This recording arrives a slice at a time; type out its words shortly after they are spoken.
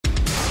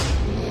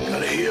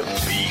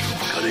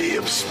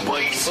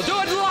spice. We'll do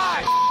it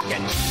live.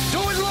 Do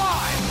it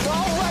live.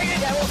 I'll write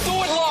it and we'll do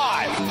it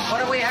live.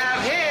 What do we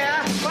have here?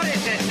 What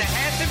is this, the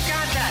handsome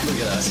contest?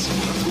 Look at us.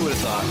 Who would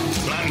have thought?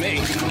 Not me.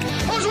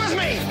 Who's with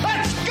me?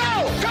 Let's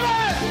go. Come on.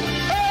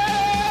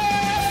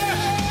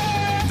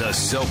 The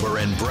Soper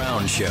and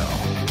Brown Show.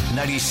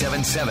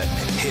 97.7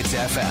 Hits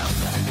FM.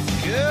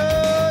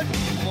 Good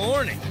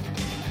morning,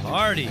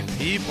 party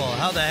people.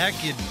 How the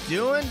heck you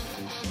doing?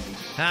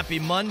 Happy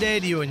Monday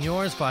to you and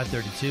yours,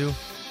 532.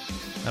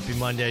 Happy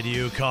Monday to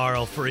you,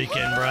 Carl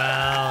freaking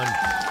Brown.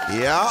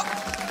 Yeah.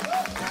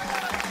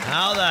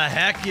 How the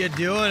heck you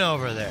doing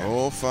over there?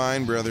 Oh,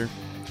 fine, brother.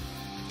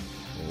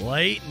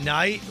 Late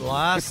night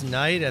last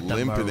night at the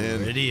Limping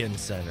in. Meridian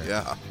Center.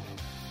 Yeah.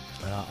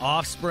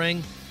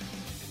 Offspring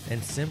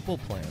and Simple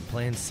Plan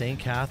playing St.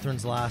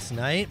 Catharines last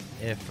night.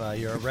 If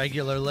you're a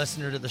regular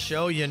listener to the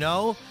show, you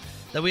know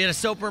that we had a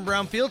Soper and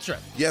Brown field trip.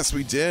 Yes,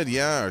 we did.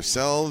 Yeah,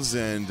 ourselves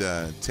and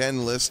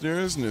 10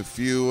 listeners and a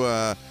few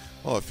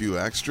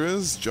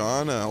extras.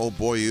 John, old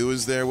boy you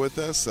was there with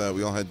us.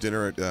 We all had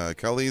dinner at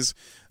Cully's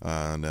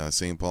on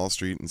St. Paul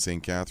Street in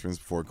St. Catharines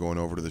before going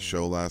over to the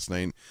show last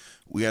night.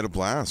 We had a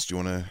blast. Do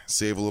you want to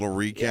save a little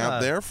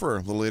recap there for a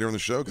little later in the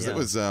show? Because it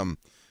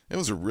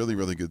was a really,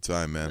 really good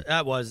time, man.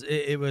 That was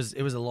it was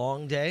a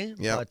long day,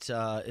 Yep. but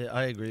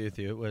I agree with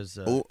you. It was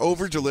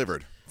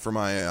over-delivered for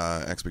my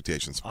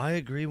expectations. I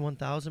agree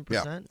 1,000%.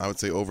 Yeah, I would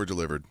say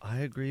over-delivered. I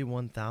agree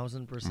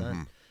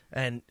 1,000%.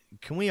 And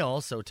can we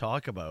also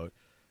talk about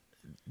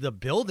the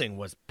building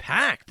was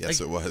packed?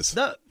 Yes, it was.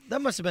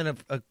 That must have been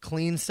a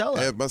clean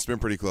sellout. It must have been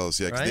pretty close,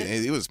 yeah. 'Cause Right?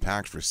 it was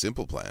packed for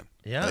Simple Plan.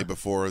 Yeah. Like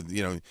before,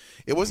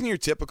 it wasn't your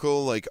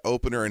typical like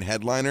opener and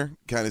headliner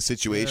kind of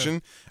situation. Yeah.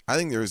 I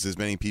think there was as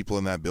many people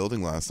in that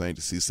building last night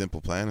to see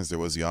Simple Plan as there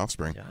was the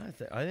Offspring.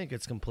 Yeah, I think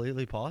it's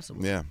completely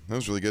possible. Yeah, that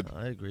was really good.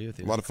 I agree with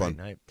you. A lot of fun.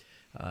 Night.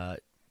 I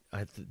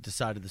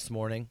decided this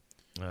morning.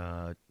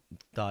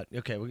 Thought,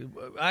 okay.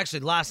 Actually,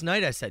 last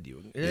night I said to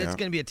you, it's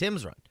going to be a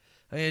Tim's run.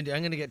 I'm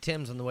going to get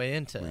Tim's on the way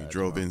into. We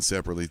drove in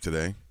separately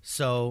today.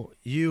 So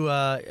you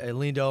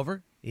leaned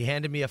over, you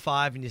handed me a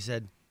 $5, and you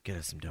said, "Get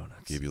us some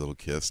donuts." Gave you a little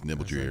kiss,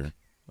 nibbled your ear.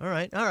 All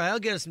right, I'll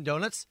get us some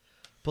donuts.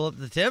 Pull up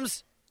the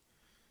Tim's.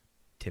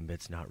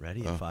 Timbit's not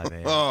ready at 5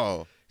 a.m.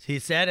 Oh, He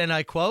said, and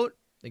I quote,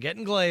 "They're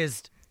getting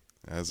glazed."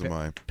 as am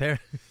I.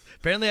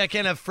 Apparently, I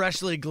can't have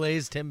freshly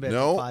glazed Timbits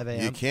No, at 5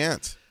 a.m. you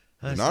can't.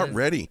 I Not said-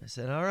 ready. I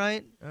said, all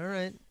right.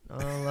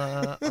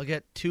 I'll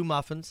get 2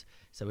 muffins.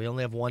 So we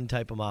only have one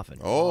type of muffin.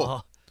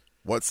 Oh.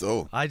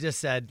 I just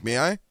said, May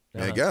I?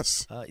 May I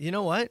guess? you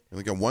know what?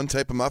 Like a one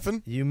type of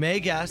muffin? You may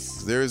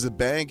guess. There is a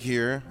bag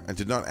here. I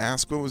did not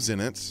ask what was in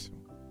it.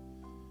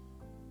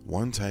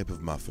 One type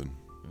of muffin.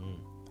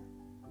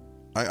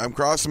 I'm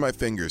crossing my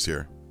fingers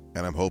here,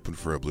 and I'm hoping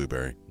for a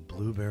blueberry.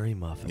 Blueberry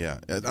muffin. Yeah.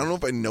 I don't know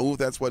if I know if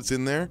that's what's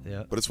in there,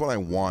 Yeah. but it's what I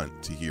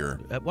want to hear.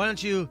 Why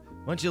don't you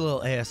a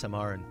little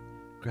ASMR and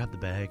grab the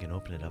bag and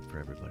open it up for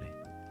everybody?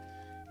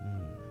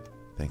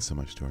 Thanks so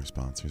much to our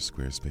sponsor,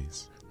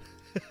 Squarespace.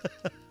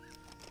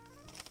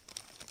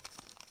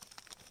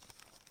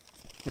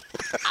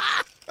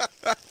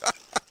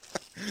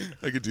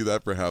 I could do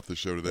that for half the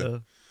show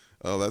today.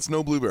 Oh, that's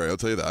no blueberry, I'll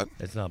tell you that.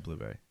 It's not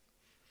blueberry.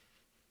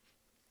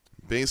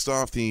 Based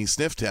off the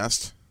sniff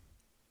test,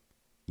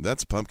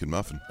 that's a pumpkin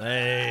muffin.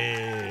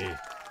 Hey.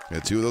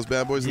 Got 2 of those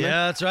bad boys in there?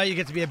 Yeah, that's right. You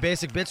get to be a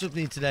basic bitch with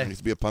me today. Needs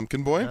to be a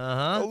pumpkin boy?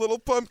 Uh-huh. A little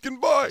pumpkin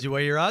boy. Did you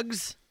wear your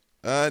Uggs?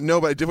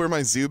 No, but I did wear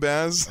my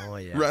Zubaz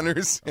yeah.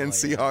 runners and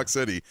yeah. Seahawks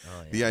hoodie.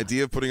 Oh, yeah. The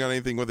idea of putting on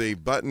anything with a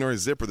button or a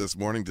zipper this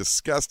morning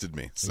disgusted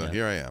me. So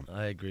here I am.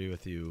 I agree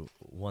with you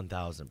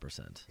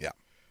 1,000%. Yeah.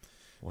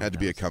 Had to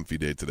be a comfy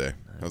day today.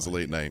 That was a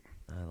late night.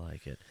 I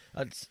like it.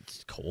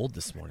 It's cold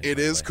this morning. It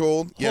by the is way.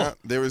 cold. Yeah, Oh.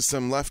 there was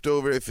some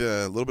leftover. If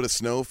a little bit of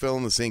snow fell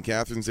in the St.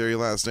 Catharines area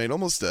last night,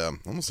 almost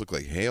looked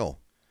like hail.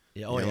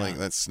 Yeah, You know, like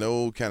that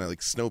snow, kind of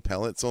like snow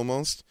pellets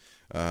almost.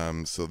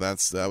 So that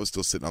was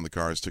still sitting on the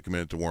cars. Took a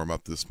minute to warm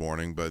up this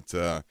morning, but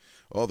the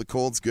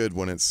cold's good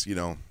when it's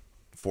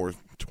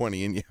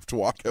 4:20 and you have to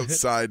walk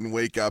outside and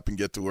wake up and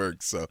get to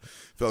work. So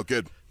felt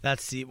good.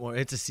 That's seat warmer.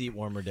 It's a seat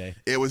warmer day.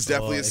 It was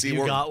definitely a seat you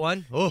warmer. got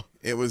one? Oh,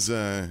 It was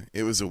a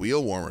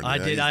wheel warmer. I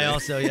did. I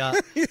also, yeah.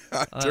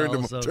 I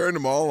turned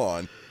them all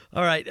on.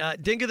 All right,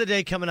 Dink of the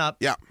Day coming up.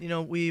 Yeah.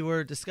 We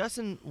were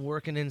discussing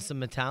working in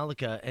some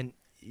Metallica, and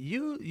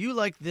you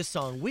like this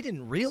song. We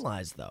didn't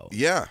realize, though,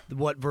 Yeah.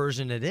 what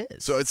version it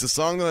is. So it's a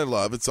song that I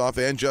love. It's off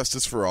And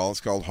Justice for All.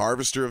 It's called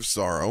Harvester of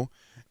Sorrow.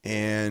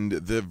 And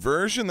the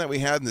version that we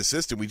had in the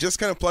system, we just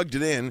kind of plugged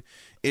it in.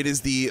 It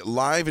is the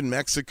Live in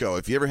Mexico.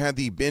 If you ever had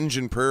the Binge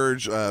and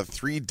Purge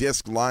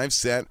 3-disc live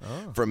set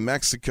from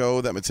Mexico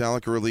that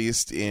Metallica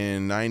released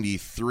in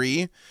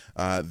 93,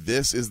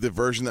 this is the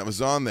version that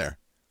was on there.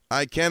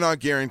 I cannot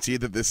guarantee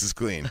that this is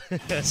clean.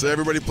 So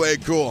everybody play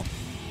it cool.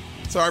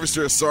 It's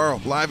Harvester of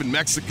Sorrow, live in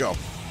Mexico.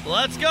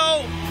 Let's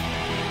go.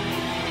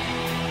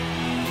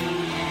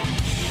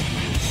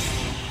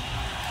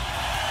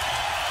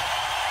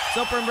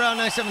 Soper and Brown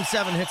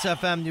 977 Hits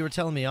FM. You were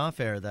telling me off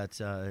air that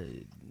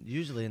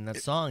usually in that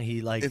song,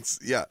 he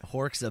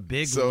horks a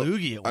big So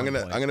loogie at one I'm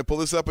point. gonna pull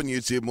this up on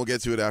YouTube, and we'll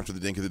get to it after the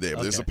Dink of the Day.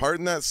 But there's a part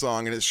in that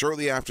song, and it's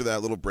shortly after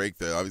that little break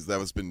there. Obviously, that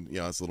was been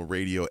it's a little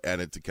radio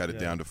edit to cut it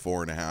down to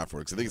 4.5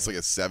 words. I think it's like a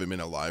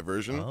 7-minute live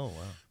version. Oh, wow.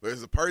 But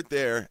there's a part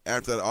there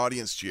after that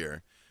audience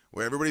cheer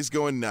where everybody's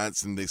going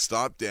nuts, and they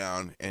stop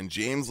down, and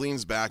James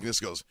leans back and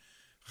just goes,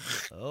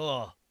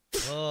 Oh,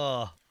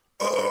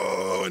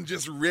 and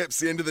just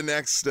rips into the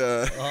next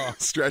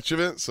stretch of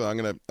it. So I'm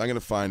gonna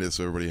find it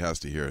so everybody has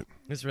to hear it.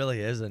 this really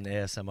is an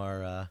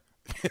ASMR.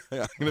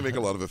 I'm gonna make a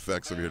lot of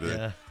effects over here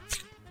today.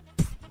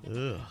 Yeah.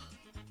 Ugh.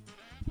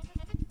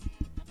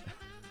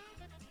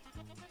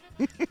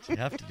 Do you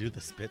have to do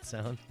the spit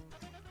sound?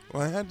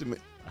 Well, I had to.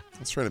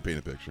 Let's try to paint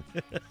a picture.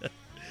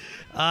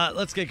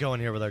 Let's get going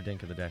here with our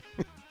Dink of the Day.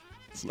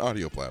 It's an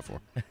audio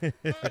platform.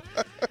 We're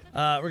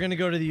going to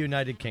go to the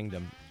United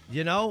Kingdom.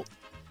 You know,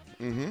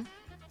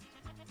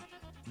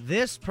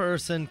 this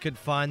person could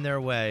find their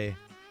way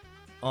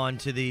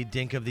onto the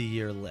Dink of the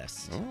Year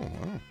list. Oh,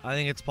 wow. I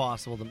think it's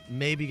possible to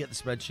maybe get the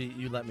spreadsheet.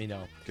 You let me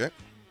know. Okay.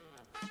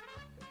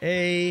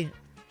 A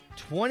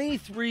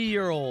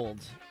 23-year-old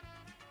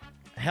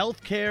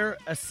healthcare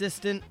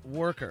assistant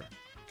worker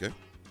Okay.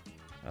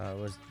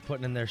 was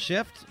putting in their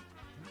shift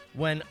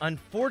when,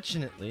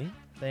 unfortunately,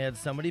 they had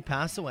somebody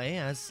pass away,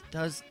 as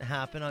does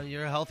happen.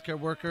 You're a healthcare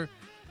worker.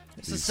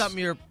 This is something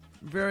you're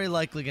very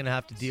likely going to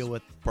have to deal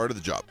with Part of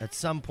the job. at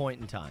some point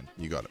in time.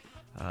 You got it.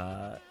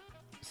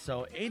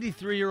 So,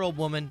 83-year-old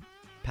woman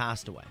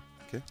passed away.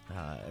 Okay.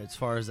 As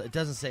far as it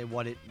doesn't say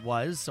what it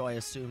was, so I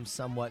assume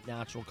somewhat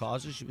natural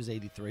causes. She was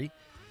 83.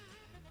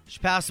 She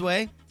passed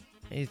away,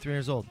 83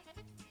 years old.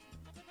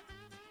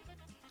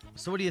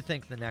 So, what do you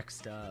think the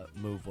next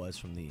move was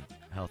from the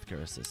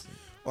healthcare assistant?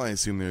 Well, I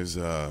assume there's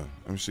a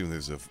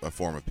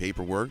form of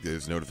paperwork.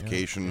 There's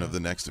notification of the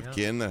next of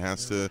kin that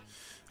has to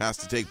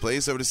take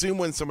place. I would assume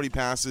when somebody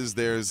passes,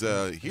 there's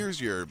here's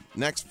your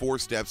next 4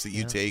 steps that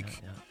you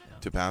take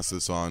to pass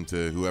this on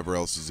to whoever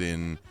else is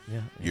in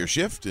your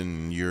shift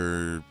and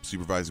your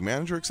supervising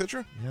manager,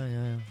 etc.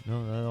 Yeah.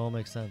 No, that all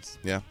makes sense.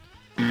 Yeah,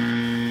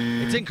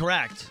 It's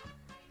incorrect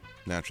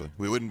naturally.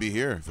 We wouldn't be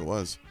here if it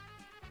was.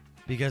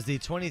 because the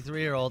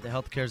 23-year-old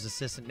healthcare's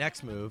assistant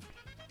next move,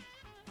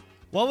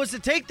 what was to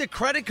take the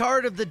credit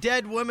card of the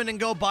dead woman and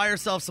go buy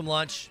herself some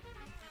lunch.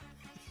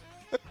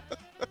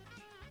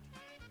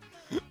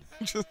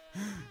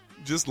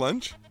 Just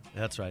lunch?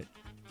 That's right.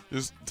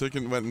 Just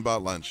went and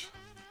bought lunch.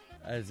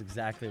 That is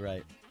exactly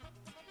right.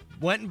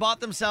 Went and bought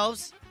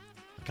themselves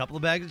a couple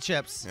of bags of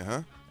chips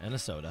Uh-huh. and a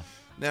soda.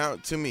 Now,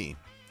 to me,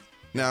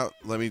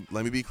 let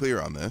me be clear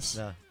on this.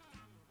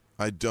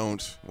 I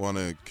don't want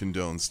to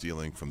condone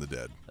stealing from the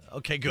dead.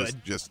 Okay, good.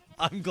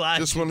 I'm glad.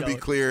 Just want to be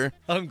clear.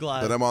 I'm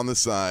glad that I'm on the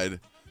side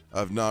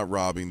of not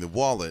robbing the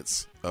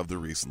wallets of the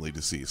recently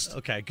deceased.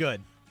 Okay,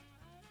 good.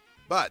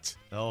 But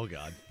Oh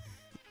God.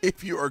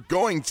 if you are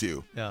going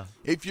to, Yeah.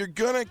 if you're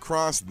gonna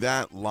cross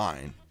that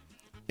line,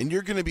 and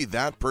you're gonna be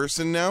that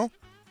person now,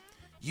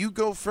 you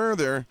go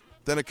further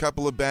than a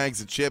couple of bags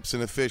of chips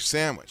and a fish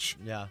sandwich,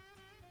 Yeah.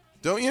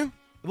 don't you?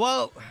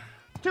 Well,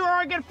 2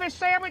 Oregon fish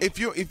sandwich. If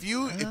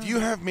you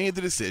have made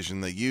the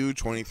decision that you,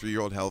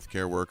 23-year-old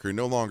healthcare worker,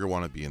 no longer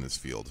want to be in this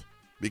field,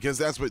 because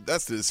that's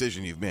the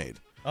decision you've made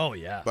oh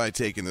yeah. by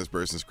taking this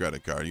person's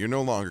credit card. You're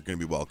no longer going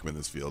to be welcome in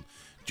this field.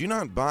 Do you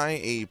not buy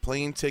a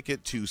plane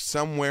ticket to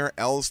somewhere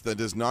else that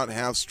does not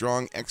have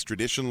strong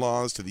extradition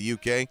laws to the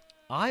UK?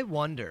 I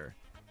wonder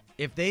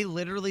if they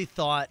literally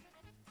thought,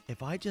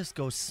 if I just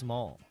go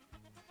small,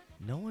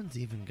 no one's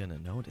even gonna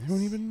notice. I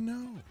don't even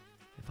know.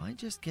 If I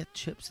just get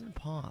chips and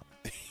pop,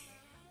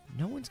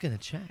 no one's gonna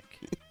check.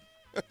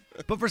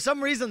 But for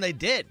some reason they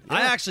did.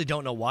 I actually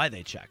don't know why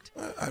they checked.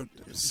 I would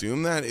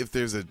assume that if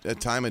there's a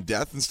time of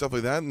death and stuff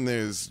like that, and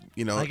there's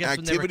I guess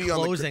activity when they were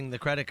on closing the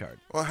credit card.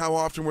 well, how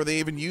often were they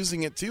even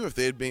using it too? If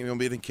they had been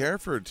in care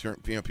for a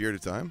period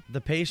of time,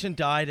 The patient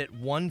died at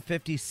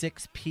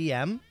 1:56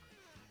 p.m.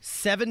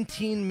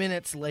 17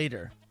 minutes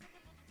later,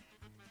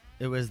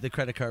 the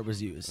credit card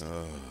was used.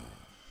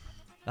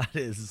 That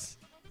is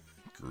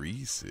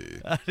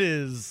greasy.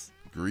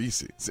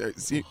 Greasy.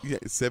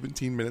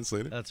 17 minutes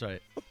later. That's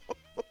right.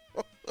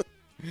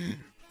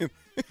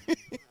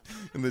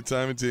 And the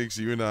time it takes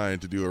you and I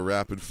to do a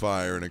rapid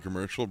fire and a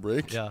commercial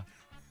break. Yeah.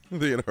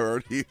 They had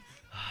already.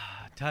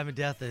 Time of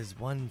death is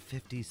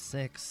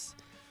 1:56.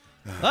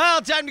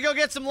 Well, time to go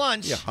get some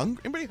lunch. Yeah,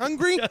 hungry. Anybody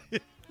hungry?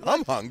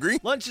 I'm hungry.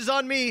 Lunch is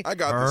on me. I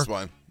got this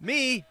one.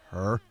 Me.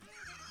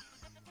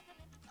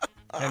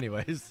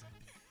 Anyways,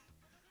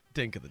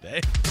 Dink of the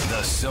Day.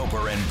 The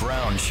Soper and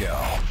Brown Show.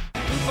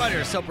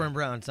 Fighter, Soper and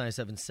Brown, it's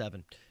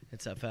 97.7.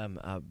 It's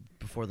FM.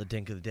 Before the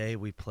Dink of the Day,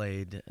 we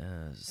played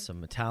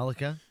some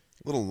Metallica.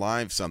 A little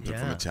live something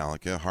from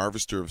Metallica.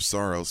 Harvester of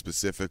Sorrow,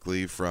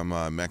 specifically from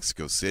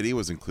Mexico City,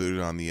 was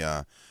included on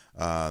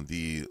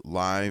the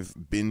live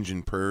Binge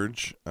and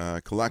Purge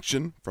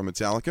collection from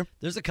Metallica.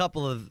 There's a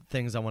couple of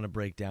things I want to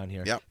break down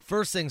here. Yep.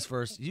 First things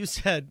first, you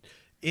said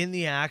in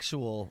the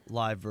actual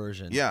live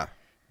version, Yeah.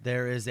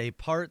 there is a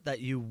part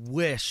that you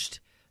wished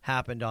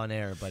happened on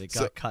air, but it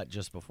got cut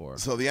just before.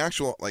 So the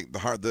actual, like,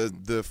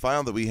 the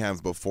file that we have is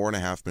about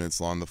 4.5 minutes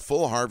long. The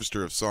full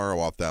Harvester of Sorrow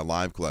off that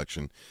live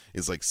collection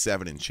is like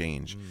 7 and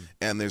change.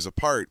 And there's a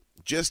part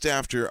just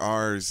after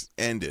ours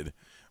ended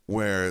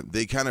where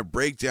they kind of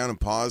break down and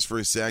pause for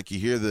a sec. You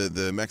hear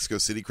the Mexico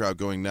City crowd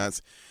going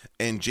nuts.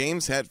 And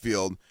James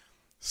Hetfield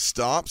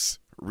stops,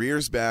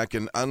 rears back,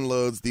 and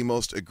unloads the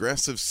most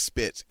aggressive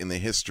spit in the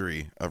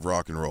history of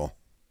rock and roll.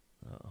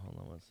 Hold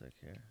on one sec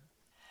here.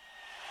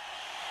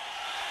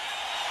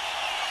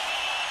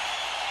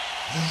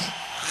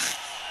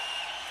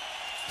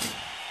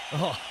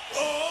 Oh.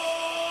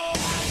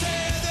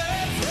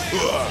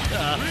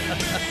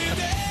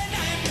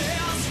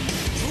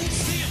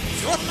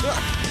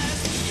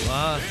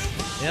 Wow.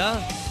 Yeah.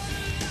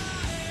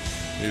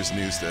 Here's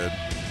Newstead.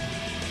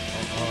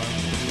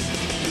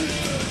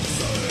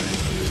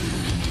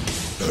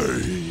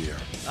 Hey.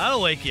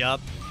 That'll wake you up.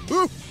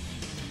 Woo.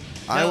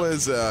 I No,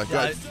 was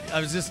I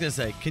was just gonna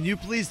say, can you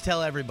please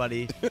tell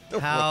everybody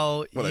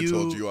how What I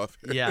told you off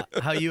here.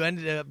 how you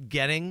ended up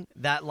getting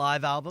that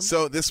live album?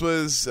 So this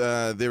was it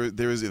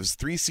was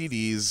 3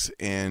 CDs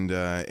and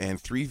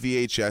 3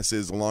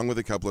 VHSs along with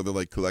a couple other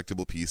like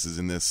collectible pieces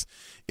in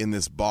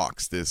this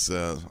box. This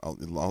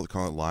I'll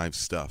call it live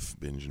stuff,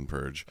 Binge and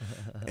Purge,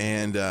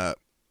 and I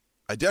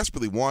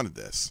desperately wanted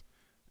this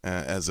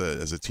as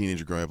a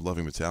teenager growing up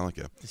loving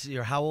Metallica. So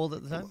you're how old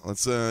at the time?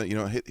 Let's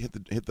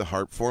hit the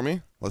harp for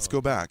me. Let's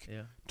go back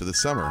to the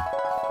summer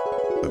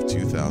of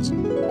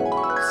 2000. Summer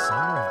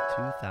of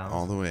 2000.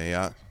 All the way,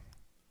 yeah. It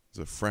was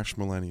a fresh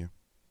millennium.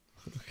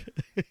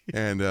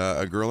 And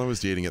a girl I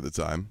was dating at the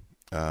time,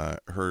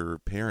 her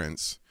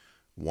parents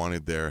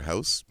wanted their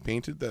house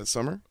painted that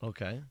summer.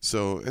 Okay.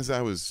 So as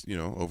I was,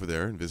 over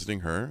there and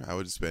visiting her, I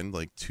would spend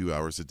like 2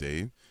 hours a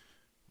day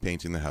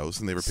painting the house,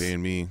 and they were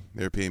paying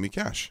me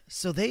cash.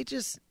 So they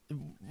just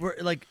were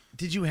like,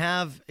 did you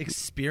have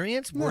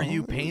experience? Were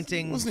you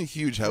painting? It wasn't a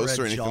huge house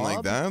for or a anything like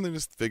job? that. They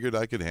just figured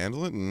I could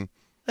handle it, and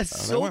That's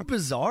I so went.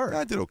 bizarre.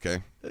 I did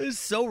okay. It's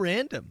so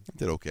random. I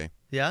did okay.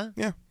 Yeah?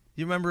 Yeah.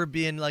 You remember it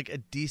being like a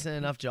decent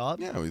enough job?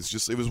 Yeah,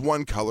 it was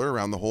one color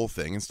around the whole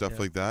thing and stuff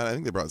like that. I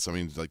think they brought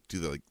somebody to like do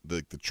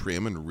the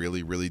trim and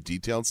really, really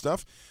detailed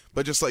stuff.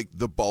 But just like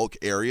the bulk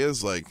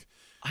areas, like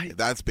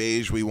that's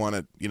beige, we want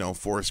it,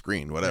 forest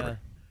green, whatever. Yeah.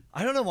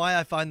 I don't know why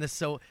I find this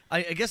so.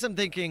 I guess I'm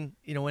thinking,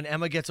 when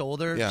Emma gets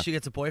older, she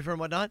gets a boyfriend and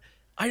whatnot.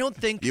 I don't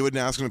think You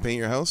wouldn't ask them to paint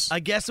your house?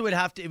 I guess it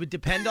would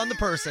depend on the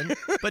person,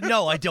 but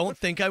no, I don't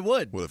think I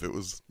would. What if it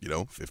was,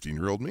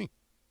 15-year-old me?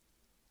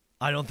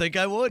 I don't think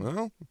I would.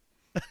 Well,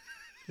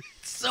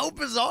 It's so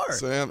bizarre.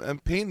 so I'm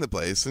painting the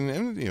place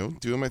and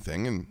doing my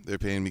thing, and they're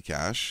paying me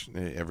cash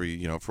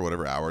every, for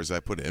whatever hours I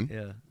put in.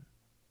 Yeah.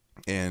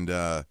 And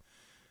I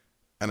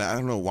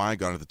don't know why I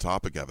got into the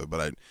topic of it,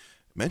 but I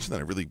mentioned that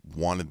I really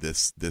wanted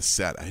this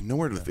set. I had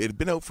nowhere to. It had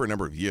been out for a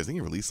number of years. I think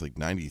it released like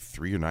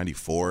 93 or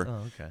 94.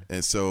 Oh, okay.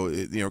 And so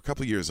a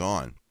couple of years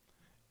on,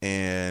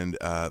 and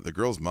the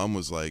girl's mom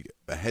was like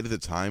ahead of the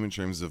time in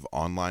terms of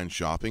online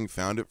shopping.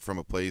 Found it from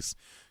a place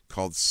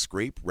called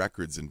Scrape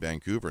Records in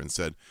Vancouver, and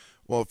said,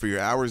 "Well, for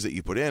your hours that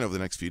you put in over the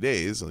next few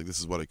days, like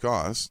this is what it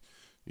costs.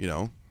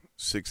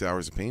 6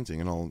 hours of painting,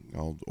 and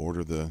I'll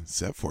order the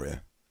set for you."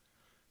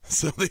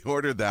 So they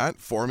ordered that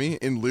for me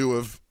in lieu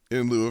of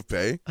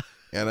pay.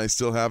 And I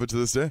still have it to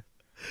this day.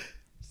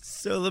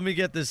 So let me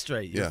get this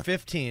straight. You're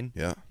 15.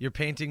 Yeah. You're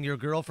painting your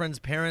girlfriend's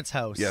parents'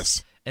 house.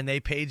 Yes. And they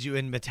paid you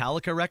in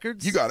Metallica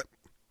records? You got it.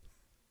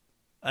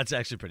 That's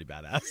actually pretty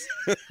badass.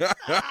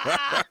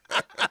 That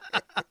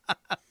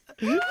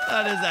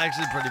is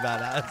actually pretty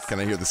badass. Can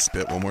I hear the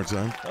spit one more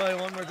time? Oh,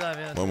 wait, one more time,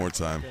 yeah. One more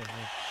time. Okay,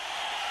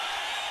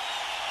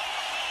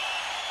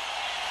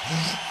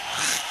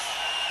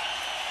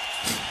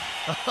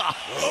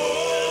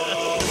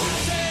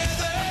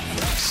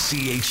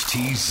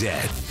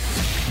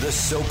 CHTZ, The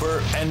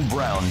Soper and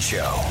Brown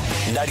Show.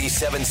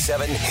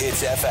 97.7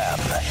 Hits FM.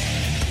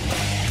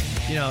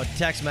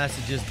 Text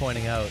messages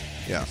pointing out,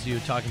 Yeah. so you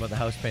were talking about the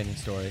house painting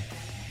story,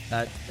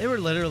 that they were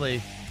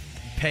literally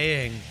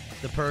paying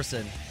the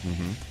person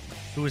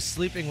who was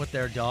sleeping with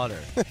their daughter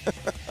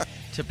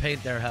to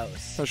paint their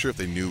house. Not sure if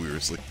they knew we were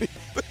sleeping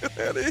at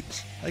that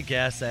age. I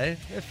guess, eh?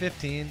 They're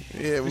 15.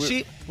 Yeah, Was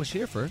she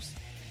here first?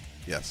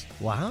 Yes.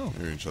 Wow.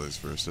 We were each other's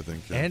first, I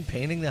think. Yeah. And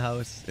painting the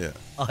house. Yeah.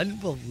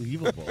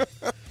 Unbelievable.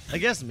 I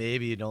guess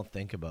maybe you don't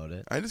think about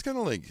it. I just kind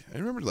of I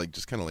remember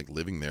just kind of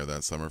living there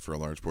that summer for a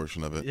large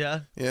portion of it.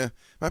 Yeah. Yeah.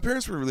 My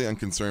parents were really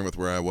unconcerned with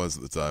where I was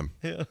at the time.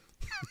 Yeah.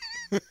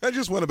 I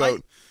just went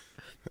about.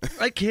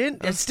 I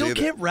still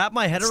can't wrap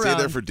my head around. Stay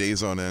there for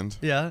days on end.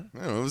 Yeah.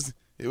 I don't know.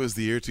 It was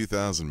the year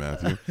 2000,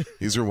 Matthew.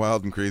 These are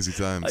wild and crazy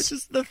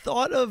times. The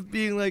thought of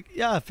being like,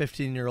 yeah, a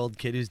 15-year-old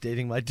kid who's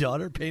dating my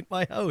daughter, paint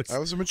my house. I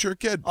was a mature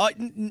kid.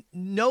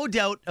 No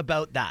doubt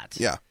about that.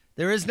 Yeah.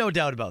 There is no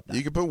doubt about that.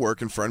 You could put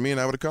work in front of me and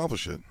I would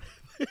accomplish it.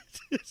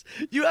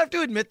 You have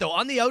to admit, though,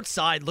 on the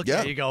outside, looking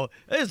at it, you go,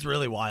 it's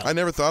really wild. I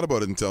never thought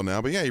about it until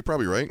now, but yeah, you're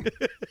probably right.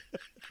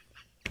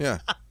 Yeah.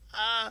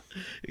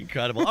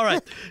 Incredible. All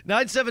right,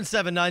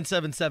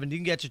 977-977. You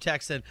can get your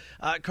text in.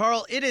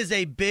 Carl, it is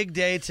a big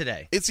day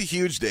today. It's a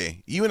huge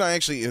day. You and I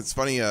actually, it's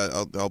funny,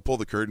 I'll pull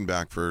the curtain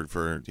back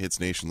for Hits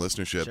Nation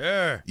listenership.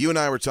 Sure. You and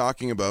I were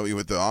talking about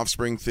with the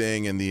Offspring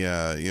thing and the,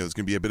 it's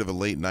going to be a bit of a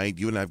late night.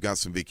 You and I have got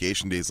some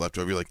vacation days left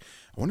over. You're like,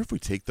 I wonder if we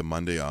take the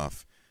Monday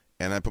off.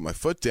 And I put my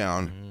foot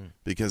down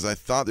because I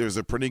thought there was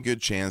a pretty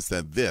good chance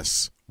that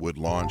this would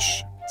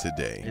launch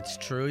today. It's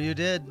true you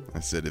did.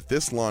 I said, if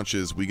this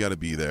launches, we got to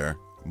be there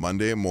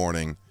Monday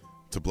morning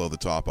to blow the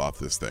top off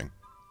this thing.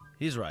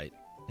 He's right.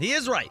 He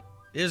is right.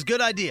 It is a good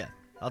idea.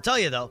 I'll tell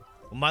you, though,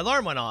 when my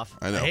alarm went off,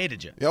 I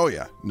hated you. Oh,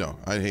 yeah. No,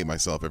 I hate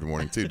myself every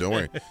morning, too. Don't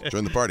worry.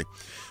 Join the party.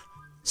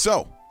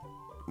 So,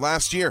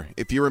 last year,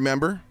 if you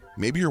remember,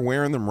 maybe you're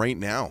wearing them right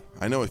now.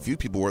 I know a few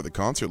people were at the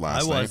concert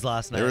last night. I was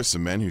last night. There were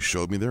some men who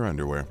showed me their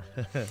underwear.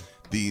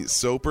 The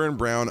Soper and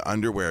Brown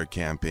underwear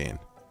campaign.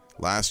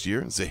 Last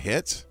year, it's a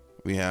hit.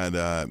 We had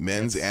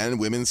men's and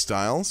women's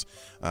styles.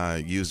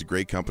 Used a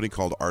great company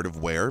called Art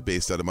of Wear,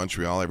 based out of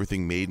Montreal.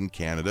 Everything made in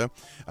Canada.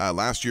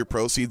 Last year,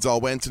 proceeds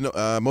all went to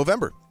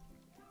Movember.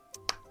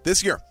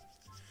 This year,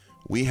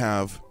 we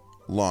have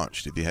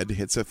launched. If you head to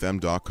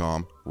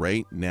hitsfm.com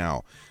right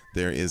now,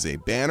 there is a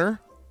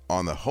banner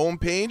on the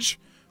homepage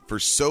for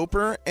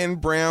Soper and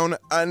Brown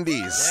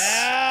undies.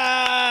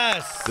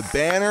 Yes! The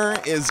banner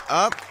is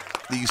up.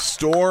 The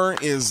store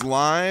is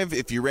live.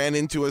 If you ran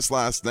into us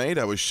last night,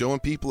 I was showing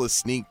people a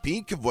sneak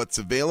peek of what's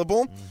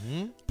available,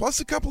 plus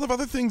a couple of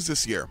other things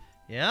this year.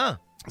 Yeah.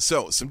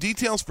 So, some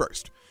details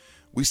first.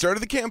 We started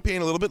the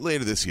campaign a little bit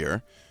later this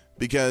year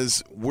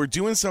because we're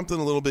doing something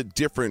a little bit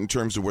different in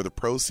terms of where the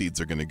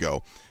proceeds are going to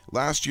go.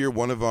 Last year,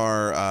 one of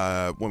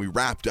our, when we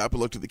wrapped up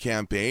and looked at the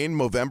campaign,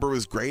 Movember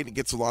was great. It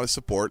gets a lot of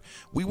support.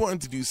 We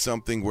wanted to do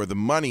something where the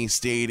money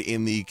stayed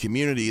in the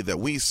community that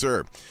we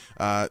serve.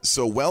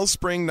 So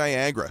Wellspring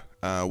Niagara.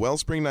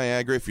 Wellspring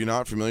Niagara, if you're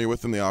not familiar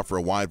with them, they offer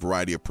a wide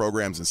variety of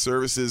programs and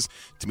services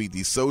to meet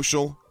the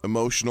social,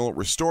 emotional,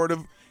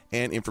 restorative,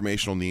 and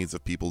informational needs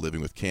of people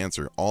living with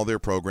cancer. All their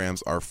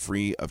programs are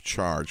free of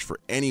charge for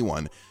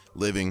anyone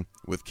living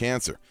with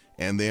cancer,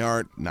 and they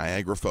are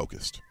Niagara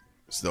focused.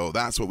 So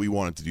that's what we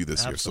wanted to do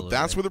this year. So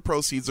that's where the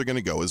proceeds are going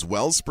to go, is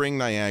Wellspring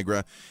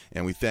Niagara,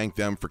 and we thank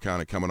them for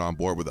kind of coming on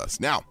board with us.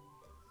 Now,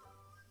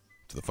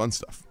 to the fun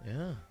stuff.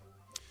 Yeah.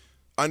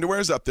 Underwear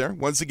is up there,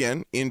 once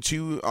again, in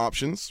two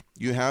options.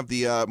 You have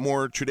the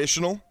more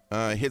traditional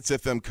Hits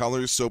FM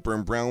colors, Soper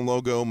and Brown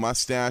logo,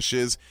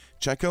 mustaches.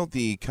 Check out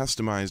the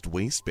customized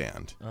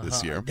waistband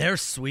this year. They're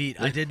sweet.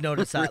 I did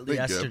notice that Really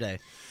yesterday.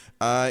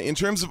 In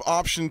terms of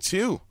option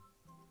 2,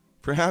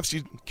 perhaps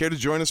you'd care to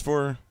join us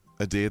for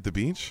a day at the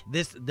beach?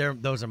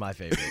 Those are my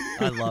favorite.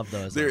 I love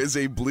those. There is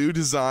a blue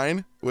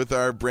design with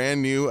our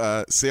brand new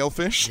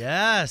sailfish.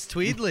 Yes,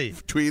 Tweedly.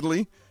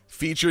 Tweedly,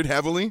 featured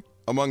heavily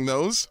among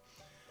those.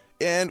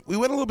 And we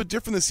went a little bit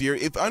different this year.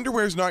 If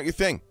underwear is not your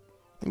thing,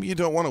 maybe you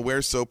don't want to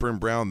wear Soper and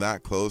Brown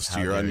that close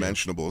to your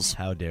unmentionables.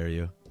 How dare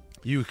you?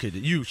 You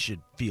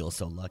should feel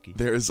so lucky.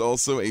 There is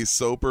also a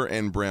Soper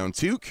and Brown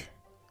toque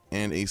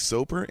and a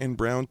Soper and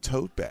Brown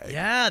tote bag.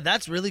 Yeah,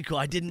 that's really cool.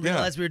 I didn't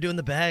realize we were doing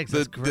the bags.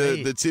 That's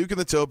great. The toque and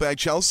the tote bag.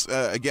 Chelsea,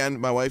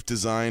 again, my wife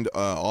designed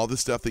all the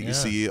stuff that you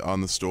see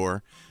on the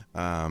store,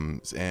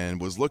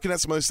 and was looking at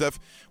some other stuff.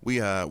 We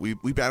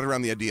batted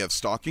around the idea of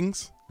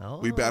stockings.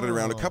 We batted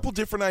around a couple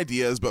different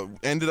ideas, but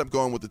ended up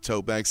going with the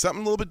tote bag.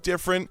 Something a little bit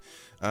different.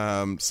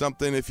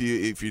 Something if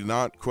you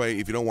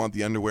don't want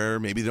the underwear,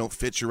 maybe they don't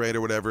fit you right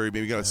or whatever. Maybe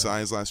you got a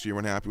size last year you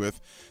weren't happy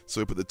with, so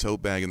we put the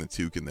tote bag and the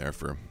toque in there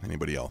for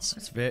anybody else.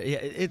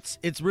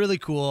 It's really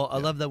cool. I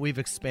love that we've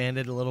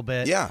expanded a little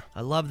bit. Yeah,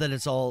 I love that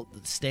it's all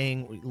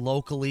staying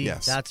locally.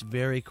 Yes, that's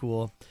very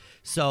cool.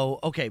 So,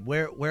 okay,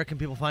 where can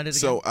people find it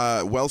again?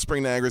 So,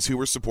 Wellspring Niagara is who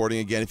we're supporting.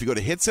 Again, if you go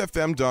to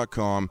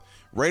hitsfm.com,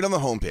 right on the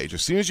homepage,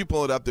 as soon as you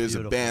pull it up, there's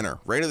a banner.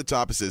 Right at the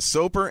top, it says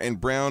Soper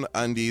and Brown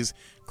Undies.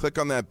 Click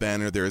on that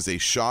banner. There is a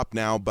Shop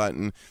Now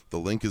button. The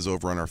link is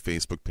over on our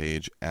Facebook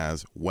page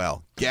as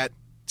well. Get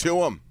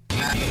to them.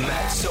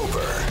 Matt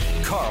Soper,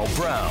 Carl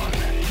Brown.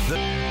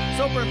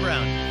 Soper and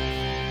Brown.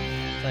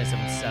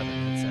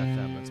 977, it's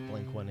FM. That's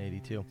Blink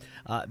 182.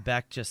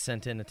 Beck just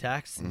sent in a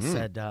text and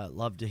said,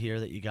 love to hear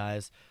that you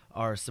guys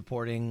are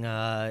supporting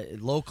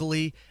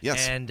locally,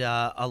 and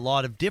a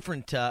lot of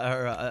different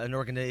an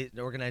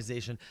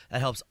organization that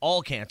helps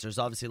all cancers.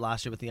 Obviously,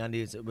 last year with the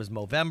undies, it was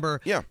Movember.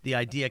 Yeah, the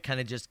idea kind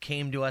of just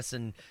came to us,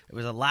 and it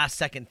was a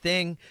last-second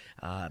thing.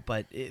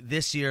 But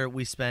this year,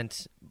 we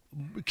spent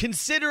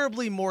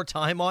considerably more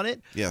time on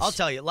it. Yes, I'll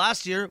tell you.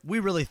 Last year, we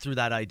really threw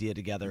that idea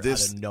together out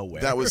of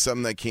nowhere. That was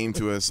something that came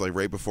to us like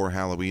right before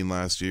Halloween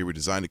last year. We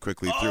designed it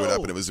quickly, threw it up,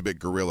 and it was a bit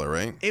guerrilla,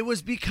 right? It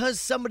was because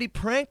somebody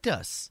pranked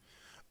us.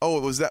 Oh,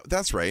 it was that.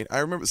 That's right. I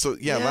remember. So,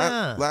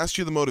 last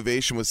year the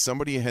motivation was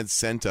somebody had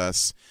sent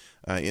us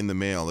in the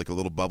mail, like a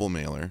little bubble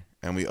mailer,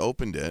 and we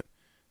opened it,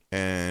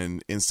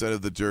 and instead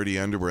of the dirty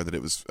underwear that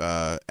it was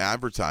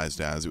advertised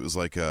as, it was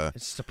like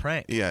it's just a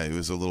prank. Yeah, it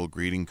was a little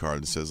greeting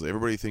card that says,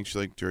 everybody thinks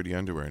you like dirty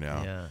underwear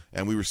now. Yeah.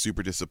 And we were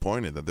super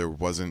disappointed that there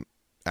wasn't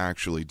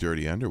actually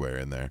dirty underwear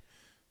in there.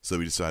 So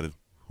we decided,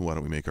 why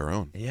don't we make our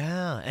own?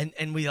 Yeah,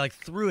 and we like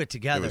threw it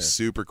together. It was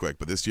super quick,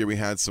 but this year we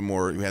had some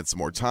more. We had some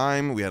more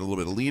time. We had a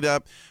little bit of lead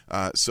up.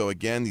 So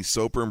again, the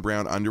Soper and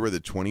Brown underwear, the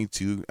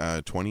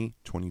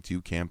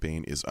 2022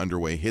 campaign is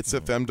underway.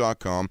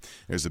 Hitsfm.com.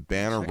 There's a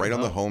banner right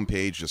on the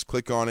homepage. Just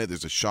click on it.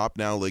 There's a shop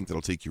now link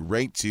that'll take you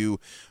right to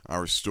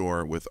our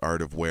store with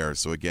Art of Wear.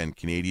 So again,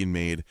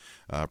 Canadian-made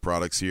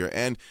products here,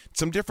 and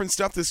some different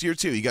stuff this year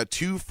too. You got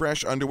 2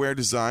 fresh underwear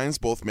designs,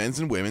 both men's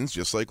and women's,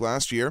 just like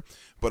last year,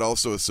 but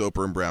also a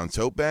Soper and Brown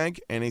tote bag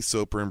and a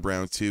Soper and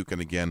Brown toque,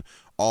 and again,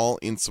 all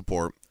in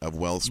support of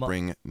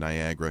Wellspring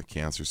Niagara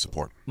Cancer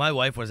Support. My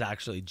wife was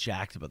actually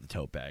jacked about the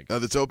tote bag.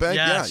 The tote bag?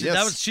 Yeah,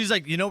 yes. She's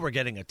like, we're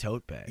getting a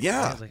tote bag.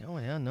 Yeah. I was like, oh,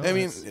 yeah, no. I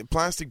mean,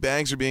 plastic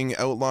bags are being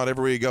outlawed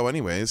everywhere you go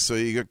anyways, so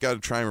you got to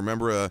try and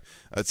remember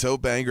a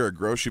tote bag or a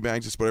grocery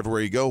bag just about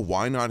everywhere you go.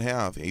 Why not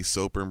have a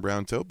Soper and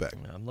Brown tote bag?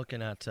 I'm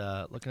looking at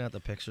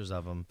the pictures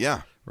of them.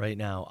 Yeah. Right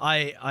now.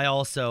 I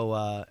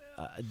also,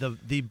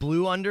 the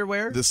blue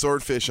underwear. The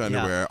swordfish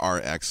underwear are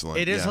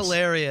excellent. It is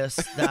hilarious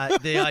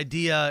that the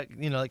idea,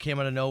 that came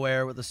out of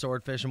nowhere with the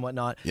swordfish and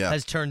whatnot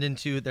has turned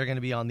into they're going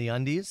to be on the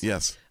undies.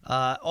 Yes.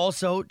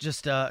 Also,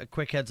 just a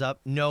quick heads up,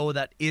 no,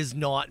 that is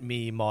not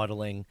me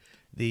modeling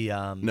the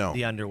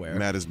underwear.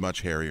 Matt is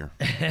much hairier.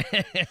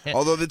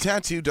 Although the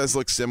tattoo does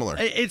look similar.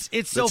 It's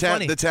so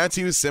funny. The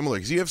tattoo is similar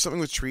because you have something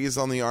with trees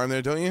on the arm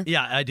there, don't you?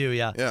 Yeah, I do,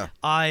 yeah. Yeah.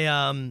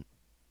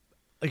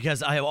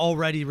 Because I have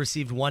already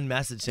received one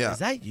message saying, is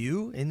that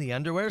you in the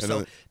underwear?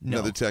 No.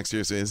 Another text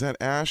here saying, is that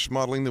Ash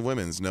modeling the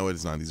women's? No, it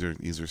is not.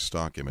 These are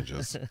stock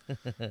images.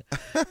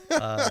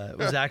 I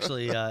was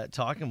actually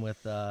talking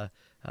with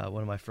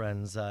one of my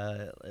friends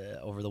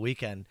over the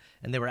weekend,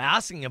 and they were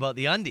asking about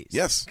the undies.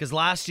 Yes. Because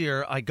last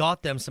year I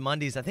got them some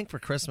undies, I think for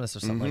Christmas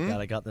or something like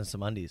that. I got them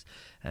some undies.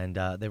 And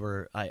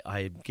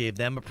I gave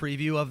them a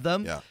preview of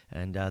them. Yeah.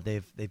 And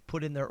they've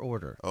put in their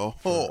order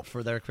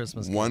for their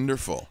Christmas gift.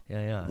 Wonderful.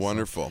 Yeah.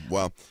 Wonderful. So.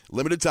 Well,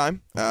 limited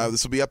time.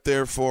 This will be up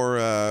there for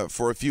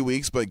a few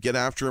weeks, but get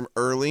after them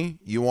early.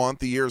 You want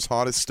the year's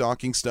hottest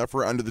stocking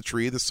stuffer under the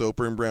tree, the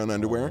Soper and Brown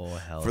underwear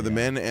for the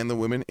men and the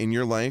women in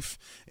your life,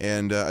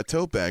 and a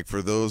tote bag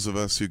for those of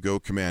us who go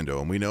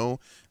commando. And we know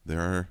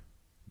there are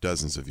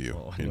dozens of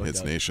you in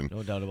Hits Nation.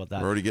 No doubt about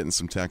that. We're already getting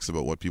some texts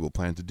about what people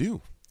plan to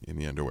do in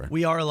the underwear.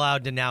 We are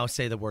allowed to now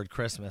say the word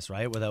Christmas,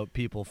 right? Without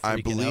people freaking out.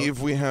 I believe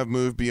we have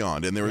moved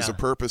beyond, and there was a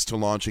purpose to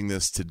launching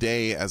this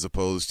today as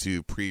opposed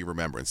to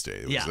pre-Remembrance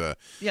Day.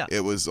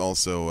 It was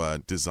also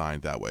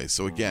designed that way.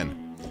 So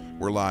again,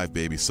 we're live,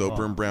 baby.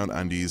 Soper and Brown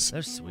undies.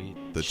 They're sweet.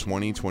 The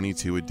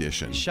 2022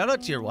 edition. Shout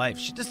out to your wife.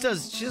 She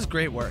does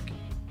great work.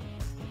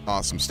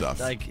 Awesome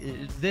stuff. Like,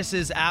 this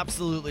is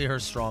absolutely her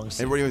strong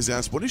suit. Everybody always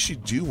asks, what does she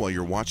do while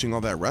you're watching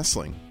all that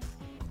wrestling?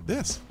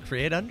 This.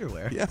 Create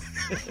underwear. Yeah.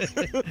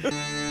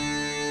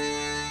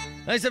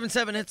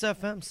 977 Hits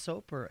FM,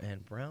 Soper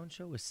and Brown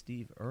Show with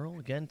Steve Earle.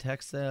 Again,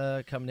 text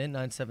coming in,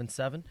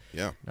 977.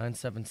 Yeah.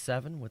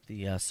 977 with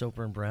the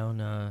Soper and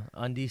Brown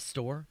undie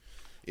store.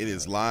 It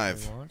is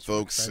live,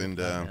 folks.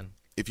 And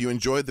if you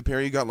enjoyed the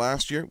pair you got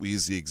last year, we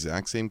use the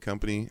exact same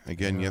company.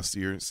 Again,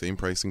 yesteryear, same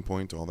pricing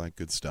point, all that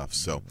good stuff.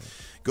 So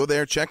go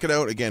there, check it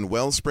out. Again,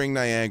 Wellspring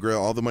Niagara,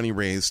 all the money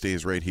raised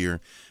stays right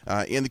here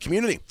in the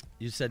community.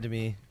 You said to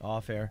me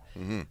off air,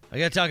 I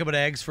got to talk about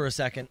eggs for a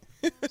second.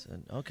 I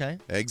said, okay.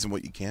 Eggs and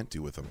what you can't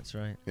do with them. That's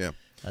right. Yeah.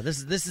 This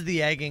is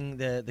the egging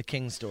the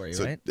king story,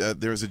 right?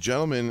 There was a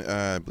gentleman,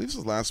 I believe this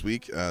was last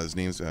week. His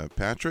name's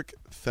Patrick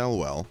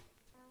Thelwell.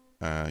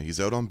 He's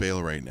out on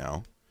bail right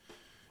now.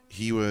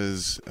 He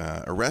was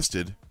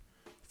arrested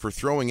for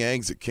throwing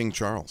eggs at King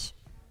Charles.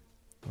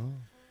 Oh.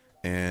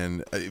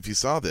 And if you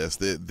saw this,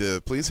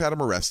 the police had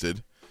him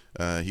arrested.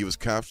 He was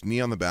cuffed, knee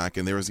on the back,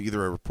 and there was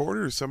either a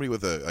reporter or somebody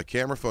with a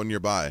camera phone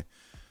nearby.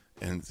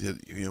 And said,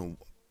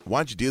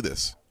 why'd you do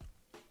this?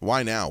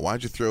 Why now?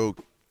 Why'd you throw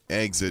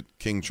eggs at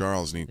King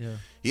Charles? And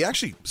he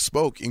actually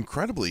spoke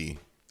incredibly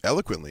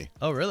eloquently.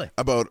 Oh, really?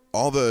 About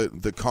all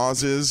the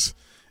causes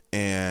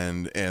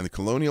and the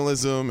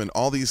colonialism and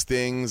all these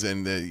things,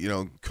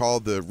 and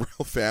called the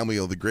royal family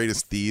the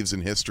greatest thieves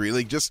in history.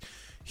 Like, just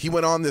he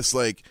went on this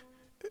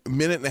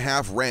minute and a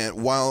half rant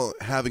while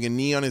having a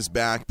knee on his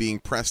back, being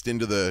pressed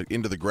into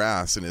the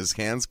grass, and his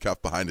hands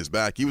cuffed behind his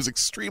back. He was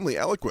extremely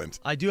eloquent.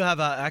 I do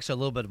have actually a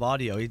little bit of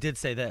audio. He did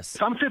say this.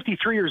 I'm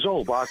 53 years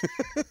old, boss.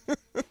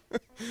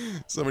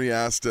 Somebody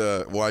asked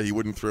why he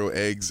wouldn't throw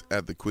eggs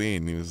at the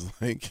Queen. He was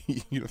like,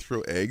 you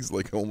throw eggs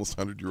like an almost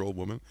 100-year-old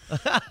woman.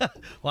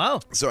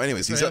 Wow. So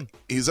anyways,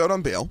 he's out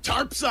on bail.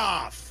 Tarps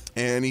off!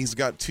 And he's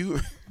got two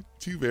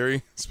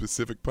very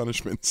specific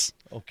punishments.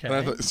 Okay. And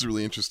I thought this was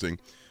really interesting.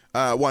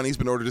 One, he's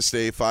been ordered to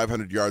stay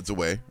 500 yards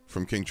away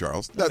from King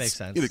Charles. That makes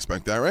sense. You'd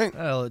expect that, right?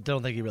 I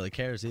don't think he really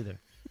cares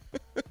either.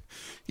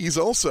 He's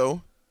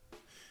also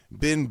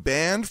been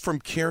banned from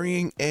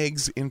carrying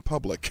eggs in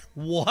public.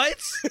 What?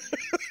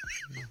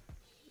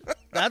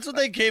 That's what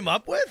they came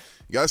up with?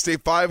 You got to stay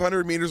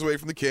 500 meters away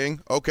from the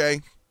king.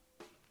 Okay.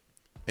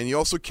 And you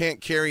also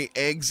can't carry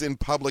eggs in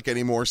public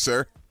anymore,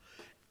 sir.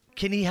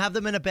 Can he have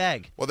them in a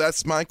bag? Well,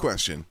 that's my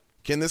question.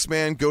 Can this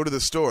man go to the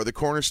store, the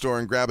corner store,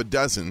 and grab a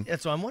dozen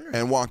That's what I'm wondering.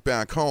 and walk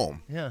back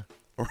home? Yeah.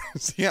 Or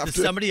does he have Does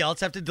to? somebody else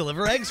have to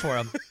deliver eggs for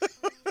him?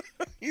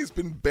 He's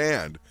been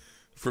banned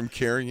from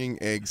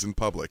carrying eggs in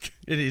public.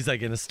 And he's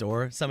like in a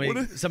store. What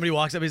Somebody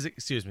walks up. He's like,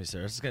 "Excuse me,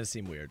 sir. This is gonna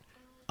seem weird.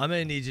 I'm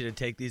gonna need you to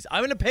take these.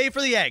 I'm gonna pay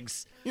for the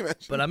eggs, Can you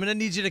imagine? but I'm gonna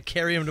need you to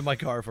carry them to my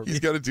car for me." He's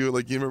got to do it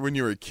like you remember when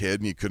you were a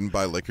kid and you couldn't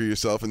buy liquor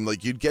yourself, and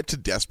like you'd get to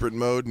desperate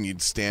mode and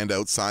you'd stand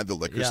outside the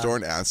liquor Yeah. store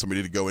and ask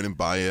somebody to go in and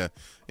buy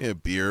a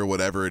beer,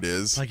 whatever it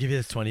is. I'll give you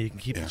this 20. You can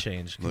keep the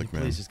change. Can Look, you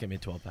man. please just give me a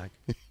 12-pack?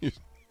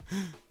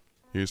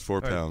 Here's 4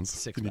 Or pounds.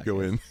 6 Can you pack,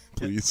 go yeah. in,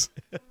 please,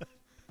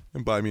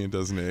 and buy me a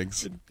dozen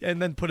eggs?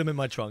 And then put them in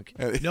my trunk.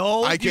 And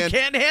No, I you can't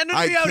hand them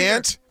I me out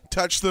can't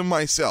touch them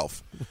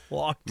myself. here.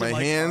 Walk to My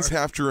my hands car.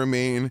 have to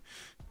remain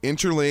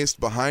interlaced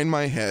behind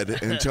my head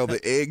until the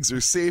eggs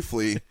are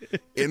safely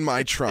in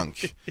my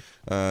trunk.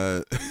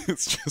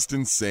 It's just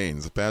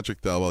insane. So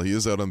Patrick Thelwell, he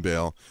is out on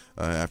bail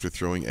after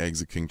throwing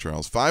eggs at King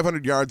Charles.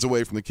 500 yards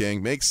away from the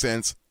king. Makes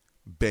sense.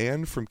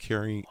 Banned from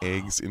carrying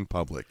eggs in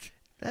public.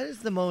 That is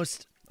the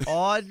most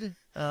odd.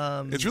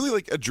 It's really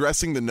like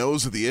addressing the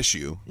nose of the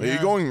issue. Like, Yeah.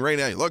 you're going right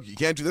now. Look, you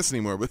can't do this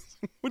anymore. But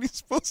what are you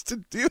supposed to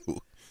do?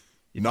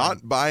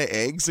 Not buy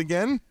eggs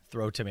again?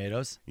 Throw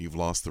tomatoes. You've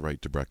lost the right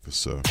to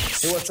breakfast, sir.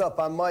 Hey, what's up?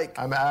 I'm Mike.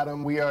 I'm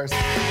Adam. We are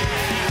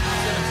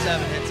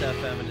 77 Hits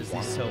FM. It is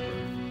the Soper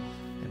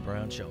and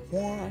Brown Show.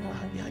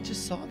 Yeah, I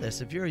just saw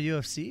this. If you're a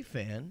UFC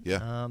fan,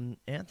 Yeah.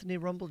 Anthony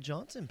Rumble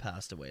Johnson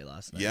passed away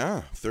last night.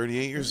 Yeah,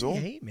 38 years old.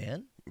 Hey,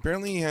 man.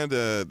 Apparently, he had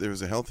there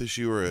was a health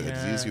issue or a Yeah,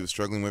 disease he was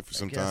struggling with for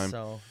some I guess time.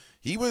 So.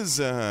 He was,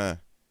 the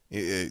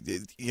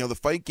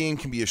fight game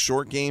can be a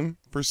short game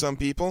for some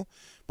people,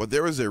 but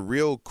there was a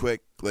real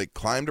quick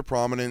climb to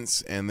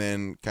prominence and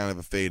then kind of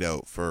a fade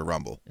out for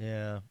Rumble.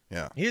 Yeah.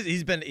 Yeah.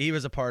 He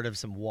was a part of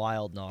some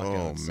wild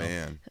knockouts. Oh, so,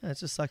 man. yeah, it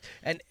just sucks.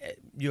 And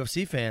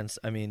UFC fans,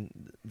 I mean,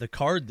 the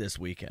card this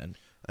weekend.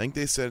 I think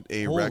they set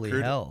a Holy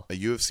record, hell. a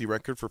UFC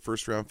record for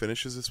first round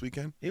finishes this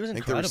weekend. It was I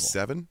think there were incredible.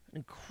 7.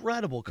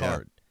 Incredible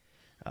card.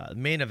 The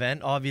main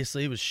event,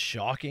 obviously, was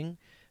shocking.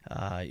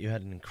 You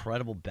had an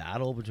incredible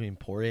battle between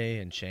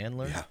Poirier and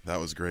Chandler. Yeah, that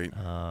was great.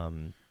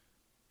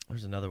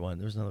 There's another one.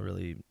 There's another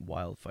really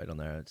wild fight on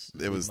there.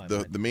 It was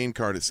the main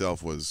card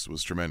itself was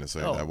tremendous.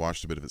 Oh. I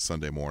watched a bit of it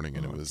Sunday morning,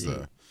 and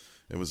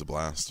it was a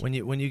blast. When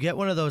you get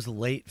one of those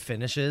late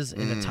finishes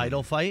in a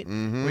title fight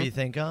where you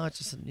think, oh, it's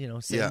just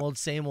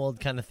same old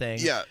kind of thing.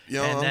 Yeah,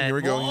 and then, here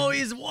we go. Oh,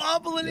 he's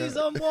wobbling. He's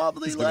on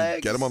wobbly He's gonna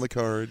legs. get him on the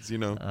cards,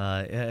 Yeah,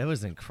 it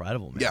was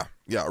incredible, man.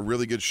 Yeah, a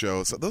really good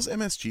show. So those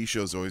MSG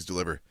shows always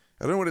deliver.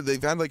 I don't know what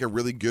they've had a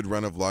really good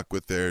run of luck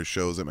with their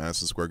shows at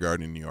Madison Square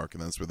Garden in New York,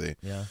 and that's where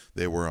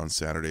they were on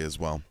Saturday as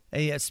well.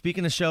 Hey,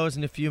 speaking of shows,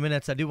 in a few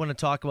minutes, I do want to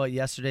talk about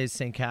yesterday's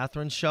St.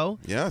 Catherine's show.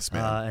 Yes,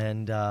 man.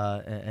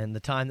 And the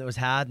time that was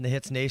had, and the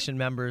Hits Nation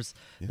members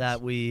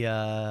that we.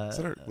 Was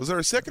that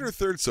our second or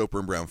third Soper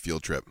and Brown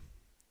field trip?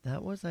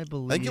 That was, I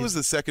believe. I think it was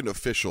the second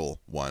official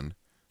one.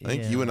 I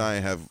think you and I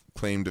have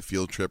claimed a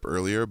field trip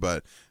earlier,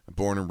 but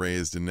born and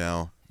raised, and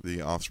now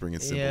the offspring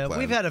is Simple Plan.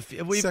 We've had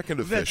we've had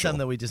official. some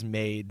that we just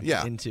made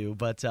into,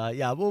 but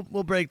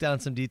we'll break down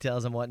some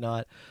details and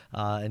whatnot,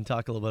 and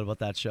talk a little bit about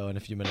that show in a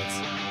few minutes.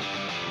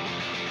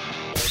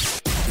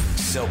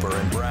 Soper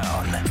and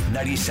Brown,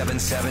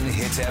 97.7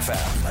 Hits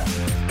FM.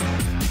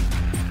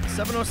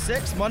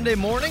 7:06 Monday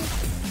morning.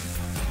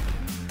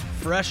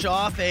 Fresh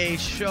off a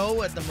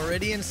show at the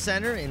Meridian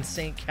Center in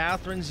St.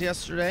 Catharines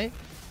yesterday.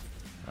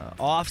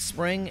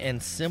 Offspring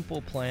and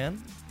Simple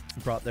Plan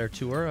brought their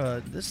tour.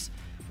 This,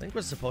 I think,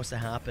 was supposed to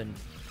happen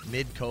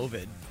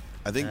mid-COVID.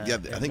 I think I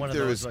think one of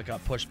there those was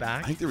got pushed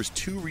back. I think there was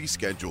 2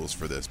 reschedules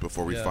for this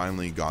before we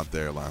finally got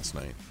there last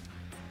night.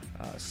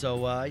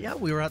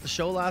 We were at the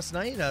show last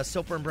night.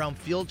 Soper and Brown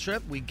field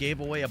trip. We gave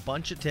away a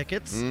bunch of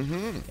tickets,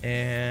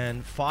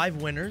 and 5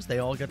 winners. They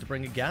all got to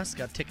bring a guest,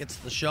 got tickets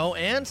to the show,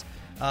 and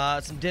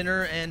some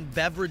dinner and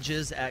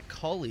beverages at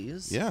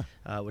Cully's.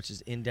 Which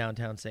is in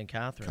downtown St.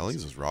 Catharines.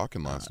 Cully's was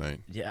rocking last night.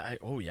 I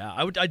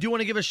do want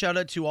to give a shout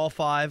out to all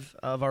 5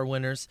 of our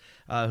winners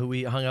who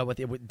we hung out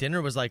with.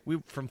 Dinner was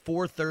from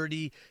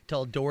 4:30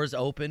 till doors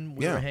open.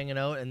 We were hanging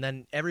out, and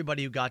then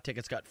everybody who got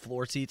tickets got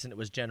floor seats, and it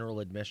was general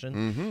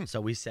admission.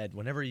 So we said,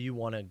 whenever you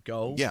want to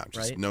go,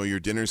 just know your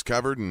dinner's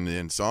covered, and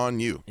it's on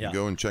you. You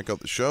go and check out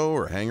the show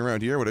or hang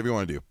around here, whatever you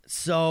want to do.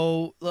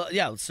 So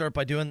let's start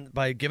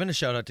by giving a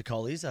shout out to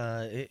Cully's.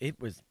 It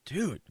was,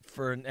 dude,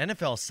 for an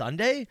NFL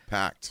Sunday,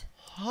 packed.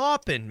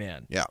 Hopping,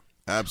 man. Yeah,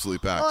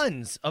 absolutely packed.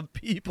 Tons of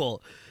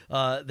people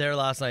there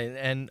last night,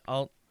 and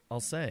I'll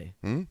say,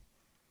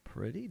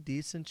 pretty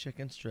decent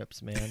chicken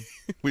strips, man.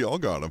 We all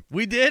got them.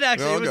 We did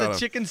actually. It was a 'em.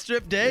 chicken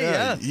strip day.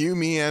 Yeah. You,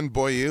 me, and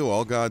Boyu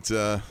all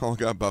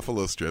got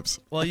buffalo strips.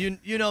 Well, you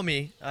know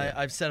me.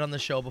 I've said on the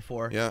show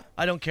before. Yeah.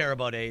 I don't care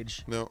about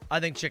age. No. I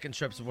think chicken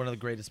strips are one of the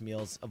greatest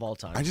meals of all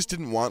time. I just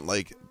didn't want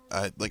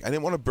I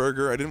didn't want a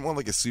burger. I didn't want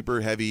a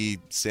super heavy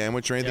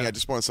sandwich or anything. Yeah. I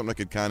just wanted something I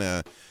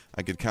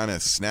could kind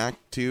of snack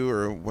to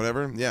or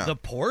whatever. Yeah. The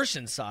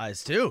portion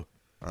size too.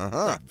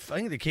 I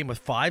think they came with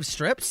 5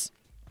 strips.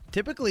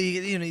 typically,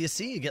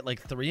 you get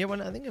like 3 of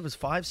one. I think it was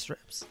 5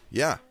 strips.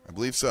 Yeah, I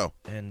believe so.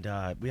 And,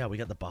 we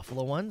got the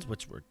buffalo ones,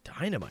 which were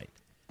dynamite.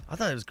 I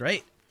thought it was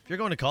great. If you're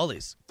going to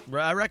Cully's,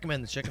 I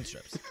recommend the chicken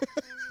strips.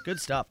 Good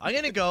stuff. I'm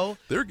going to go.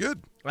 They're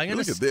good. I'm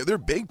gonna They're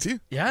big, too.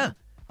 Yeah.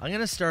 I'm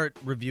going to start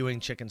reviewing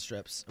chicken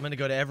strips. I'm going to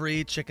go to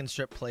every chicken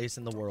strip place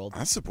in the world.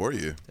 I support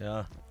you.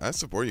 Yeah. I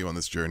support you on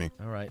this journey.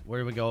 All right. Where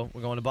do we go?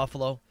 We're going to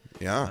Buffalo.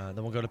 Yeah.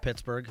 Then we'll go to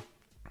Pittsburgh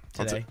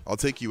today. I'll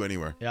take you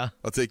anywhere. Yeah.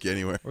 I'll take you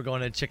anywhere. We're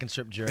going on a chicken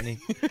strip journey.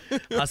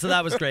 So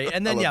that was great.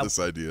 And then, I love this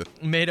idea.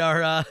 made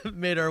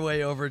our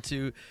way over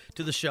to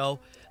the show.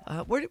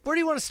 Where do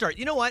you want to start?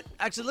 You know what?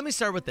 Actually, let me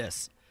start with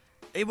this.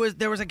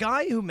 There was a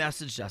guy who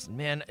messaged us.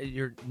 Man,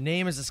 your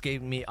name is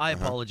escaping me. I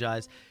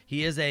apologize.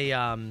 He is a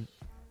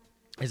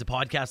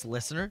podcast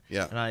listener.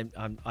 Yeah.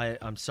 And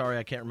I'm sorry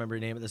I can't remember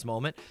your name at this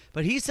moment.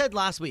 But he said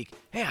last week,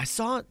 hey, I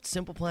saw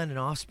Simple Plan and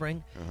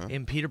Offspring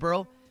in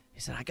Peterborough. He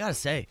said, I gotta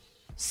say,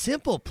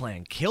 Simple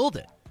Plan killed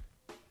it.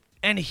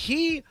 And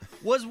he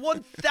was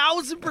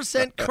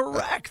 1,000%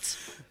 correct.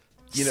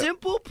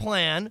 Simple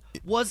Plan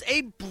was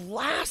a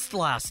blast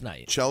last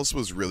night. Chelsea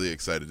was really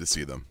excited to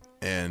see them.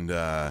 And,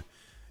 I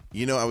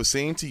was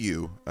saying to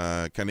you,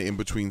 kind of in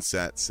between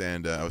sets,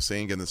 and I was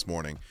saying again this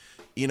morning,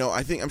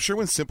 I'm sure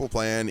when Simple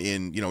Plan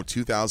in,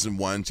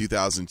 2001,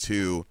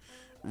 2002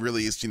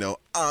 released,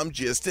 I'm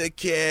just a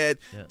kid,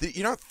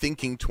 you're not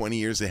thinking 20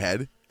 years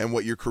ahead and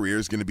what your career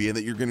is going to be, and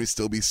that you're going to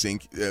still be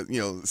singing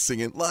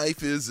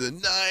 "Life is a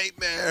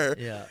Nightmare."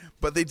 Yeah.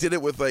 But they did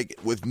it with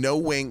no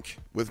wink,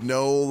 with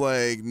no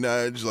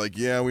nudge,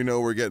 we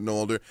know we're getting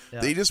older. Yeah.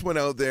 They just went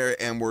out there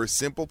and were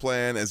Simple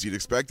Plan as you'd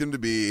expect them to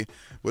be,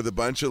 with a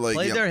bunch of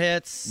played their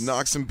hits,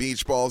 knocked some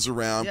beach balls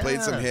around,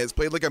 played some hits,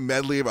 played a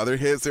medley of other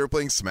hits. They were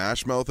playing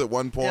Smash Mouth at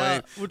one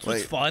point, which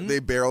was fun. They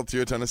barreled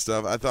through a ton of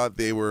stuff. I thought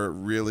they were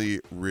really,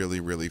 really,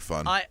 really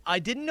fun. I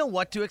didn't know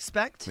what to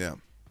expect. Yeah.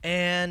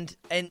 And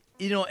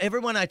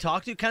everyone I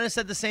talked to kind of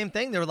said the same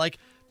thing. They were like,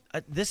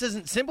 this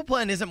isn't Simple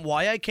Plan isn't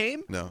why I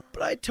came. No.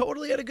 But I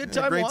totally had a good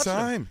time great watching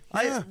time.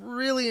 them. Yeah. I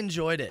really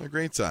enjoyed it. A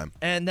great time.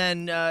 And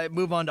then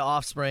move on to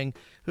Offspring,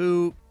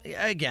 who,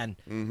 again,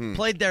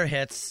 played their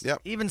hits. Yep.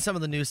 Even some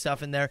of the new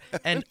stuff in there.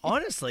 And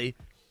honestly,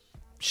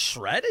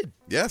 shredded.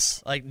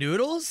 Yes. Like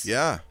Noodles.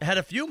 Yeah. Had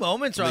a few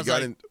moments where I was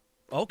like,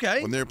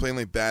 okay. When they were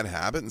playing Bad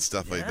Habit and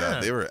stuff like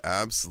that, they were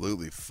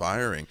absolutely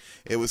firing.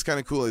 It was kind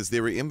of cool as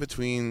they were in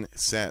between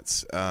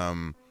sets.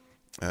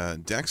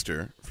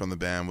 Dexter from the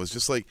band was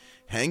just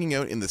hanging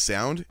out in the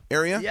sound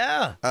area.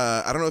 Yeah.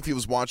 I don't know if he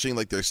was watching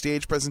their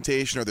stage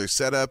presentation or their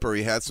setup, or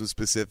he had some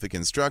specific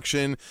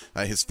instruction.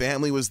 His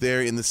family was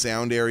there in the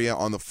sound area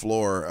on the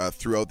floor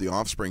throughout the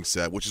Offspring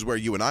set, which is where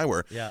you and I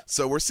were. Yeah.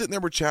 So we're sitting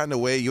there, we're chatting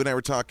away. You and I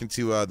were talking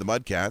to the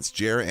Mudcats,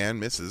 Jer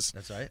and Mrs.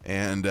 That's right.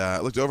 And I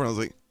looked over and I was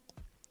like,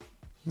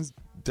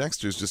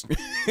 Dexter's just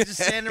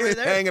standing right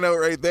there, hanging out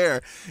right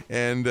there,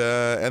 and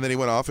then he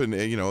went off and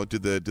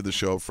did the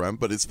show up front.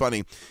 But it's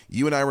funny,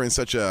 you and I were in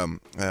such a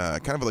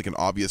kind of an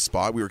obvious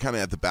spot. We were kind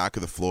of at the back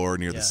of the floor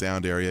near the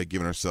sound area,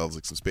 giving ourselves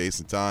some space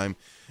and time.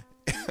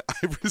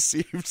 I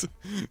received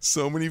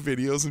so many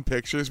videos and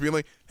pictures being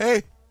like,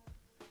 "Hey,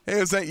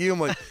 is that you?"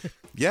 I'm like,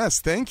 "Yes,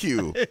 thank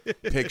you."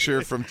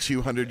 Picture from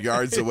 200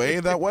 yards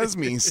away. That was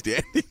me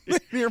standing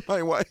near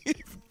my wife.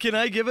 Can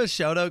I give a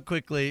shout out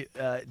quickly?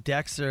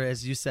 Dexter,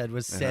 as you said,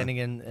 was standing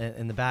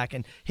in the back,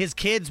 and his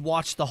kids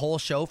watched the whole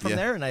show from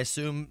there. And I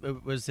assume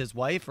it was his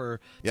wife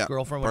or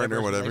girlfriend,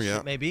 partner, whatever.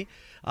 Yeah, maybe.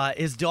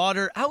 His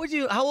daughter. How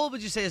old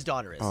would you say his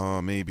daughter is?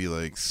 Maybe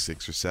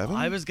 6 or 7.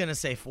 I was gonna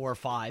say 4 or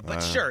 5,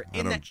 but sure.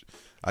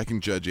 I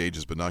can judge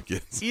ages, but not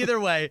kids. Either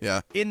way,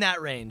 yeah, in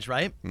that range,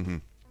 right? Mm-hmm.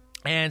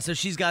 And so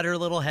she's got her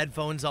little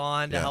headphones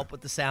on to help with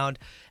the sound,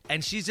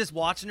 and she's just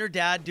watching her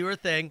dad do her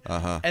thing.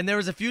 And there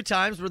was a few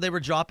times where they were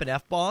dropping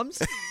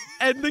F-bombs,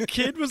 and the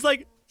kid was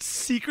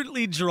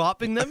secretly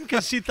dropping them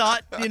because she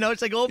thought,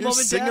 it's like, oh, You're mom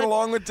and dad singing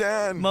along with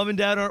dad. Mom and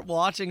dad aren't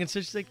watching, and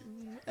so she's like,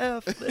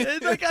 F.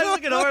 And I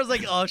look at her, I was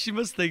like, oh, she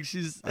must think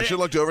she's. I should have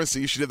looked over and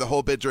see she did the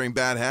whole bit during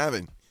Bad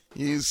Habit.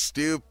 You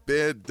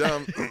stupid,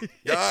 dumb,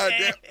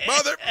 goddamn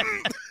mother.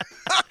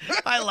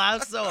 I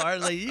laughed so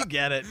hard. You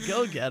get it.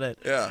 Go get it.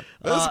 Yeah.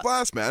 That was a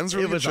blast, man. It was a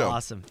really good show.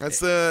 Awesome. That's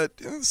the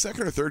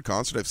second or third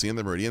concert I've seen in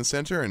the Meridian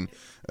Center, and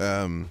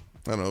I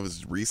don't know if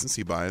it's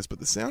recency bias, but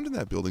the sound in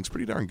that building's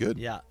pretty darn good.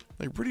 Yeah.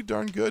 Pretty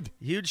darn good.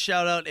 Huge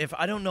shout out. If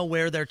I don't know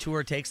where their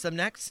tour takes them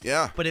next.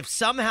 Yeah. But if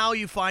somehow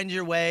you find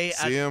your way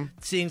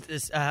seeing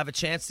this, have a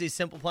chance to see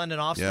Simple Plan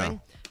and Offspring,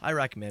 I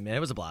recommend, man.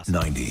 It was a blast.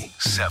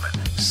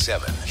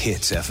 97.7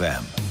 Hits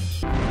FM.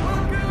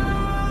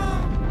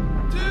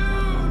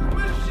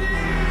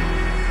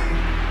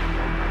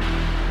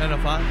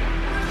 905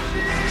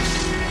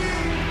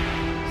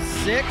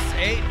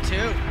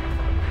 682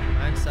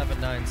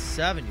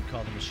 9797. You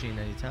call the machine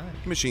anytime.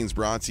 Machine's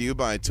brought to you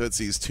by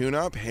Tootsie's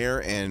Tune-Up,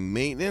 Hair and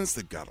Maintenance.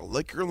 They've got a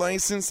liquor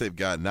license. They've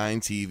got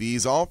 9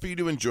 TVs, all for you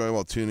to enjoy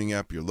while tuning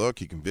up your look.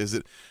 You can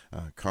visit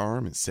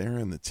Carm and Sarah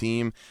and the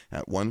team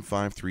at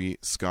 153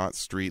 Scott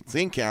Street,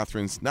 St.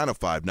 Catharines,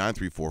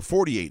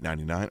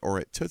 905-934-4899, or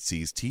at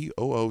Tootsies, TOOTZIES.ca.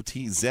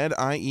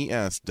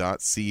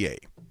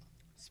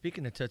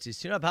 Speaking of Tootsie's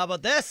Tune-Up, how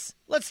about this?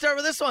 Let's start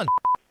with this one.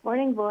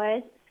 Morning,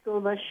 boys. School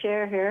bus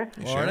share here.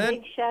 Morning.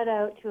 Big shout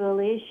out to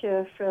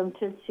Alicia from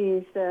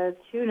Tootsie's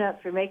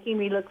Tune-Up for making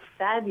me look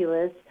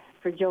fabulous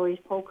for Joey's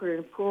poker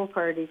and pool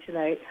party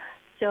tonight.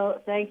 So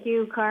thank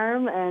you,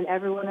 Carm, and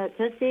everyone at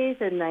Tootsie's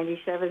and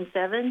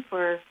 97.7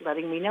 for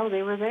letting me know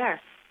they were there.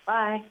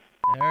 Bye.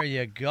 There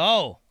you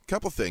go.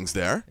 Couple things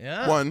there.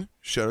 Yeah. One,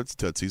 shout out to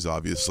Tootsie's,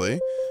 obviously,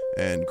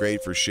 and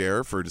great for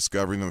Cher for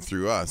discovering them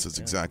through us. That's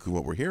exactly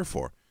what we're here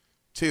for.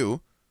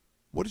 Two,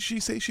 what did she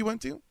say she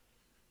went to?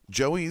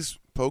 Joey's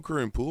poker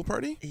and pool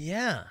party?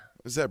 Yeah.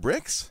 Is that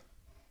Bricks?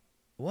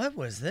 What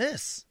was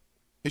this?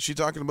 Is she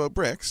talking about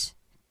Bricks?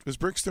 Was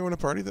Bricks throwing a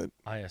party that?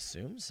 I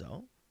assume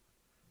so.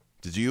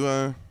 Did you?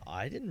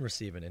 I didn't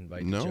receive an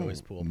invite No, to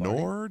Joey's pool party.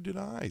 nor did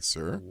I,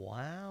 sir.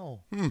 Wow.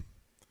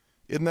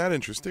 Isn't that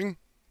interesting,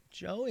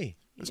 Joey.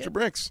 Mr.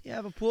 Bricks? You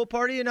have a pool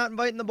party, you're not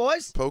inviting the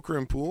boys? Poker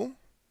and pool?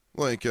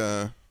 Like,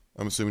 I'm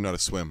assuming not a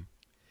swim.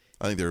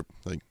 I think they're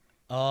like.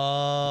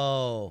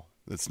 Oh.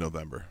 It's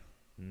November.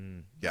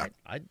 Yeah.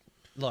 I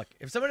look,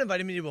 if someone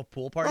invited me to a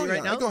pool party Oh, right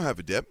yeah, now. I'll go have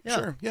a dip. Yeah.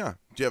 Sure, yeah.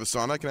 Do you have a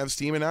sauna I can have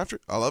steam in after?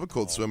 I'll have a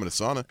cold swim in a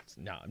sauna.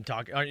 No, I'm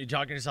talking. Aren't you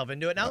talking yourself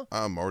into it now?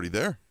 I'm already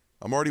there.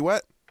 I'm already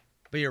wet.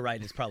 But you're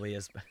right. It probably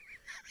is.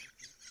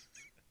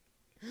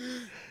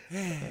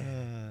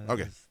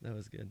 Okay. That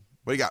was good.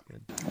 What do you got?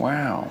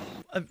 Wow.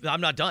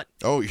 I'm not done.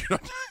 Oh, you're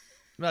not.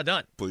 I'm not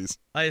done. Please.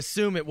 I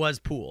assume it was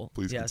pool.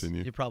 Please yes,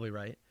 continue. You're probably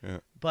right. Yeah.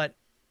 But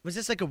was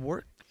this like a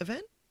work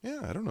event?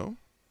 Yeah, I don't know.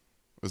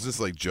 Was this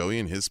like Joey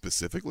and his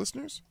specific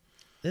listeners?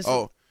 This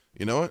Oh,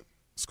 you know what?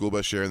 School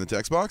bus share in the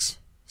text box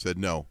said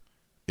no.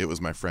 It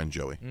was my friend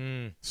Joey.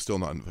 Still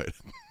not invited.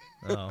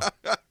 Oh.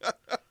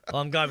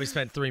 Well, I'm glad we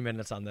spent 3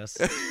 minutes on this.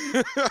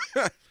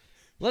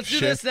 Let's do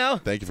Shit. this now.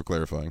 Thank you for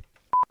clarifying.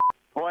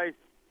 Boys,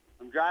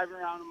 I'm driving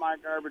around my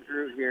garbage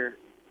route here,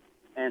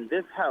 and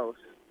this house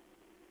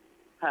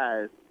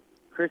has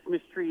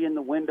Christmas tree in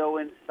the window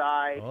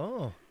inside,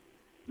 Oh.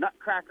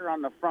 nutcracker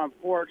on the front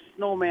porch,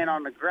 snowman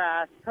on the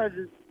grass,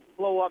 presents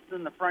blow-ups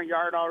in the front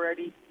yard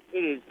already. It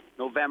is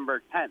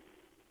November 10th.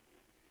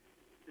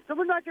 Did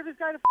someone not give this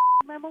guy the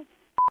memo?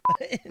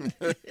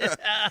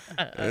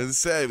 As I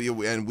said,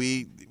 and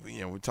we,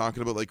 we're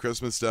talking about like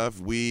Christmas stuff.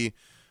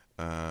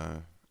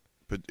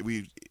 But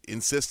we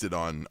insisted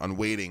on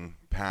waiting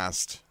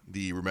past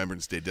the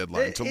Remembrance Day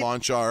deadline to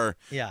launch our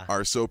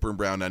Soper and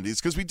Brown undies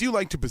because we do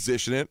like to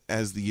position it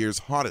as the year's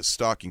hottest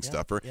stocking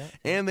stuffer.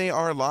 And they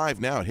are live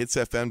now at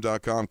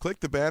hitsfm.com. Click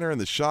the banner and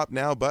the Shop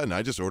Now button.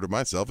 I just ordered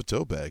myself a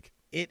tote bag.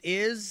 It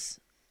is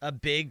a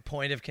big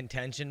point of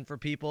contention for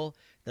people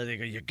that they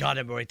go, you got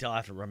to wait till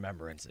after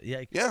Remembrance.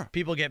 Yeah.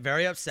 People get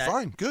very upset.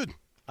 Fine, good.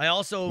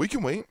 We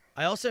can wait.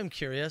 I also am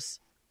curious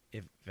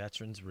if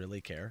veterans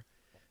really care.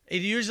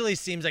 It usually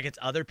seems like it's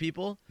other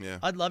people. Yeah.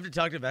 I'd love to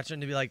talk to a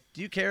veteran to be like,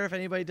 do you care if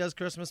anybody does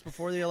Christmas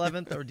before the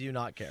 11th or do you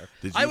not care?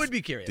 I would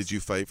be curious. Did you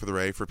fight for the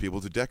right for people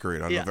to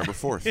decorate on November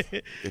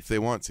 4th if they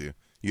want to?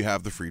 You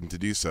have the freedom to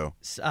do so.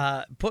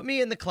 Put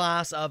me in the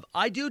class of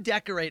I do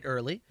decorate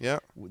early. Yeah.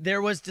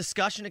 There was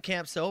discussion at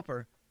Camp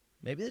Soper.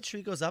 Maybe the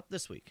tree goes up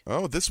this week.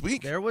 Oh, this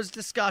week? There was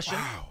discussion.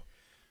 Wow.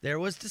 There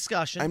was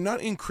discussion. I'm not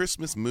in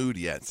Christmas mood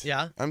yet.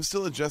 Yeah. I'm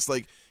still just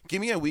like,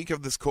 give me a week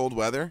of this cold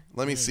weather.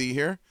 Let me see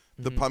here.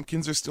 The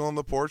pumpkins are still on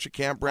the porch at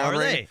Camp Brown. Are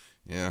they?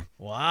 Yeah.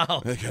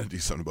 Wow. I got to do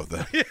something about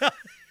that.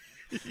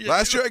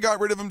 Last year I got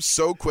rid of them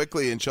so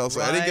quickly in Chelsea.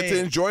 I didn't get to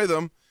enjoy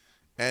them.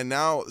 And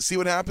now, see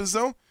what happens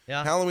though?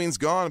 Yeah. Halloween's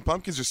gone.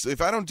 Pumpkins are.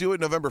 If I don't do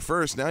it November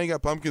 1st, now you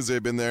got pumpkins that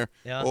have been there.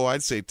 Yeah. Oh,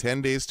 I'd say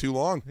 10 days too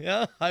long.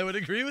 Yeah, I would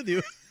agree with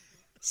you.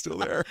 Still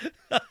there.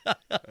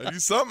 I do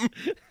something.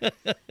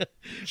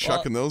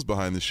 Chucking those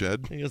behind the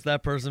shed. I guess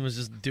that person was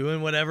just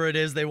doing whatever it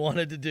is they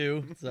wanted to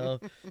do.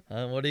 So,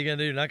 what are you gonna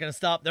do? You're not gonna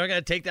stop. They're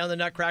gonna take down the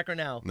Nutcracker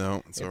now.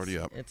 No, it's already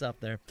up. It's up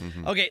there.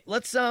 Okay,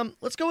 let's go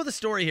with the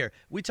story here.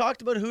 We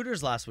talked about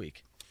Hooters last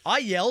week. I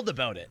yelled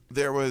about it.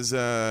 There was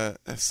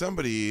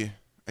somebody.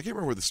 I can't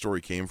remember where the story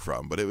came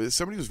from, but it was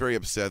somebody was very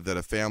upset that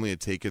a family had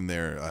taken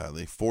their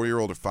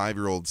 4-year-old or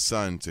 5-year-old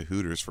son to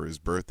Hooters for his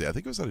birthday. I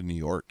think it was out of New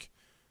York.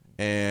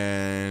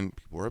 And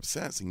people were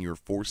upset saying you were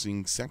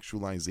forcing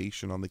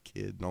sexualization on the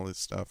kid and all this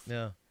stuff.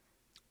 Yeah.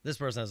 This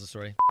person has a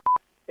story.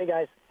 Hey,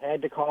 guys. I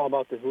had to call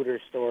about the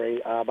Hooters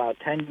story. About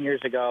 10 years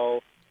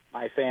ago,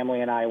 my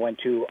family and I went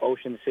to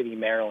Ocean City,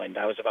 Maryland.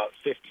 I was about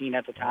 15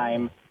 at the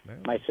time.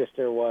 My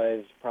sister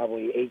was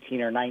probably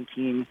 18 or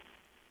 19.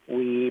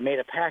 We made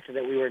a pact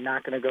that we were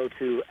not going to go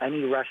to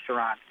any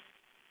restaurants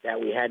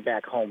that we had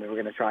back home. We were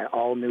going to try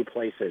all new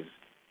places.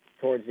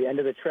 Towards the end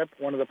of the trip,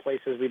 one of the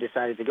places we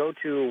decided to go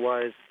to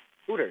was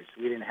Hooters.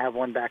 We didn't have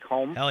one back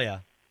home. Hell yeah.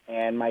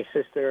 And my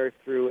sister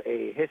threw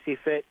a hissy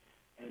fit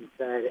and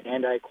said,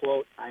 and I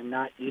quote, "I'm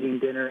not eating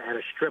dinner at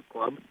a strip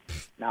club."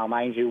 Now,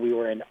 mind you, we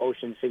were in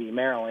Ocean City,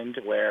 Maryland,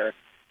 where,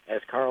 as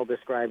Carl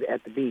described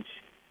at the beach,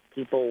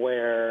 people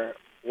wear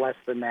less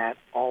than that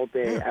all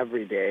day,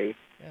 every day.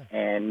 Yeah.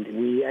 And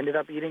we ended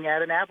up eating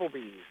at an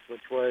Applebee's,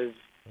 which was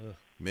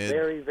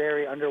very,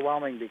 very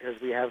underwhelming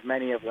because we have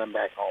many of them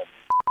back home.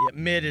 Yeah,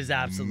 mid is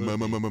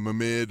absolutely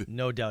Mid.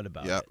 no doubt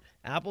about Yep. it.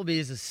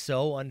 Applebee's is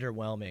so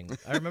underwhelming.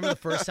 I remember the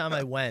first time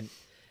I went,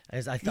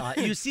 as I thought,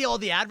 you see all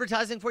the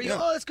advertising for you. Yeah.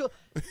 Oh, let's go.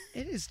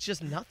 It is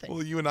just nothing.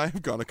 Well, you and I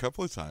have gone a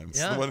couple of times.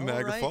 Yeah. The one in Oh,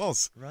 Niagara right.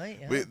 Falls. Right,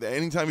 yeah.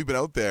 Anytime we've been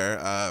out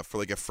there for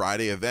like a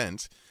Friday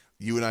event,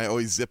 you and I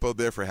always zip out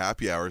there for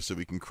happy hour so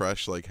we can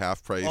crush like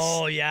half price.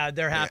 Oh yeah,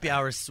 their happy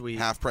hour's sweet.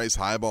 Half price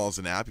highballs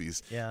and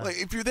appies. Yeah. Like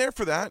if you're there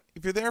for that,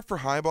 if you're there for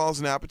highballs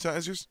and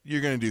appetizers,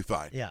 you're gonna do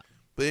fine. Yeah.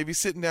 But if you're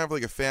sitting down for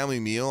like a family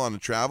meal on a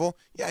travel,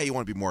 yeah, you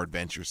want to be more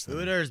adventurous. Than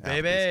Hooters,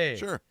 Applebee's. baby.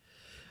 Sure.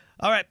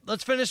 All right,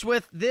 let's finish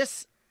with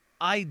this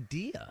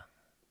idea.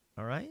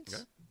 All right.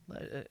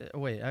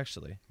 Wait,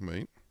 actually,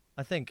 Wait.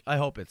 I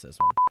hope it's this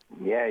one.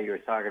 Yeah, you were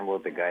talking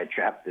about the guy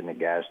trapped in the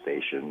gas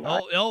station.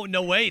 Oh,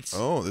 no, wait.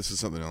 Oh, this is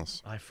something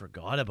else. I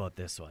forgot about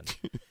this one.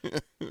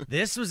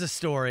 This was a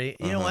story.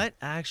 You know what?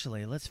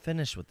 Actually, let's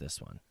finish with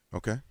this one.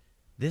 Okay.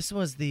 This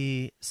was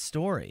the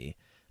story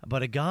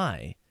about a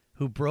guy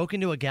who broke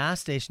into a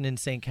gas station in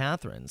St.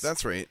 Catharines.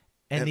 That's right.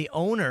 And the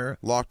owner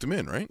locked him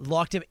in, right?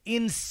 Locked him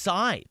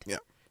inside. Yeah.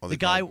 Well, The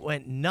guy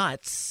went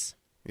nuts.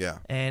 Yeah.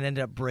 And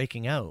ended up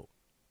breaking out.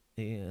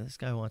 Yeah, this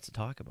guy wants to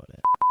talk about it.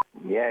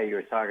 Yeah, you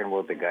were talking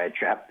about the guy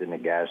trapped in the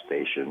gas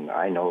station.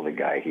 I know the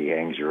guy. He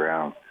hangs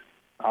around.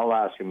 I'll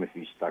ask him if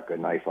he stuck a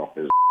knife up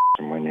his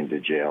and went into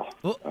jail.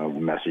 I'll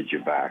message you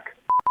back.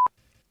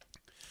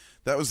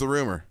 That was the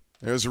rumor.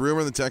 There was a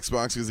rumor in the text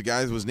box because the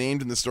guy was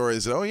named in the story. He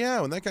said, oh,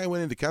 yeah, when that guy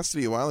went into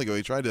custody a while ago,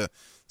 he tried to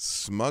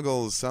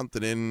smuggle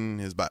something in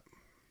his butt.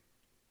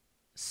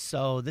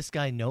 So this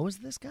guy knows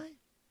this guy?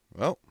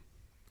 Well,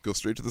 go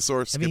straight to the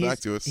source. I mean, Get back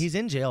to us. He's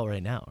in jail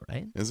right now,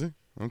 right? Is he?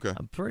 Okay.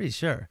 I'm pretty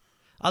sure.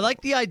 I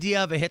like the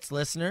idea of a Hits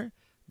listener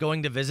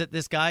going to visit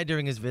this guy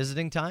during his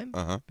visiting time.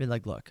 Be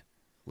like, look,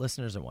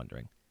 listeners are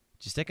wondering,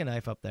 did you stick a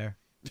knife up there?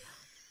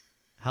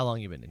 How long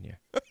you been in here?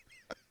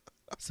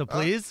 So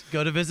please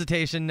go to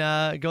visitation.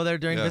 Go there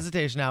during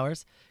visitation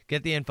hours,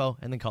 get the info,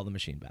 and then call the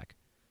machine back.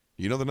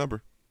 You know the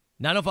number.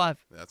 905.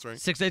 That's right.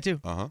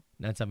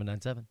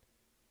 682-9797.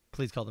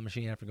 Please call the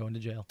machine after going to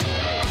jail.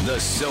 The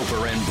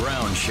Soper and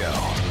Brown Show.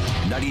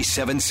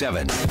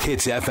 97.7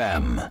 Hits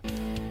FM.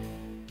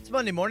 It's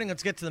Monday morning.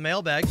 Let's get to the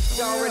mailbag.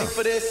 Y'all ready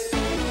for this?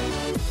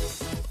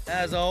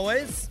 As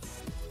always,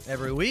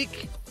 every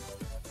week,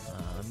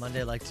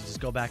 Monday I like to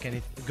just go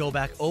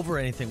back over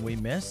anything we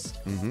missed,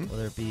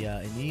 whether it be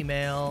an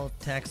email,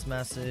 text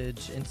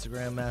message,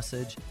 Instagram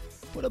message.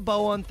 Put a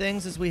bow on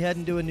things as we head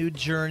into a new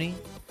journey.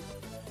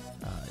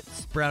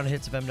 It's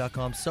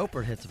brown@hitsfm.com,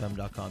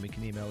 soper@hitsfm.com. You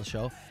can email the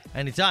show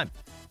anytime.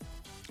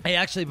 Hey,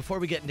 actually, before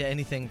we get into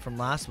anything from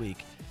last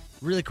week,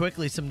 really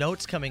quickly, some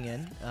notes coming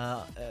in.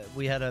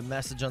 We had a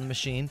message on the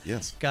machine.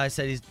 Yes. Guy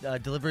said he's a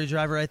delivery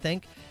driver, I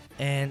think,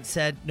 and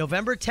said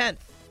November 10th.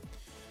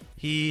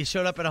 He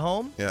showed up at a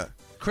home. Yeah.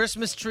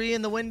 Christmas tree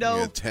in the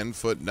window. A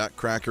 10-foot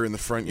nutcracker in the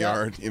front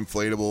yard,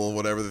 inflatable,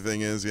 whatever the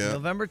thing is. Yeah.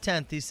 November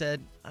 10th, he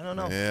said, I don't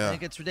know. Yeah. I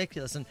think it's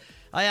ridiculous. And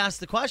I asked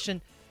the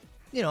question,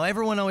 you know,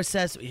 everyone always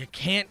says you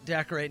can't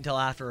decorate until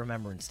after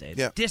Remembrance Day.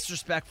 It's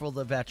disrespectful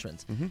to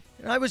veterans. And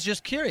I was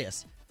just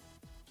curious.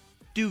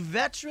 Do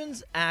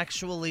veterans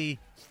actually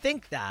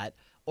think that,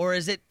 or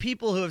is it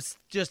people who have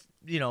just,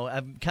 you know,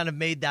 have kind of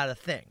made that a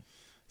thing?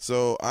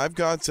 So I've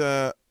got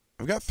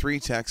 3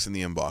 texts in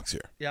the inbox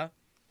here. Yeah.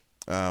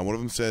 One of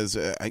them says,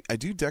 I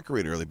do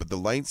decorate early, but the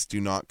lights do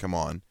not come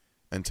on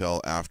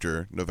until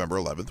after November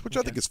 11th, which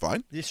I think is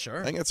fine. Yeah,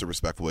 sure. I think that's a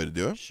respectful way to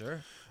do it.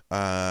 Sure.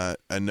 A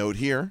note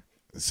here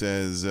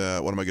says,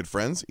 one of my good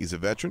friends, he's a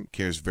veteran,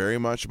 cares very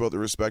much about the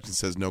respect, and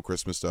says no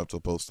Christmas stuff till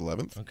post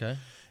 11th. Okay.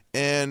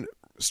 And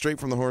straight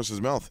from the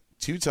horse's mouth,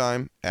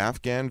 2-time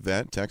Afghan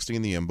vet texting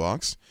in the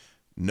inbox,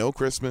 no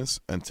Christmas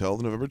until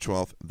November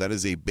 12th. That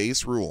is a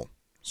base rule,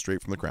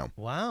 straight from the crown.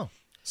 Wow.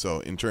 So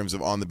in terms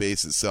of on the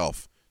base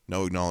itself,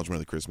 no acknowledgement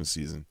of the Christmas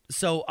season.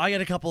 So I got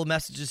a couple of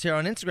messages here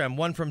on Instagram.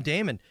 One from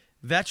Damon.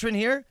 Veteran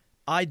here,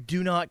 I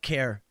do not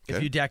care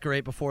if you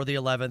decorate before the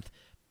 11th.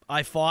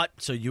 I fought,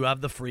 so you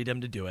have the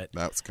freedom to do it.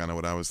 That's kind of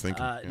what I was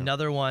thinking.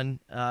 Another one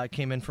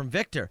came in from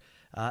Victor.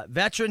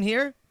 Veteran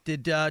here,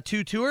 did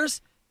 2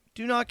 tours.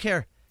 Do not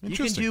care. You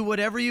can do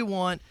whatever you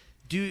want.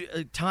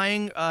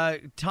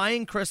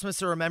 Tying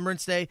Christmas or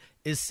Remembrance Day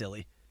is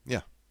silly.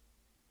 Yeah.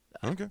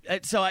 Okay.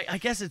 So I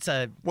guess it's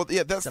a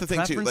that's the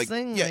thing too. Like,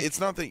 thing? It's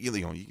not that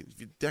if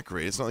you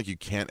decorate, it's not like you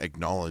can't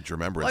acknowledge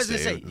Remembrance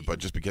Day, but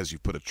just because you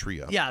put a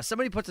tree up. Yeah,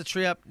 somebody puts a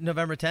tree up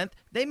November 10th,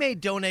 they may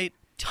donate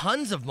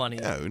tons of money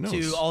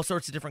to all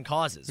sorts of different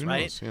causes, Who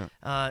right? knows?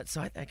 Yeah.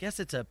 So I guess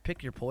it's a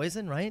pick your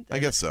poison, right? I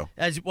guess so.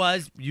 As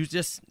you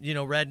just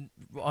read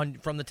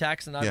from the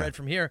text, and I read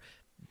from here,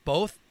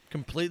 both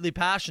completely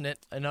passionate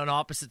and on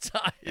opposite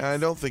sides. I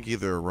don't think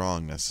either are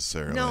wrong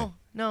necessarily. No.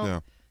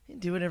 You can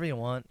do whatever you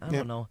want. I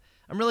don't know.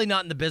 I'm really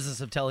not in the business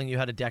of telling you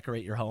how to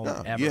decorate your home.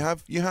 No, ever.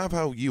 you have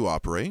how you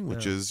operate,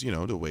 which is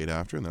to wait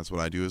after, and that's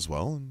what I do as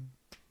well, and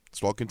that's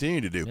what I'll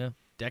continue to do. Yeah,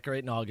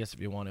 decorate in August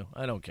if you want to.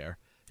 I don't care.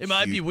 It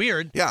might be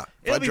weird. Yeah,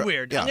 it'll be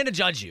weird. I'm going to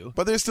judge you.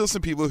 But there's still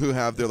some people who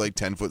have their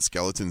 10-foot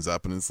skeletons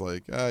up, and it's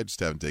like I just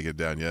haven't taken it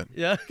down yet.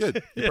 Yeah,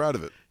 good. You're proud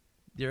of it.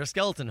 You're a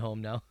skeleton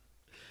home now.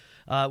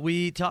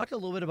 We talked a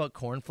little bit about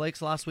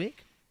cornflakes last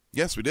week.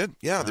 Yes, we did.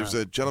 Yeah, there's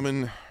a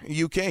gentleman,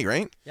 UK,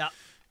 right? Yeah.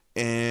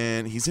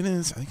 And I think he's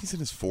in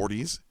his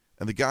 40s,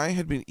 and the guy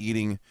had been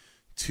eating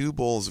 2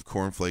 bowls of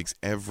cornflakes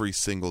every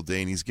single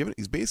day, and he's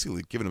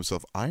basically given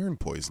himself iron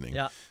poisoning.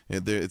 Yeah.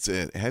 It's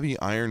a heavy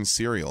iron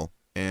cereal,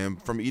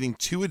 and from eating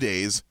 2 a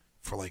days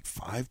for like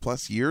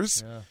 5+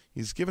 years,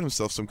 he's given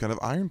himself some kind of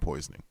iron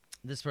poisoning.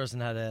 This person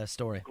had a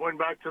story. Going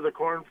back to the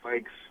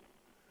cornflakes,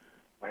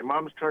 my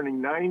mom's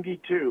turning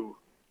 92,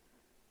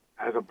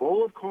 has a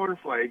bowl of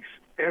cornflakes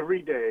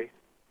every day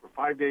for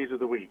 5 days of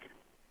the week.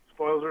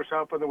 Spoils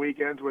herself on the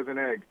weekends with an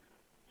egg.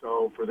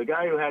 So for the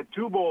guy who had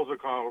 2 bowls of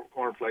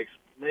cornflakes,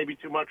 maybe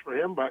too much for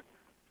him, but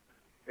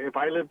if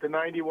I lived to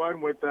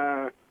 91 with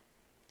a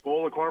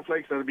bowl of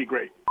cornflakes, that would be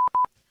great.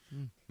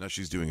 Now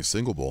she's doing a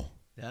single bowl.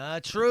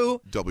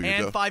 True.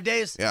 And 5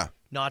 days. Yeah.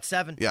 Not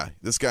 7. Yeah.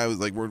 This guy was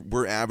like,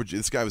 we're averaging.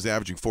 This guy was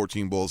averaging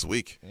 14 bowls a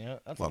week. Yeah,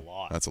 that's a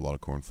lot. That's a lot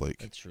of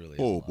cornflake. It truly is.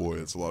 Oh boy,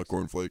 that's a lot of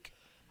cornflake.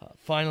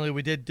 Finally,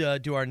 we did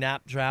do our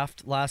nap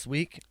draft last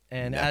week,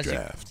 and Nap as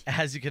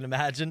draft. you can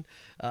imagine,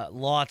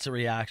 lots of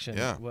reaction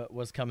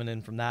was coming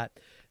in from that.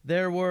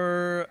 There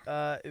were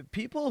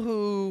people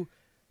who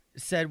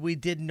said we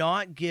did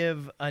not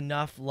give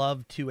enough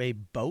love to a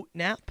boat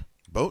nap.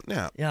 Boat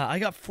nap. Yeah, I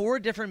got 4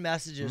 different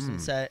messages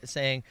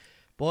saying,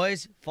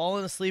 "Boys,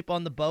 falling asleep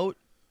on the boat,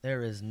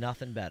 there is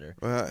nothing better."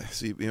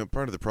 See,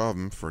 part of the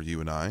problem for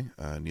you and I,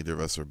 neither of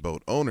us are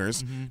boat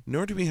owners,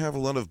 nor do we have a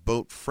lot of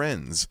boat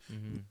friends.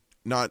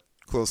 Not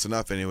close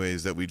enough,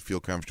 anyways, that we'd feel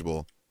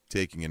comfortable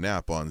taking a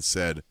nap on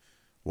said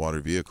water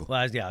vehicle. Well,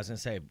 I was going to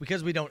say,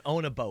 because we don't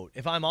own a boat.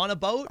 If I'm on a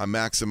boat, I'm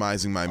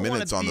maximizing my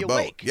minutes on the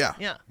awake. boat. Yeah.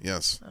 Yeah.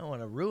 Yes. I don't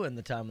want to ruin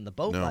the time on the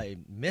boat No. by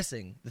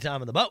missing the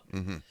time on the boat.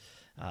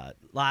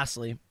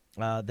 Lastly,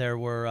 there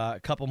were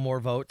a couple more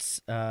votes,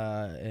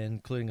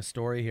 including a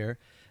story here.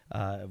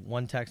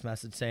 One text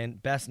message saying,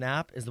 "Best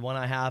nap is the one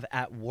I have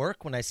at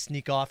work when I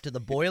sneak off to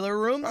the boiler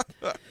room."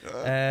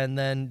 And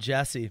then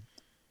Jesse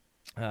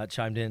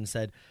chimed in and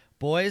said,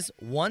 "Boys,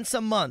 once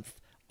a month,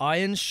 I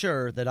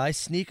ensure that I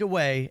sneak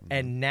away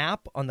and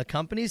nap on the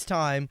company's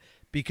time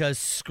because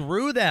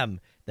screw them.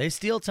 They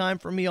steal time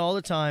from me all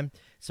the time.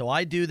 So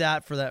I do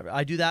that for that.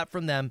 I do that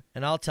from them,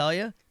 and I'll tell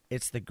you,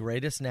 it's the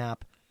greatest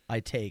nap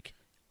I take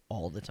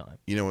all the time."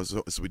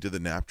 So we did the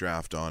nap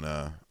draft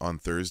on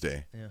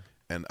Thursday. Yeah.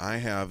 And I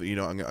have, I'm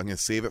going to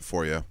save it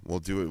for you. We'll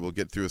do it. We'll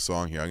get through a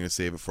song here. I'm going to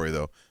save it for you,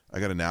 though. I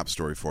got a nap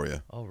story for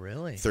you. Oh,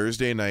 really?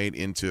 Thursday night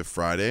into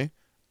Friday,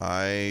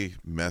 I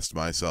messed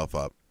myself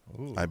up.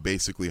 Ooh. I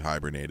basically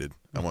hibernated.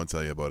 I want to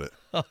tell you about it.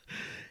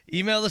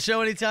 Email the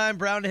show anytime,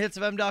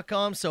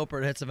 brown@hitsfm.com,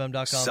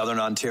 soper@hitsfm.com. Southern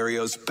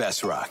Ontario's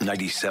best rock,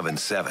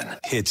 97.7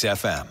 Hits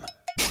FM.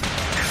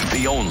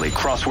 The only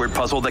crossword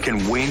puzzle that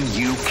can win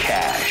you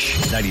cash.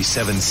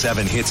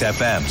 97.7 Hits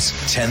FM's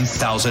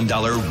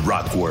 $10,000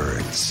 rock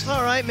words.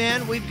 All right,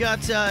 man. We've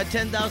got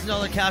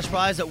 $10,000 cash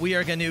prize that we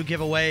are going to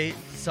give away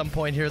some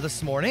point here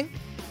this morning.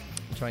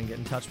 I'll try and get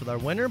in touch with our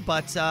winner.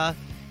 But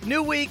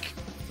new week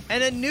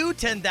and a new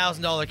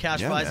 $10,000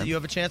 cash prize that you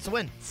have a chance to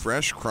win.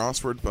 Fresh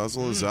crossword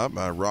puzzle is up.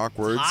 Rock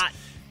words. Hot.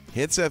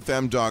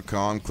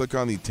 Hitsfm.com. Click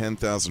on the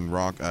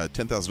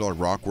 $10,000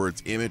 rock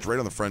words image right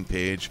on the front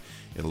page.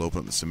 It'll open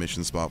up the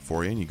submission spot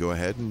for you, and you go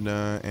ahead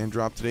and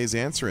drop today's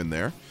answer in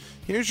there.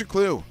 Here's your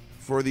clue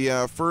for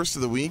the first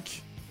of the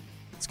week.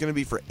 It's going to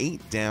be for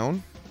 8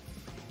 down.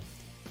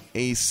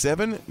 A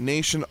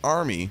 7-nation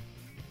army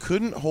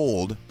couldn't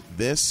hold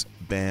this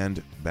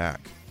band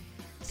back.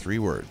 3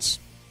 words.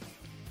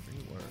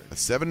 A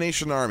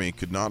 7-nation army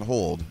could not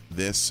hold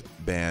this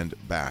band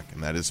back,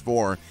 and that is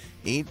for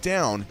 8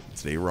 down.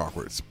 Today, rock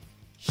words.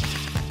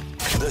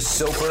 The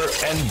Soper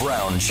and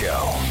Brown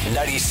Show,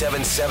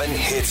 97.7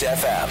 Hits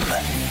FM.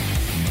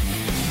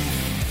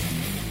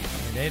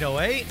 In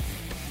 808.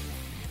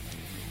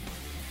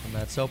 I'm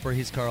Matt Soper.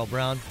 He's Carl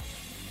Brown.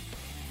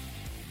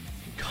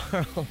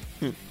 Carl,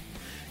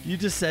 you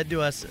just said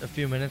to us a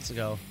few minutes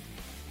ago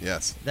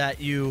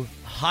that you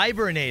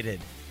hibernated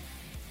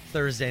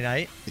Thursday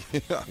night.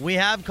 Yeah. We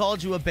have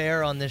called you a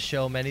bear on this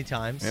show many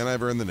times. And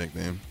I've earned the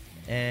nickname.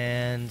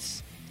 And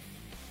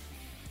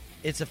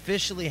it's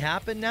officially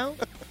happened now?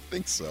 I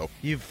think so.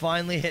 You've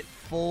finally hit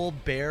full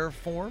bear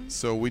form?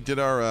 So we did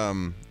our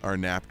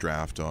nap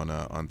draft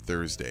on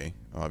Thursday.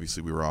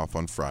 Obviously, we were off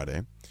on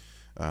Friday.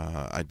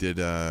 I did.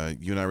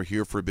 You and I were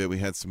here for a bit. We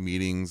had some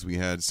meetings. We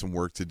had some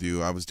work to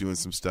do. I was doing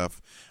some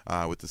stuff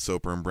with the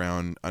Soper and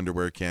Brown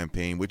underwear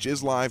campaign, which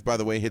is live, by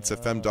the way.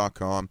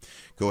 Hitsfm.com.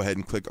 Go ahead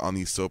and click on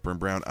the Soper and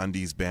Brown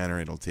undies banner.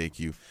 It'll take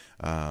you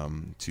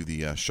to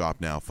the shop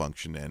now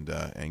function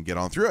and get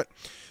on through it.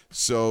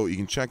 So you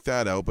can check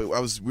that out. But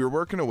we were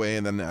working away,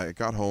 and then I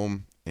got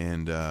home,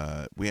 and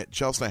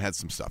Chelsea and I had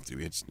some stuff to do.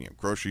 We had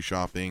grocery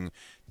shopping,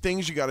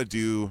 things you got to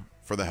do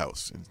for the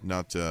house.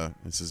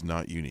 This is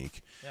not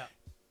unique. Yeah.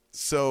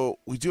 So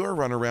we do our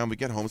run around. We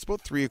get home. It's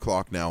about 3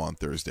 o'clock now on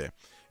Thursday.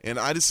 And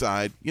I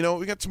decide, we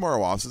got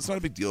tomorrow off, so it's not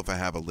a big deal if I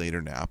have a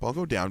later nap. I'll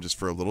go down just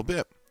for a little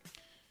bit.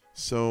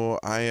 So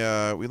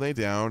we lay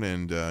down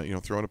and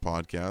throw on a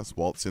podcast.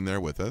 Walt's in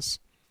there with us,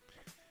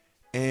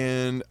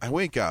 and I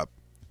wake up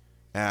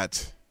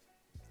at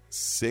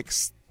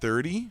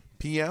 6:30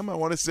 p.m. I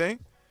want to say,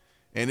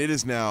 and it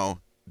is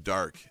now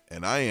dark,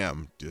 and I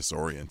am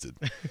disoriented.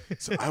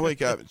 So I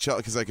wake up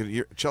because I could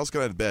hear Chelsea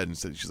got out of bed and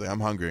said, she's like,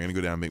 I'm hungry. I'm gonna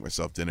go down and make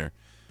myself dinner.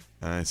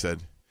 And I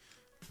said,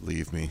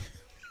 leave me.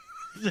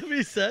 Is that what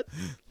you said?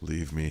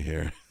 Leave me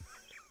here.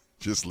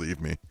 Just leave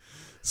me.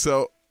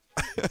 So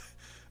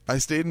I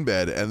stayed in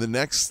bed, and the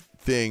next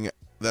thing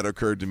that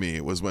occurred to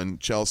me was when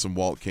Chelsea and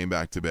Walt came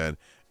back to bed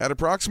at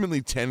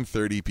approximately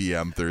 10:30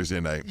 p.m. Thursday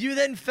night. You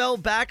then fell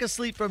back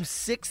asleep from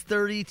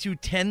 6:30 to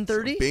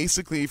 10:30?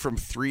 Basically, from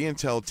 3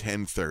 until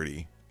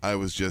 10:30, I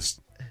was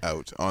just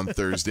out on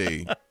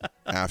Thursday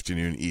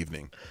afternoon,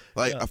 evening.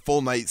 Like a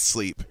full night's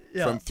sleep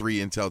from 3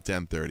 until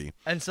 10:30.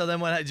 And so then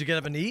when did you get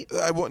up and eat?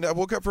 I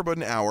woke up for about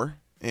an hour.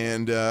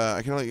 And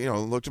I kind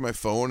of looked at my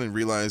phone and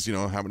realized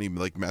how many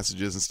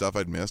messages and stuff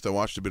I'd missed. I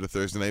watched a bit of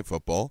Thursday Night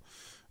Football.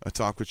 I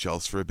talked with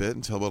Chelsea for a bit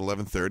until about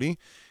 11:30,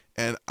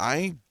 and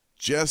I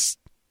just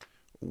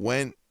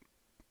went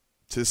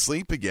to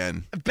sleep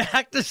again.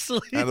 Back to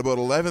sleep at about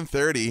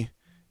 11:30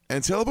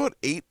 until about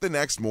 8 the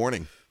next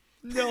morning.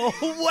 No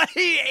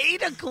way,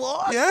 8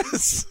 o'clock?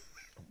 Yes.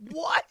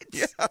 What?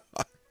 Yeah.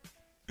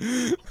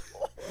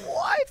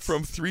 What?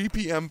 From 3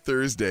 p.m.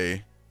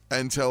 Thursday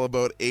until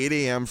about 8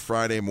 a.m.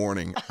 Friday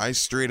morning, I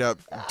straight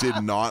up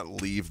did not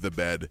leave the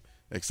bed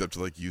except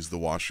to use the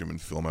washroom and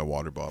fill my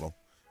water bottle.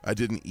 I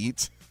didn't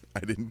eat.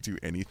 I didn't do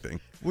anything.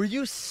 Were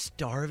you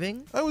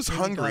starving? I was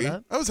hungry.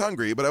 I was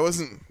hungry, but I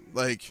wasn't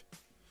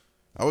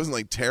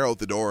tear out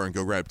the door and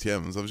go grab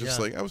Tim's. I was just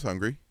I was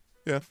hungry.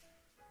 Yeah.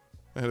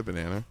 I had a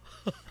banana.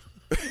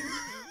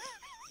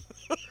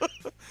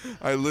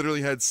 I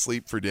literally had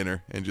sleep for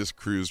dinner and just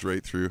cruised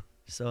right through.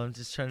 So I'm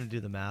just trying to do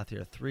the math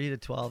here. 3 to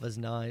 12 is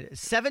 9.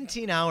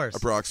 17 hours.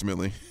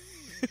 Approximately.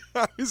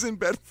 I was in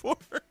bed for.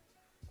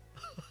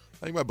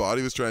 I think my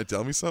body was trying to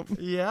tell me something.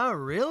 Yeah,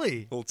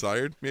 really? A little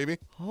tired, maybe.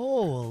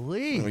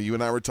 Holy! You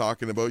and I were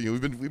talking about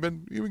we've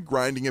been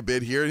grinding a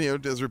bit here,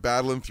 as we're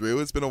battling through.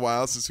 It's been a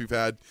while since we've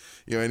had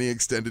any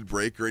extended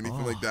break or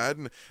anything like that.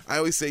 And I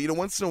always say,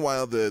 once in a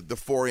while the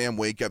 4 a.m.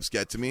 wake ups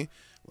get to me.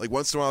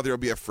 Once in a while there'll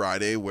be a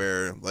Friday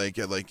where at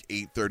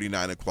 8:30,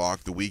 9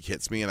 o'clock the week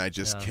hits me and I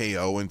just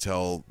KO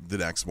until the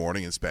next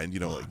morning and spend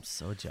I'm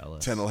so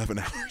jealous. 10, 11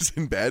 hours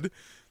in bed.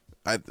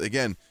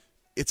 Again,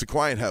 it's a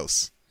quiet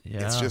house.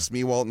 Yeah. It's just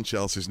me, Walt, and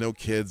Chelsea. There's no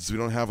kids. We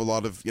don't have a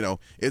lot of,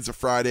 it's a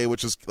Friday,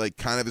 which is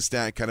kind of a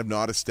stat, kind of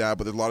not a stat,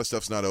 but a lot of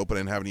stuff's not open. I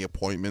didn't have any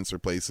appointments or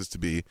places to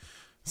be.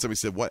 Somebody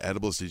said, what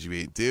edibles did you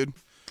eat? Dude,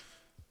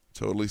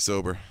 totally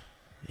sober.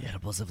 The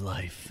edibles of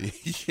life.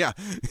 Yeah.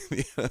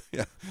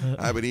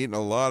 I've been eating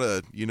a lot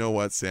of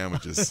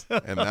sandwiches,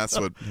 and that's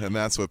what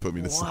put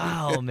me to sleep.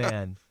 Wow,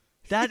 man.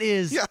 That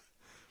is. Yeah.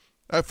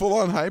 I full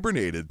on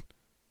hibernated.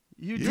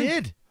 You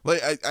did.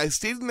 I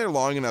stayed in there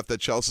long enough that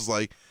Chelsea's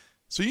like,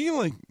 so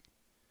you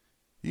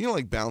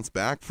can bounce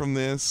back from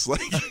this,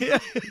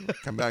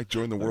 come back,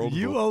 join the world. Are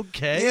you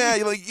okay?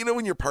 Yeah,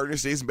 when your partner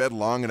stays in bed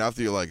long enough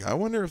that you're like, I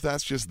wonder if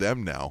that's just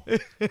them now. I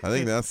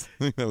think that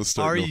was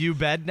starting. Are you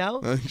bed now?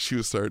 I think she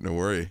was starting to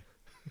worry.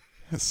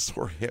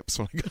 Sore hips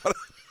when I got it.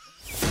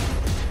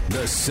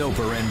 The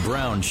Soper and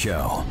Brown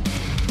Show.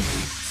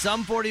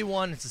 Some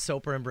 41. It's a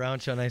Soper and Brown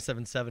Show.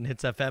 97.7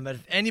 Hits FM.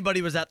 If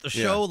anybody was at the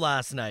show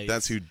last night,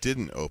 that's who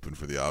didn't open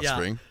for the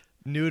Offspring. Yeah.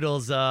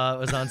 Noodles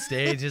was on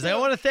stage. He's like, I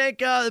want to thank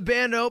the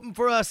band to open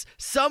for us.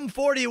 Some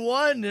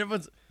 41. And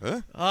everyone's,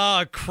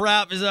 oh,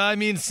 crap.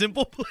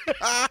 Simple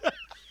Plan.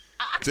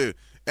 Dude,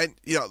 and,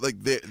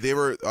 they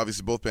were,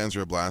 obviously, both bands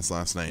were a blast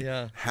last night.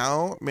 Yeah.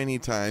 How many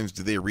times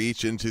did they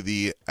reach into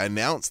the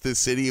announce the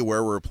city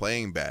where we're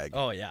playing bag?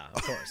 Oh, yeah,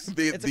 of course.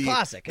 It's a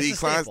classic. It's a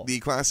staple. The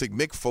classic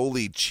Mick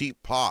Foley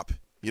cheap pop.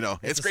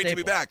 It's great to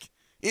be back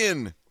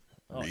in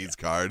Reed's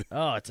Card.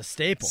 Oh, it's a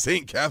staple.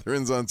 St.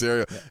 Catharines,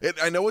 Ontario. Yeah.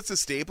 I know it's a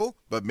staple,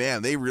 but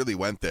man, they really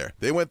went there.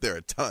 They went there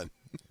a ton.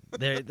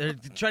 They're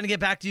trying to get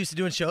back to used to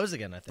doing shows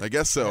again, I think. I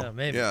guess so. Yeah,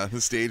 maybe. Yeah, the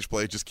stage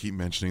play, just keep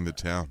mentioning the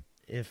town.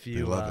 If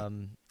you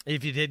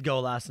did go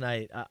last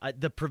night,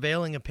 the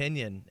prevailing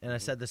opinion, and I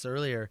said this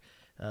earlier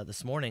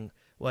this morning,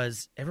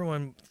 was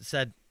everyone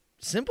said,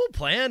 Simple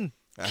Plan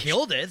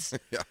killed it.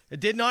 Yeah. I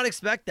did not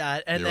expect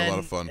that. And they were then a lot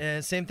of fun.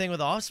 Same thing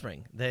with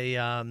Offspring. They,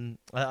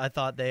 I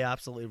thought they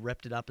absolutely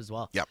ripped it up as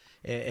well. Yep.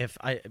 If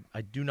I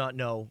do not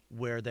know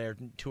where their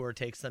tour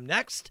takes them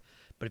next,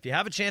 but if you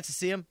have a chance to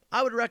see them,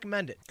 I would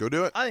recommend it. Go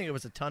do it. I think it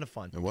was a ton of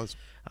fun. It was.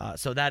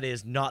 So that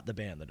is not the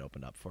band that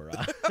opened up for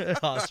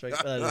Offspring.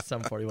 That is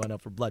Sum 41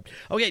 Up for Blood.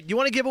 Okay, do you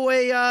want to give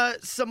away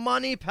some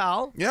money,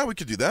 pal? Yeah, we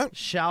could do that.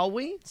 Shall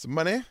we? Some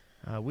money.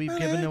 We've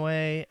given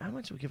away, how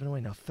much are we giving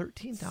away now?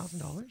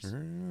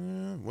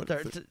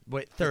 $13,000?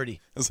 Wait, 30.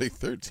 I was like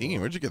 13.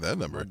 Where'd you get that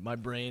number? My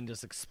brain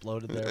just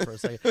exploded there for a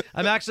second.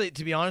 I'm actually,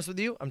 to be honest with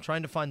you, I'm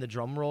trying to find the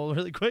drum roll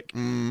really quick,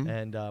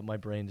 and my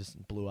brain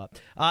just blew up.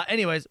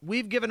 Anyways,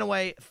 we've given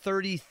away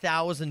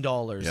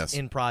 $30,000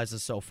 in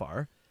prizes so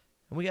far.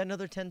 And we got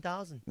another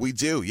 10,000. We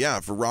do,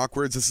 yeah. For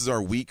Rockwords, this is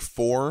our week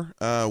 4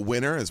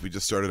 winner, as we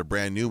just started a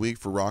brand new week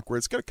for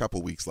Rockwords. Got a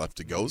couple weeks left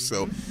to go,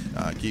 so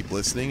keep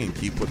listening and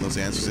keep putting those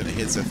answers in at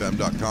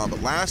hitsfm.com.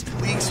 But last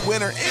week's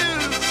winner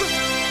is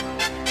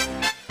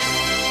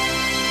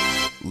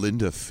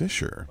Linda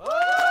Fisher.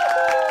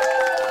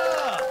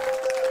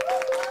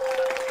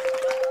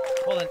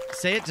 Hold on.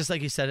 Say it just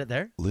like you said it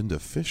there. Linda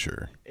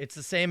Fisher. It's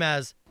the same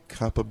as...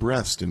 Cup of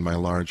breast in my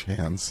large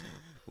hands.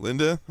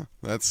 Linda,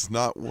 that's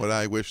not what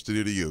I wish to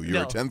do to you.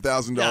 You're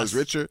 $10,000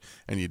 richer,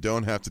 and you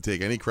don't have to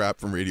take any crap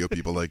from radio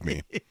people like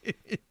me.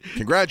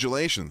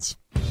 Congratulations.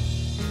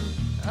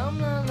 I'm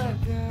not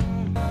like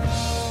that.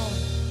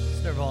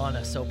 It's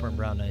Nirvana, Soper and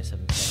Brown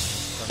 97.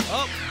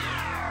 Oh!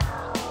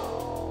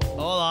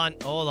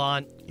 Hold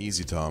on.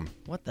 Easy, Tom.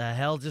 What the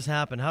hell just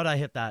happened? How'd I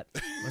hit that?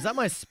 Was that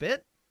my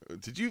spit?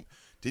 Did you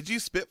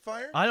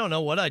spitfire? I don't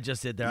know what I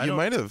just did there. You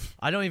might have.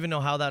 I don't even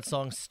know how that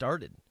song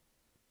started.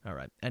 All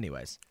right.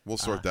 Anyways. We'll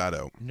sort that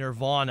out.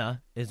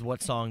 Nirvana is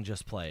what song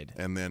just played.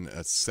 And then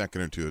a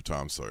second or two of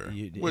Tom Sawyer,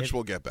 which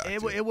we'll get back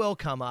to. It will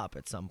come up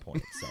at some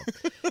point.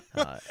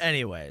 So,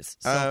 anyways,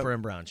 Soper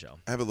and Brown Show.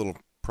 I have a little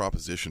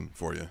proposition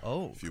for you,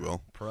 if you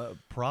will.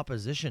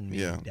 Proposition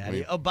me,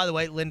 Daddy. Oh, by the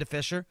way, Linda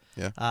Fisher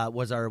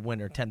was our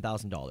winner,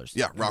 $10,000.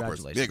 Yeah,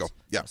 Rockwords. There you go.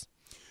 Yeah. Yes.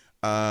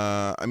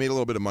 I made a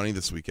little bit of money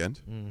this weekend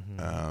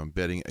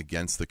betting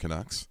against the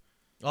Canucks.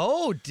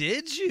 Oh,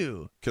 did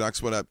you?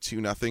 Canucks went up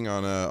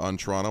 2-0 on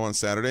Toronto on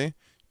Saturday.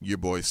 Your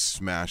boys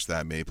smashed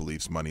that Maple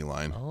Leafs money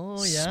line.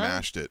 Oh, yeah?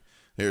 Smashed it.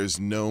 There's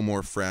no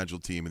more fragile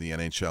team in the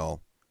NHL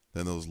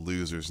than those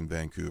losers in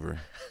Vancouver.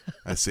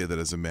 I say that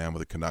as a man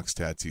with a Canucks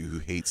tattoo who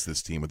hates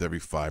this team with every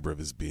fiber of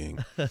his being.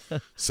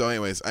 So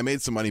anyways, I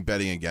made some money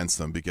betting against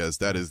them because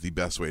that is the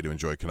best way to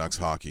enjoy Canucks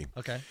hockey.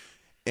 Okay.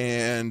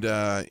 And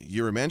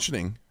you were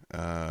mentioning...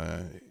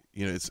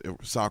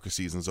 soccer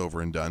season's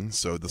over and done,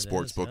 so the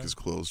sports book is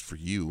closed for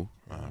you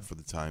for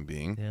the time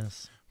being.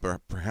 Yes. But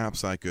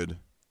perhaps I could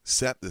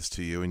set this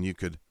to you, and you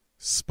could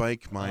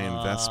spike my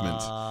investment,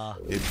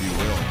 if you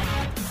will.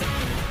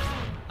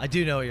 I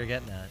do know what you're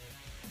getting at.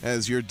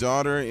 As your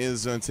daughter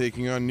is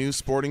taking on new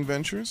sporting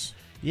ventures?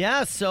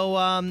 Yeah, so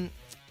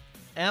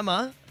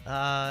Emma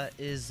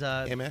has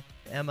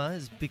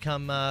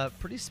become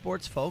pretty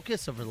sports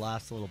focused over the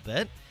last little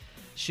bit.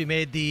 She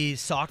made the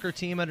soccer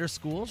team at her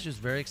school. She was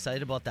very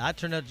excited about that.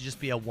 Turned out to just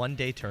be a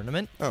one-day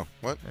tournament. Oh,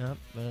 what?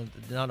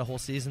 Not a whole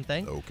season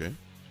thing. Okay.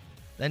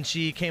 Then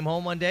she came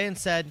home one day and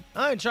said,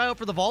 "I try out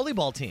for the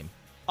volleyball team."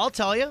 I'll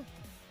tell you,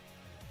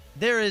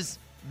 there is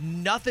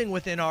nothing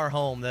within our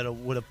home that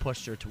would have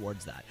pushed her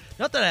towards that.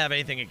 Not that I have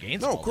anything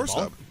against volleyball. No, of course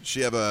not.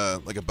 She have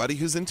a buddy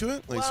who's into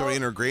it? Somebody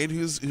in her grade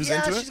who's into it?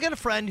 Yeah, she's got a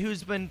friend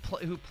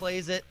who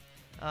plays it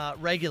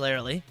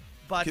regularly.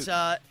 But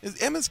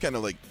Emma's kind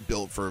of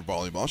built for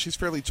volleyball. She's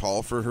fairly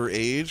tall for her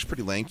age,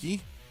 pretty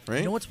lanky, right?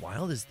 You know what's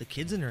wild is the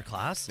kids in her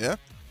class. Yeah,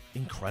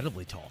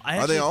 incredibly tall.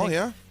 Are they all?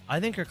 Yeah,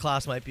 I think her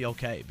class might be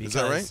okay. Because is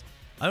that right?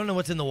 I don't know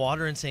what's in the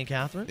water in St.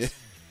 Catharines.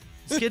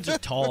 These kids are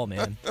tall,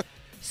 man.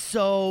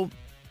 So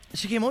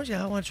she came home.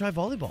 I want to try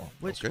volleyball,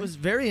 which was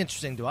very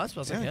interesting to us. I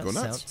was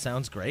like,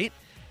 sounds great.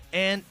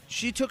 And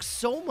she took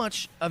so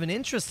much of an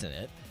interest in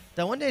it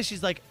that one day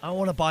she's like, I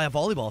want to buy a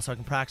volleyball so I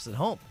can practice at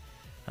home.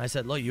 I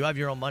said, look, you have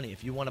your own money.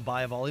 If you want to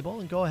buy a volleyball,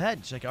 then go ahead.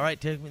 She's like, all right,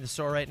 take me to the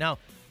store right now.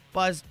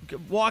 Buzz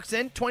walks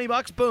in,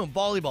 $20, boom,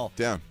 volleyball.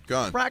 Down,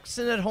 gone.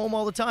 Practicing at home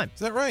all the time. Is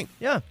that right?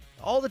 Yeah,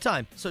 all the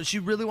time. So she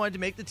really wanted to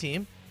make the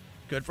team.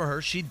 Good for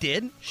her. She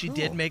did. She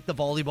did make the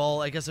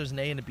volleyball. I guess there's an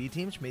A and a B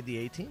team. She made the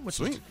A team, which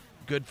was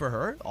good for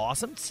her.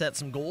 Awesome. Set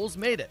some goals,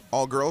 made it.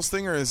 All girls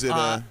thing, or is it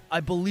I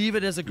believe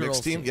it is a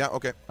girls team? Yeah,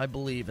 okay. I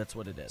believe that's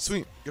what it is.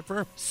 Sweet. Good for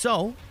her.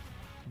 So,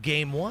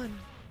 game 1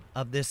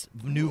 of this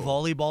new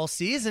volleyball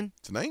season.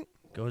 Tonight?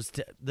 Goes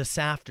to this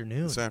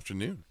afternoon.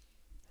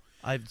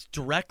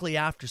 Directly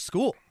after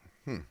school.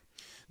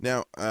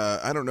 Now,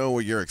 I don't know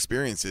what your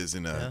experience is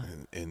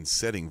in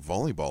setting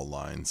volleyball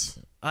lines.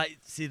 I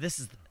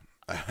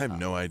have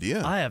no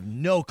idea. I have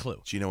no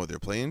clue. Do you know what they're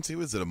playing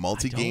to? Is it a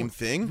multi-game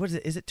thing? What is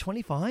it? Is it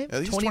 25?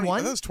 21?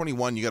 I thought it was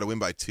 21. You got to win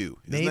by 2.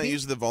 Isn't that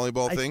usually the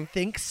volleyball thing? I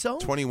think so.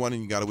 21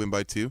 and you got to win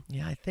by 2?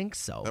 Yeah, I think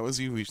so. That was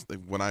usually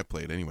when I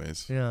played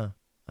anyways. Yeah,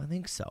 I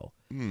think so.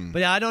 But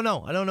yeah, I don't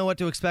know. I don't know what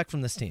to expect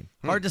from this team.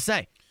 Hard to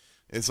say.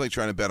 It's like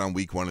trying to bet on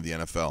week 1 of the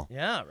NFL.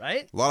 Yeah,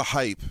 right? A lot of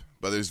hype,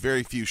 but there's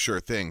very few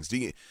sure things.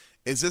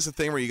 Is this a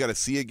thing where you got to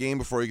see a game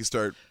before you can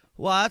start?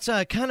 Well, that's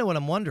kind of what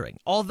I'm wondering.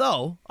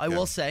 Although, I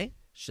will say,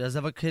 she does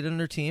have a kid on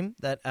her team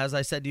that, as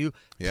I said to you,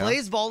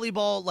 plays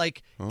volleyball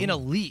in a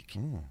league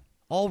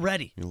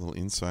already. A little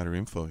insider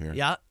info here.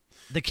 Yeah.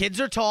 The kids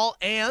are tall,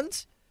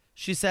 and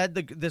she said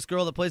this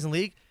girl that plays in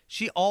league,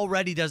 she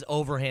already does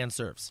overhand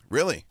serves.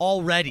 Really?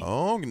 Already.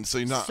 Oh, so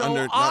you're not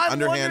I'm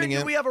underhanding it?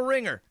 Do we have a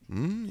ringer?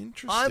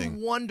 Interesting.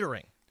 I'm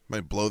wondering.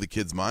 Might blow the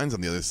kids' minds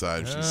on the other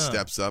side if she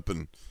steps up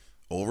and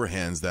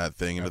overhands that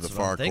thing into the That's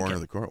what far I'm thinking. corner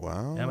of the court.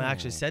 Wow. Emma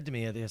actually said to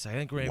me, "I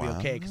think we're gonna be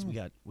okay because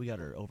Wow. we got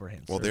her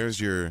overhand." Well,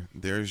 serve.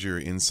 there's your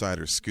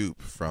insider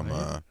scoop from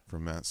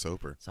Matt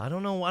Soper. So I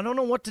don't know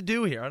what to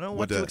do here. I don't know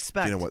what to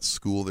expect. Do you know what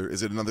school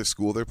is it another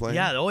school they're playing?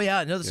 Yeah. Oh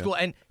yeah. Another school,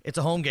 and it's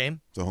a home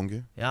game. It's a home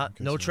game. Yeah.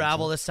 Okay, No so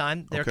travel that's this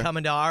time. They're Okay.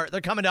 coming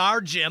to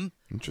our gym.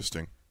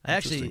 Interesting. I've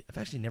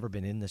actually never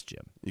been in this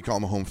gym. You call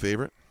them a home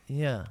favorite?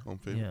 Yeah. Home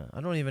favorite. Yeah.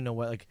 I don't even know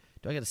what. Like,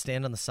 do I got to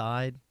stand on the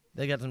side?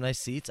 They got some nice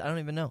seats. I don't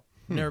even know.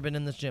 Never been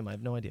in this gym. I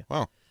have no idea.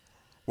 Wow.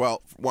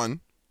 Well,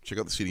 one, check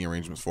out the seating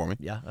arrangements for me.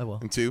 Yeah, I will.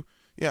 And two,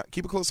 yeah,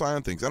 keep a close eye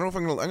on things. I don't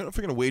know if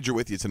I'm gonna wager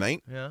with you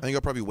tonight. Yeah. I think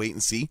I'll probably wait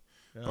and see.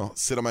 Yeah. I'll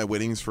sit on my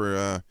winnings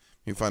for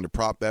maybe find a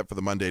prop bet for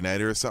the Monday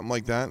nighter or something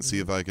like that and see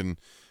if I can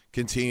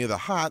continue the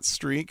hot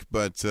streak.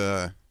 But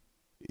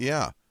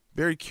yeah,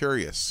 very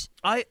curious.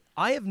 I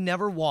have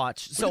never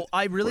watched. So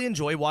I really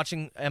enjoy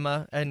watching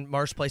Emma and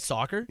Marsh play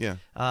soccer. Yeah.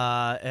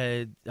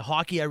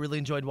 Hockey. I really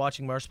enjoyed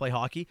watching Marsh play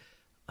hockey.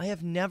 I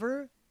have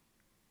never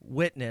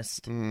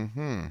witnessed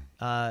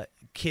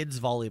kids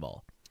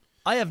volleyball.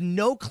 I have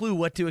no clue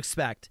what to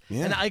expect.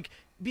 Yeah. And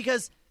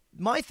because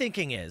my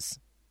thinking is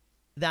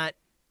that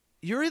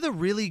you're either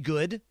really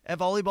good at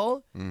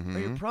volleyball or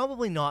you're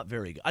probably not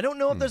very good. I don't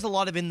know if there's a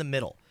lot of in the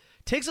middle.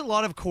 It takes a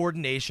lot of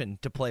coordination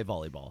to play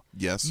volleyball.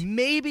 Yes.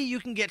 Maybe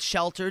you can get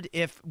sheltered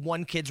if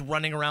one kid's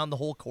running around the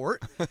whole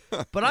court.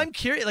 But I'm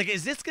curious,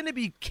 is this going to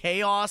be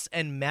chaos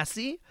and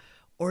messy?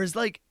 Or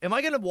am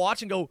I going to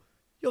watch and go,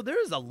 yo, there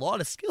is a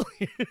lot of skill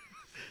here?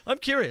 I'm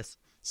curious.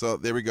 So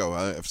there we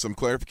go. Some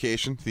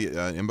clarification to the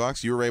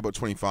inbox. You were right about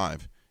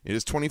 25. It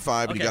is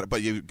 25, Okay.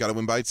 but you got to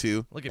win by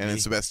 2. Look at and me.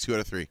 it's the best 2 out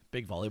of 3.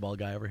 Big volleyball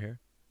guy over here.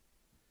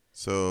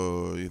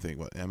 So you think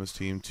what? Emma's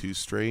team 2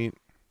 straight.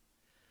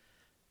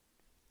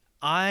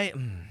 I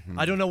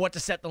don't know what to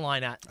set the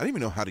line at. I don't even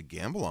know how to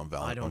gamble on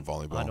on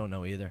volleyball. I don't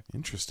know either.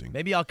 Interesting.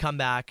 Maybe I'll come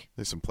back.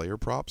 There's some player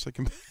props I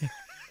can.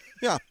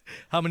 Yeah.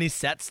 How many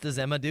sets does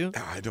Emma do?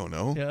 I don't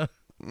know. Yeah.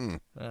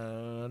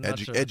 Not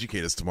sure.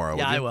 Educate us tomorrow.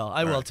 Yeah, will I you? will. I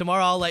All will. right.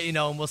 Tomorrow I'll let you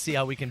know, and we'll see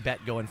how we can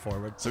bet going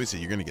forward. Somebody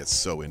said you're going to get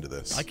so into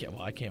this. I can't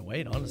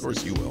wait, honestly. Of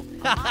course you will.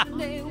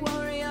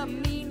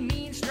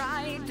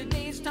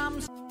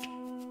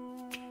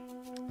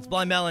 It's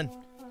Blind Melon.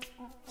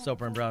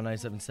 Soper and Brown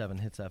 97.7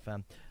 Hits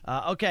FM.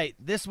 Okay,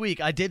 this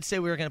week I did say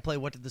we were going to play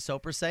What Did the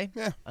Soper Say?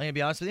 Yeah. I'm going to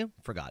be honest with you.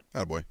 Forgot.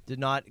 Attaboy. Did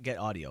not get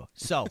audio.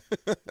 So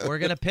we're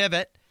going to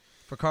pivot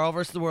for Carl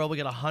versus the World. We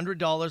got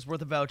 $100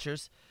 worth of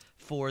vouchers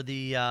for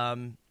the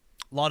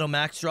Lotto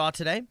Max draw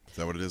today. Is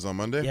that what it is on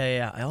Monday?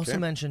 Yeah. I also Okay.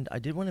 mentioned I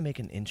did want to make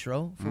an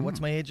intro for What's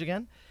My Age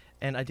Again.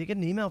 And I did get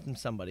an email from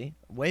somebody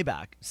way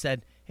back.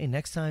 Said, hey,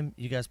 next time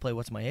you guys play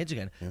What's My Age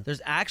Again, there's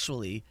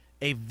actually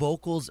a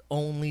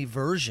vocals-only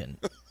version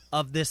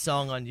of this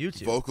song on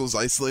YouTube. Vocals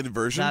isolated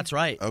version? That's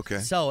right. Okay.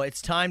 So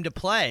it's time to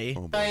play.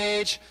 Oh, My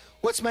age.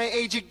 What's my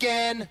age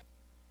again?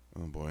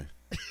 Oh, boy.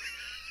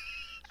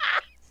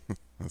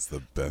 That's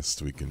the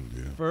best we can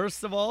do.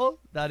 First of all,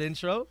 that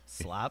intro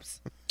slaps.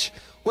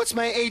 What's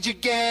my age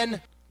again?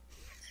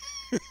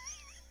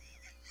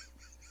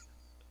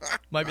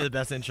 Might be the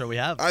best intro we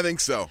have. I think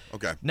so.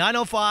 Okay.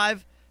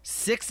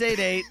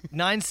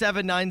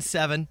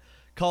 905-688-9797.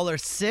 Caller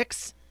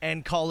 6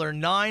 and caller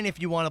 9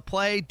 if you want to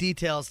play.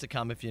 Details to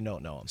come if you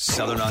don't know them.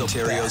 Southern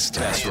Ontario's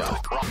best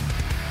rock.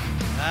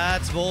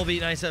 That's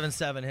Volbeat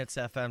 97.7 Hits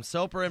FM.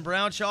 Soper and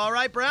Brown Show. All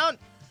right, Brown.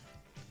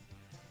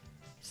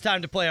 It's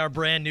time to play our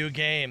brand new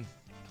game.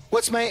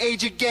 What's my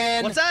age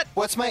again? What's that?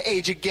 What's my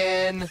age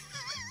again?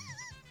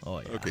 Oh,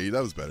 yeah. Okay,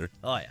 that was better.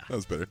 Oh, yeah. That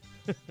was better.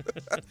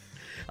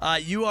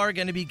 You are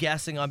going to be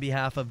guessing on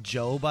behalf of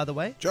Joe, by the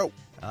way. Joe.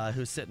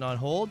 Who's sitting on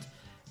hold.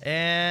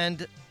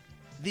 And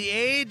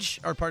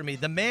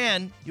the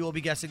man you will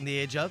be guessing the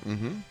age of.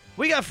 Mm-hmm.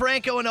 We got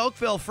Franco in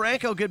Oakville.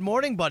 Franco, good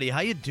morning, buddy.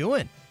 How you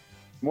doing?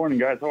 Morning,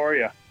 guys. How are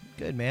you?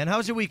 Good, man. How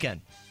was your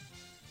weekend?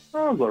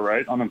 Oh, it was all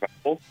right.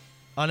 Uneventful.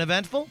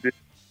 Uneventful? Did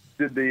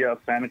the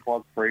Santa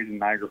Claus parade in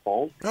Niagara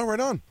Falls. Oh, right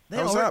on.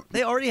 How was that?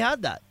 They already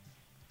had that.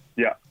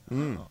 Yeah.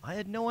 Oh, I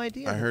had no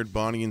idea. I heard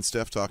Bonnie and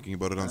Steph talking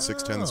about it on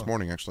 610 this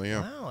morning, actually,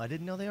 yeah. Wow, I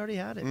didn't know they already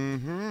had it.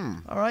 Mm-hmm.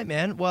 All right,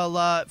 man.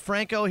 Well,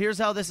 Franco, here's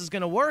how this is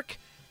going to work.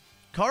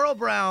 Carl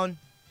Brown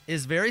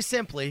is very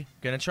simply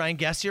going to try and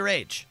guess your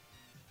age.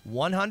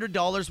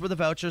 $100 worth of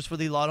vouchers for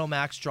the Lotto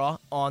Max draw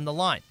on the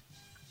line.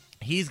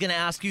 He's going to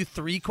ask you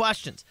 3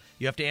 questions.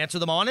 You have to answer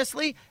them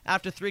honestly.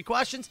 After 3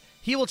 questions,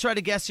 he will try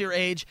to guess your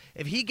age.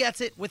 If he gets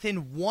it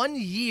within 1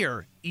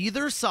 year,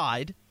 either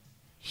side,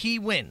 he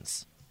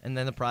wins. And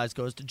then the prize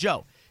goes to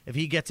Joe. If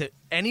he gets it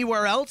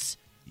anywhere else,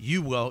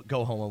 you will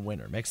go home a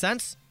winner. Make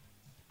sense?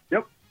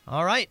 Yep.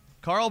 All right.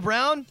 Carl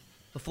Brown,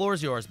 the floor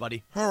is yours,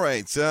 buddy. All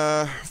right,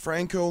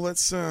 Franco,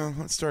 let's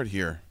start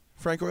here.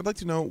 Franco, I'd like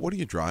to know, what do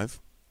you drive?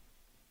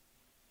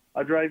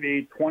 I drive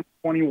a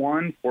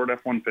 2021 Ford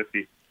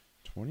F-150.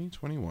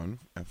 2021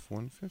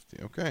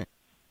 F-150. Okay.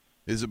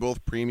 Is it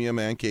both premium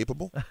and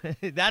capable?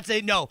 That's a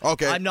no.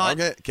 Okay. I'm not.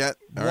 Okay.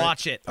 All right.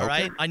 Watch it. All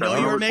Okay. right. I know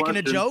you were making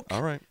a joke.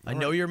 All right. I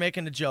know you're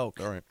making a joke.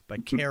 All right.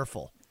 But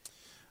careful.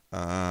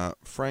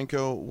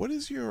 Franco, what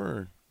is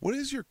your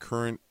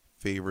current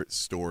favorite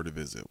store to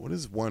visit? What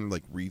is one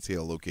like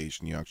retail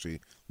location you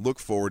actually look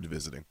forward to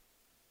visiting?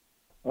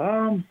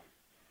 I'm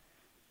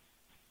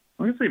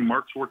going to say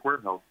Mark's Work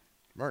Warehouse.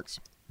 Mark's.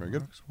 Very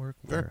good. Mark's Work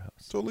Fair.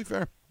 Warehouse. Totally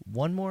fair.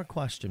 One more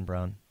question,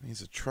 Brown.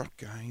 He's a truck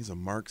guy. He's a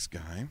Mark's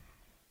guy.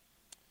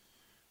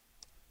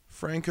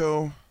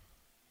 Franco,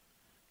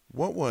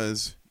 what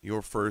was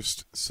your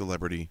first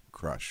celebrity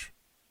crush?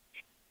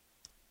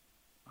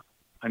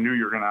 I knew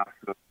you were going to ask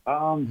this.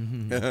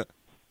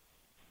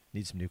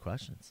 Need some new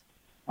questions.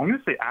 I'm going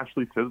to say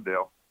Ashley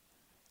Tisdale.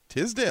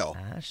 Tisdale?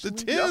 Ashley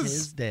The Tiz?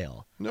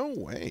 Tisdale. No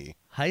way.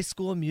 High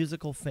School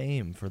Musical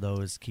fame for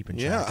those keeping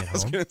track Yeah, at I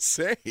was home. going to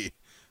say.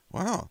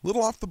 Wow, a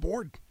little off the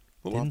board.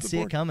 Didn't see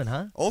it coming,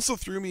 huh? Also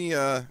threw me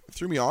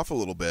off a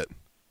little bit.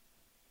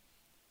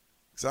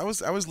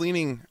 Because I was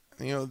leaning,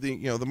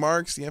 the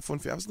Marks, the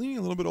F-150, I was leaning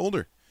a little bit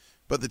older.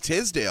 But the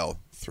Tisdale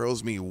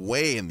throws me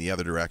way in the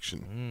other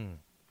direction.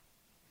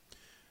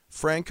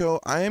 Franco,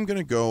 I'm going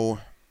to go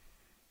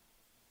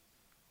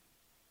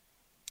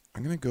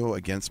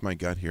against my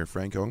gut here,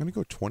 Franco. I'm going to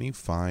go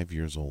 25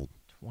 years old.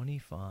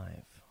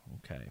 25.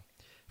 Okay.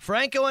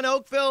 Franco in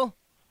Oakville,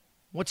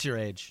 what's your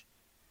age?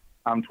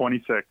 I'm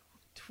 26.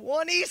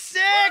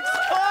 26,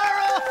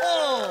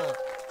 Carl!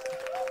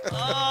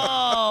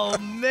 Oh,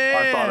 man.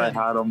 I thought I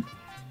had him.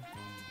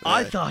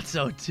 I thought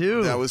so,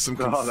 too. That was some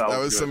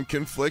some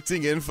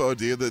conflicting info,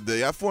 dude.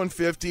 The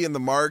F-150 and the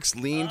Marks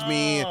leaned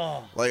me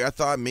like I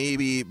thought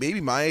maybe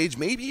my age,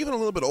 maybe even a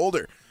little bit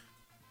older.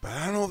 But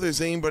I don't know if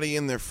there's anybody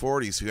in their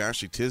 40s who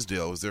Ashley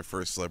Tisdale was their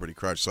first celebrity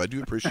crush. So I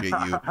do appreciate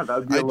you.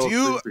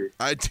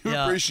 I do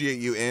appreciate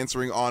you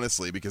answering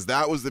honestly, because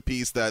that was the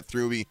piece that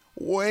threw me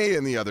way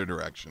in the other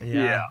direction.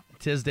 Yeah.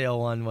 Tisdale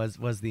one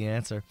was the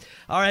answer.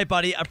 All right,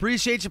 buddy.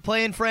 Appreciate you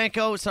playing,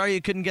 Franco. Sorry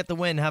you couldn't get the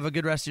win. Have a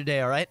good rest of your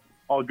day, all right?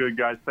 All good,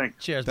 guys.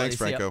 Thanks. Cheers, Thanks,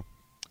 buddy. Franco.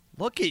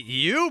 Look at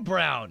you,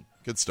 Brown.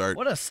 Good start.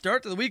 What a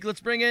start to the week.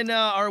 Let's bring in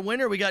our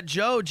winner. We got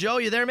Joe. Joe,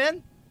 you there,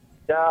 man?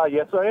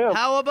 Yes, I am.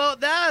 How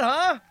about that,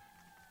 huh?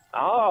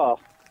 Oh,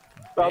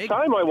 about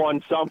time I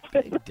won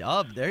something. Big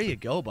dub. There you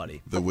go,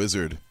 buddy. The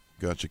Wizard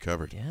got you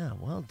covered. Yeah,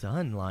 well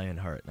done,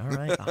 Lionheart. All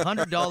right,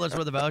 $100 worth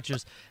of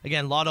vouchers.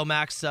 Again, Lotto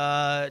Max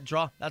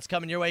draw. That's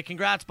coming your way.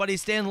 Congrats, buddy.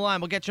 Stay in the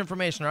line. We'll get your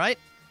information, all right?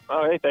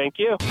 All right, thank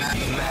you.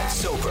 Matt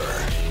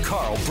Soper,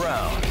 Carl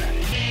Brown.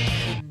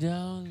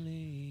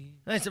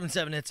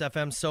 977 Hits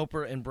FM,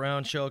 Soper and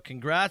Brown Show.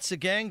 Congrats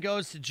again.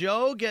 Goes to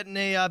Joe, getting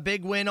a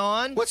big win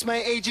on. What's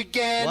my age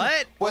again?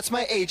 What? What's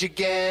my age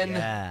again?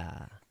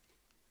 Yeah.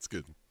 It's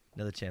good.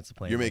 Another chance to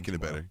play. You're making it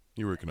better.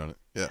 You're working on it.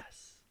 Yeah.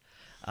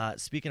 Yes.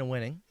 Speaking of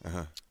winning,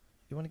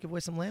 you want to give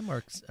away some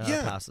landmarks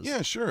yeah, passes?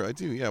 Yeah, sure. I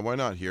do. Yeah, why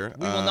not here?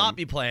 We will not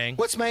be playing.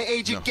 What's my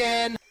age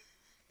again?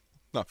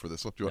 Not for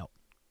this one. Do you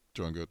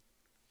want good?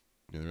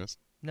 You know the rest?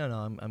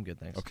 No, I'm good,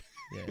 thanks. Okay.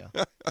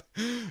 Yeah.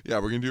 Yeah,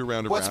 we're going to do a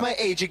round of What's my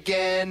age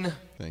again?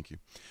 Thank you.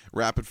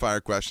 Rapid fire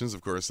questions,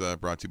 of course,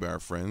 brought to you by our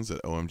friends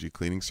at OMG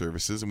Cleaning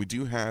Services. And we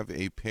do have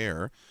a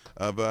pair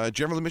of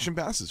general admission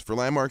passes for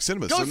Landmark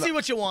Cinemas. Go see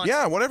what you want.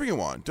 Yeah, whatever you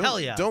want. Hell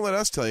yeah. Don't let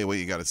us tell you what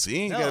you got to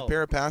see. You got a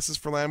pair of passes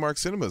for Landmark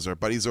Cinemas. Our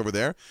buddies over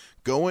there.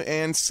 Go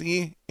and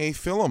see a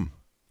film.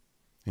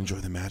 Enjoy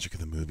the magic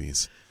of the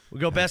movies. We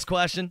go best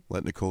question.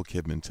 Let Nicole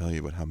Kidman tell you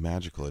about how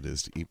magical it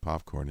is to eat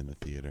popcorn in the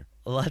theater.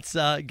 Let's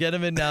get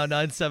them in now,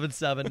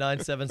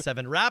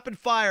 977-977. Rapid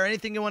fire.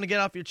 Anything you want to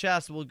get off your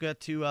chest, we'll get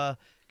to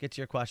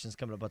your questions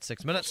coming up about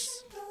 6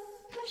 minutes.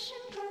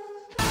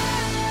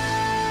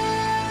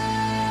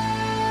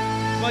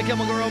 My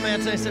Chemical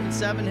Romance,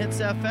 977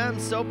 Hits FM.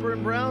 Soper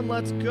and Brown,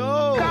 let's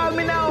go. Call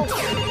me now.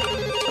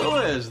 Who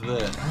is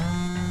this?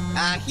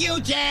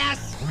 Huge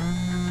ass.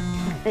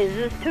 Is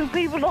this two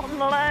people on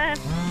the line?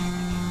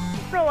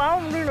 No, I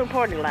don't do no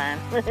party line.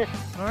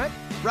 All right.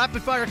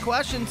 Rapid fire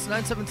questions,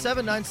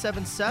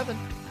 977-977.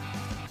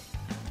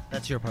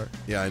 That's your part.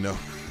 Yeah, I know.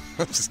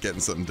 I'm just getting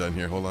something done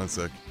here. Hold on a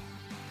sec.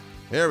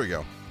 There we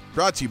go.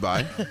 Brought to you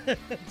by.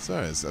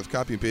 Sorry, I was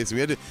copy and pasting.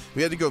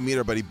 We had to go meet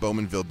our buddy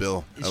Bowmanville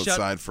Bill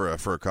outside for a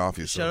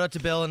coffee. So. Shout out to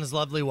Bill and his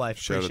lovely wife.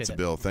 Shout out to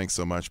Bill. Thanks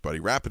so much, buddy.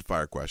 Rapid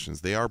fire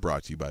questions. They are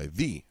brought to you by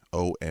the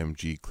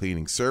OMG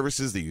Cleaning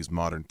Services. They use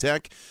modern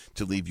tech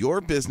to leave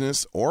your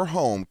business or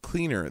home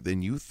cleaner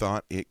than you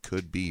thought it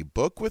could be.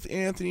 Book with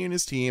Anthony and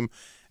his team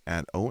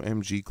at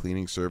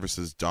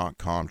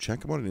omgcleaningservices.com.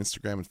 Check them out on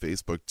Instagram and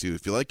Facebook too.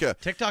 If you like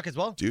TikTok as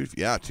well. Dude,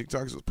 yeah,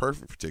 TikTok is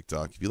perfect for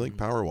TikTok. If you like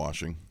power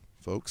washing,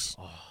 folks,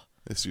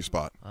 this is your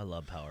spot. I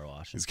love power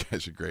washing. These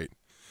guys are great.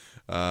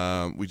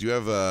 We do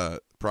have a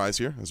prize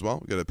here as well.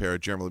 We got a pair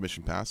of general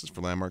admission passes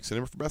for Landmark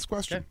Cinema for best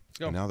question. Okay, let's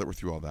go. And now that we're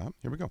through all that,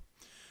 here we go.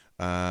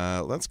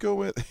 Let's go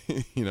with,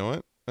 you know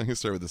what? I'm going to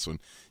start with this one.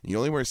 You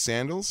only wear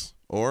sandals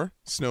or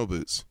snow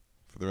boots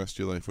for the rest of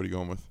your life. What are you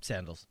going with?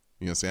 Sandals.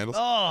 You know sandals?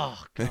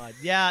 Oh, God.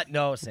 Yeah,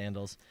 no,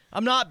 sandals.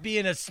 I'm not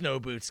being a snow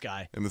boots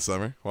guy. In the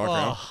summer? Walk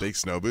around, big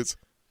snow boots.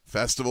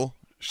 Festival,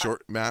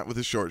 short Matt with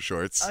his short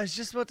shorts. I was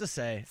just about to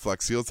say.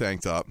 Flex Seal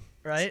tank top.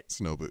 Right?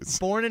 Snow boots.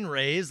 Born and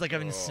raised, like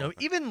I'm in snow.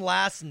 Even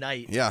last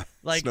night. Yeah,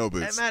 like, snow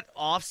boots. I'm at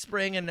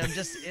Offspring and I'm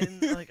just in,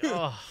 like,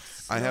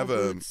 I have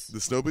the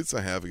snow boots.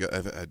 I've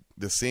had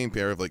the same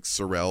pair of like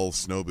Sorel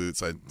snow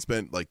boots. I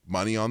spent like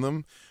money on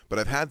them, but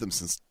I've had them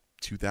since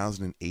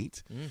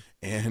 2008,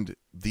 and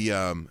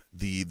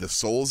the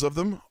soles of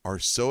them are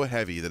so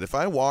heavy that if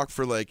I walk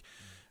for like,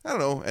 I don't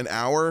know, an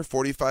hour,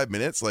 45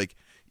 minutes, like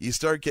you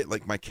start getting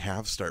like my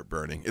calves start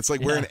burning. It's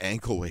like wearing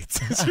ankle weights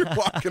as you're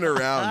walking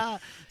around.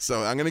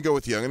 So I'm gonna go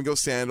with you. I'm gonna go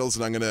sandals,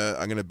 and I'm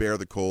gonna bear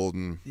the cold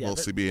and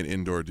mostly be an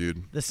indoor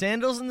dude. The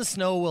sandals in the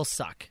snow will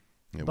suck.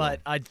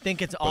 But I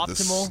think it's optimal. The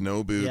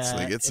snow boots,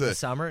 like it's in the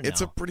summer. It's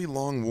a pretty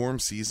long, warm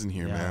season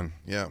here, man.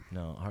 Yeah.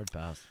 No, hard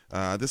pass.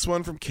 This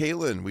one from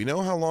Caitlin. We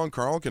know how long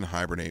Carl can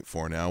hibernate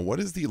for now. What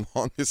is the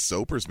longest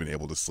Soper's been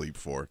able to sleep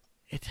for?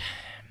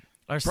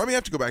 Probably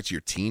have to go back to your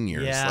teen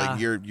years, like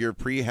your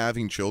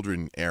pre-having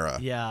children era.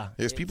 Yeah.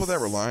 There's people that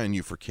rely on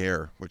you for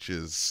care, which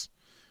is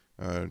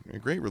a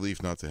great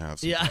relief not to have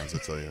sometimes, I'll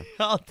tell you.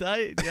 I'll tell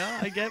you. Yeah,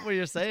 I get what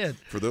you're saying.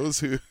 For those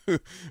who,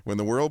 when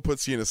the world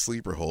puts you in a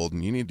sleeper hold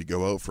and you need to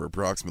go out for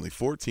approximately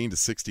 14 to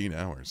 16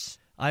 hours.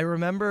 I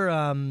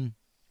remember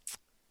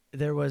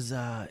there was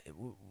the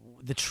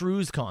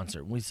Trews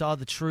concert. We saw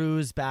the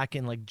Trews back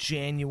in like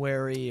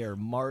January or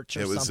March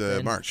or something.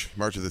 It was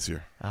March of this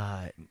year.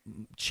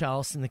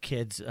 Chelsea and the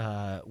kids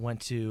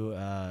went to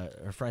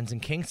our friends in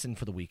Kingston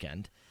for the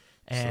weekend.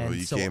 And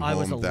so you came I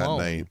was home alone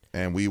that night,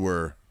 and we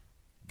were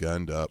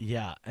gunned up.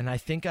 Yeah, and I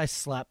think I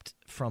slept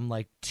from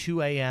like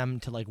 2 a.m.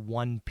 to like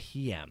 1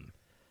 p.m.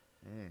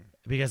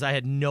 Because I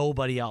had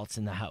nobody else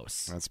in the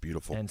house. That's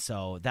beautiful. And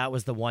so that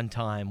was the one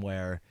time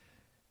where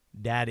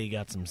Daddy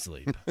got some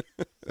sleep.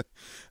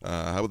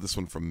 How about this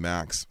one from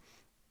Max?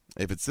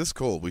 If it's this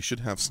cold, we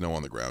should have snow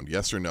on the ground.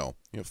 Yes or no?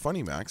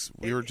 Funny, Max.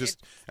 We were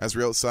just, as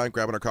we were outside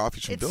grabbing our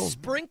coffee from Bill. It's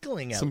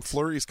sprinkling out. Some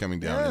flurries coming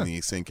down in the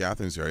St.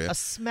 Catharines area. A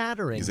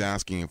smattering. He's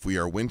asking if we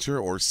are winter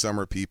or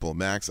summer people.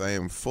 Max, I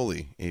am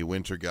fully a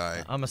winter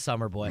guy. I'm a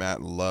summer boy.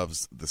 Matt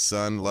loves the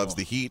sun, loves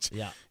the heat.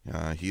 Yeah.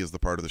 He is the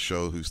part of the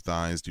show whose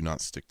thighs do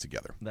not stick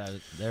together.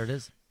 There it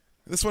is.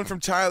 This one from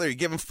Tyler. You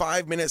give him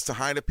 5 minutes to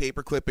hide a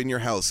paperclip in your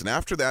house, and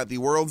after that, the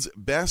world's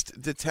best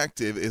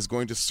detective is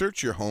going to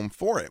search your home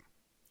for it.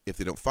 If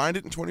they don't find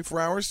it in 24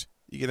 hours,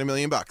 you get $1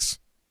 million.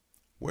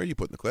 Where are you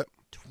putting the clip?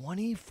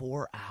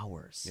 24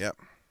 hours. Yep.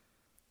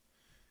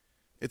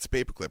 It's a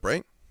paperclip,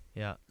 right?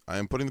 Yeah. I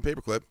am putting the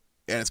paperclip,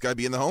 and it's got to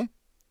be in the home.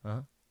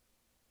 Uh-huh.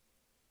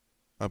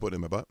 I put it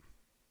in my butt.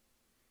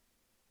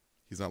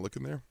 He's not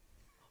looking there.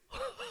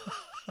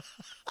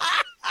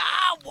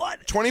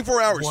 What?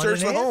 24 hours. What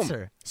Search an the answer.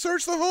 home.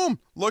 Search the home.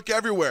 Look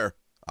everywhere.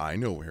 I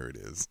know where it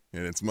is,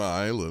 and it's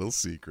my little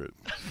secret.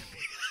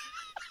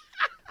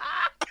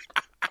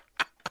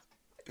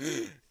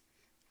 It's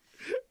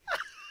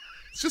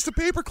just a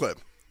paperclip.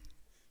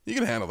 You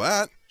can handle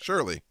that,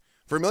 surely.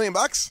 For $1 million?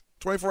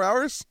 24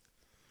 hours?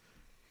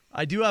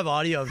 I do have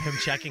audio of him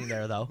checking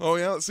there, though. Oh,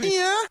 yeah? Let's see.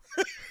 Yeah.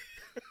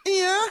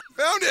 Yeah.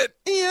 Found it.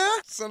 Yeah.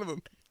 Son of a...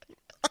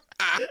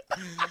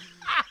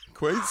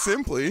 Quite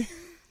simply,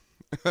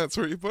 that's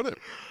where you put it.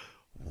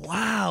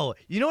 Wow.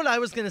 You know what I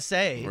was going to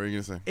say? What are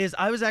you going to say? Is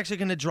I was actually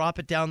going to drop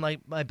it down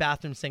like my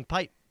bathroom sink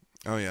pipe.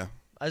 Oh, yeah.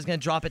 I was going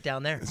to drop it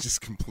down there. It's just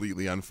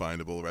completely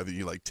unfindable. Rather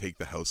you like take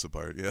the house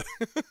apart. Yeah.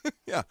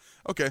 Yeah.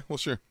 Okay. Well,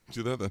 sure.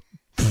 Do that then.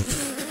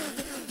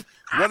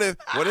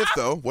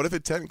 What if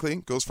it technically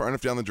goes far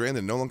enough down the drain that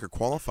it no longer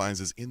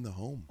qualifies as in the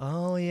home?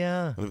 Oh,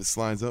 yeah. What if it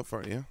slides out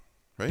far? Yeah.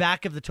 Right?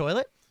 Back of the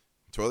toilet?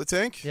 Toilet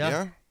tank? Yeah.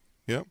 Yeah.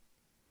 Yep.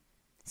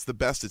 It's the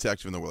best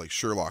detective in the world. Like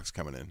Sherlock's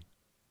coming in.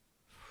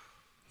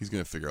 He's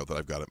going to figure out that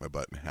I've got it in my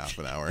butt in half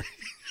an hour.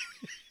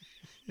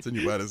 It's in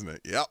your butt, isn't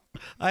it? Yep.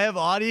 I have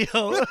audio.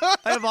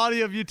 I have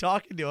audio of you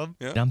talking to him.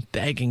 Yeah. I'm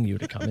begging you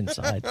to come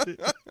inside.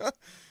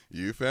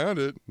 You found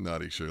it,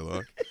 naughty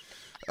Sherlock.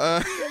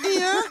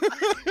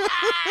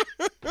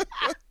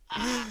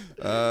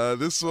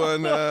 This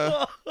one.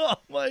 Oh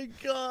my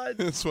God.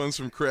 This one's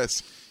from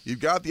Chris. You've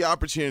got the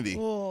opportunity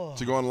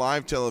to go on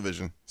live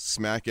television,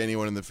 smack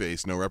anyone in the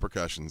face, no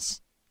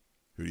repercussions.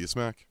 Who do you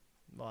smack?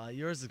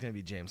 Yours is going to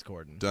be James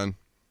Corden. Done.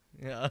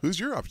 Yeah. Who's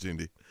your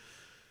opportunity?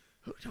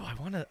 Who do I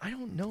want to? I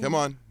don't know. Come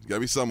on, got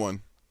to be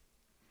someone.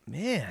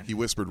 Man. He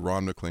whispered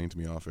Ron McLean to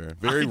me off air.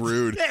 Very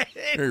rude.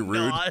 Very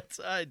rude.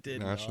 I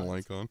did National not.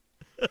 icon.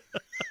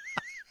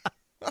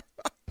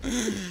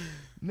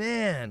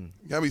 Man.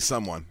 Gotta be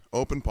someone.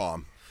 Open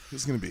palm.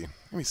 Who's gonna be?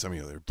 Give me some of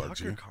the other bugs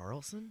Tucker you.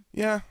 Carlson?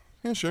 Yeah,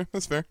 sure.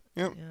 That's fair.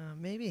 Yep. Yeah,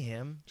 maybe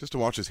him. Just to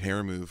watch his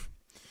hair move.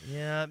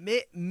 Yeah,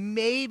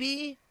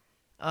 maybe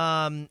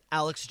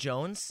Alex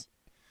Jones.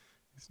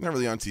 He's not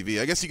really on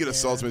TV. I guess you could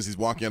assault him as he's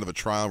walking out of a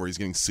trial where he's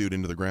getting sued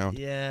into the ground.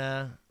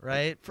 Yeah,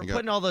 right? For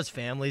putting all those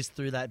families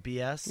through that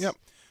BS. Yep.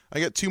 I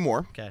got two more.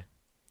 Okay.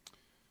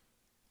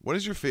 What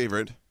is your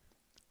favorite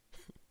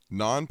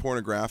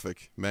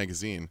non-pornographic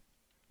magazine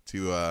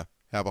to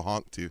have a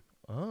honk to?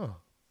 Oh.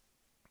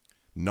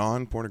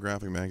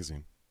 Non-pornographic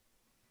magazine.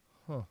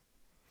 Huh.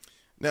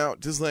 Now,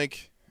 does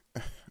like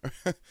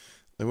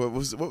what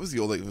was the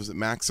old, like, was it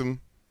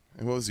Maxim?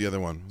 And what was the other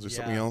one? Was there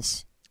something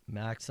else?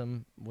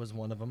 Maxim was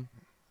one of them.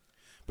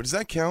 But does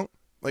that count?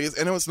 Like,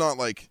 I know it's not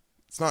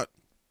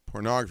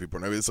pornography. I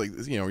mean, it's like,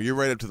 you're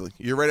right up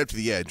to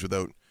the edge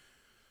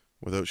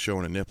without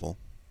showing a nipple.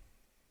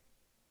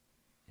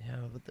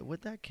 Yeah,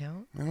 would that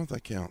count? I don't know if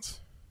that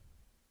counts.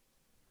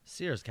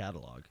 Sears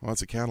catalog. Well,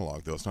 it's a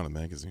catalog though. It's not a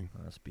magazine.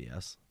 Oh, that's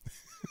BS.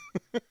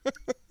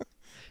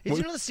 Did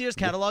you know the Sears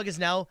catalog is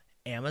now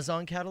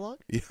Amazon catalog?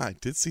 Yeah, I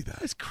did see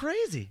that. It's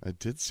crazy. I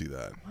did see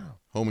that. Wow.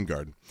 Home and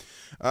Garden.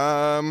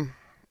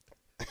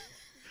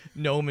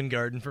 Gnome and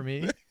Garden for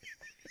me.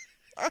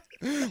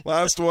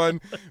 Last one.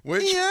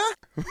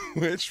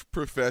 Which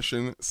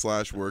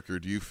profession/worker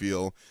do you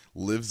feel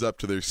lives up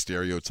to their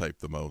stereotype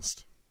the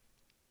most?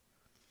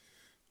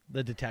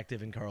 The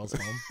detective in Carl's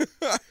home.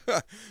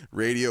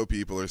 Radio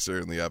people are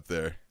certainly up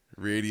there.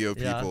 Radio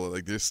Yeah. people,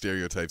 like there's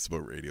stereotypes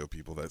about radio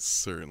people that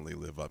certainly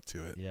live up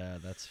to it. Yeah,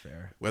 that's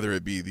fair. Whether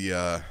it be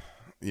the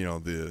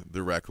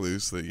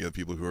recluse, the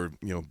people who are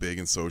big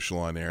and social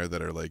on air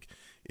that are like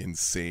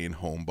insane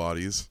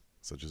homebodies,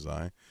 such as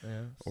I,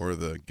 Yeah. or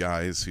the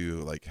guys who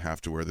like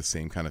have to wear the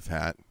same kind of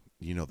hat.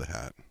 You know the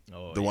hat,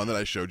 the one that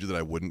I showed you that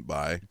I wouldn't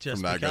buy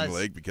Just from Niagara because.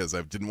 Lake because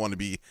I didn't want to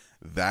be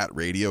that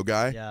radio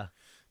guy. Yeah.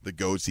 The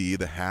goatee,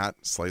 the hat,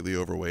 slightly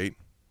overweight,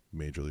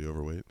 majorly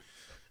overweight.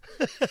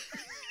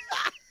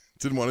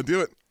 Didn't want to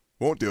do it.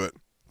 Won't do it.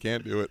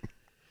 Can't do it.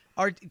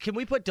 Can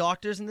we put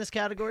doctors in this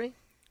category?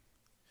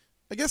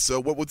 I guess so.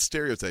 What would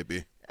stereotype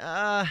be?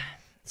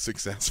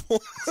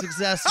 Successful.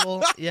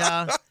 Successful,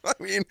 yeah. I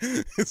mean,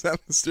 is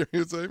that the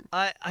stereotype?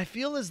 I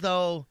feel as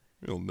though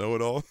You'll know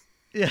it all.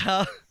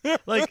 Yeah,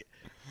 like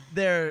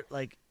they're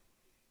like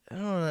I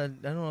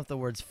don't know if the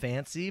word's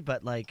fancy,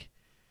 but like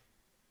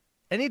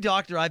any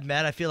doctor I've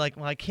met, I feel like,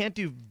 well, I can't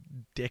do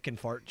dick and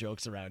fart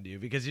jokes around you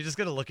because you're just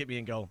gonna look at me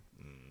and go,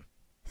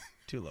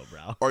 too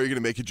lowbrow. Or you're going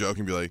to make a joke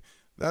and be like,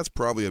 that's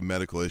probably a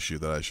medical issue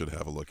that I should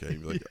have a look at.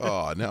 You'd be like,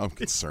 oh, now I'm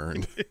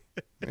concerned.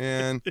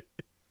 Man.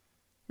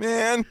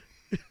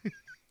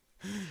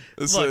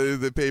 So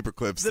the paper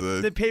clips.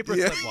 The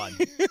paperclip one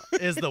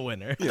is the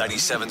winner.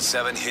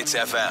 97.7 Hits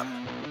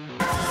FM.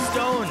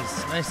 Stones,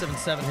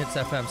 97.7 Hits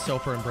FM,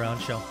 Soper and Brown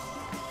Show.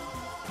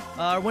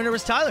 Our winner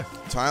was Tyler.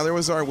 Tyler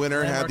was our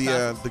winner. Had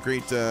Landmark the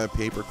great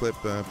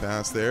paperclip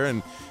pass there,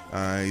 and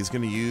he's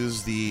going to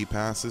use the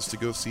passes to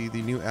go see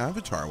the new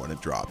Avatar when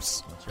it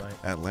drops. That's right.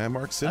 At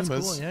Landmark Cinemas.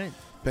 That's cool, yeah.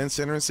 Penn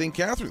Center in St.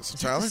 Catharines. Is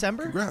it Tyler,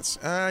 December? Congrats.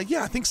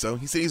 Yeah, I think so.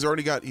 He said he's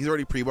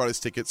already pre-bought his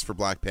tickets for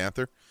Black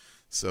Panther,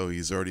 so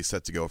he's already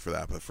set to go for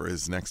that. But for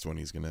his next one,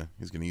 he's gonna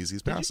use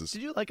these passes.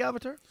 Did you like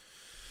Avatar?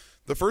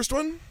 The first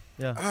one?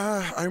 Yeah.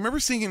 I remember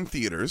seeing it in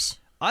theaters.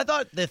 I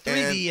thought the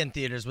 3D in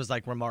theaters was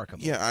like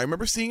remarkable. Yeah, I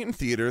remember seeing it in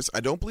theaters.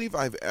 I don't believe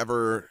I've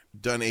ever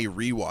done a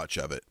rewatch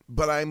of it,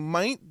 but I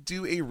might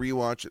do a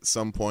rewatch at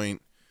some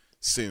point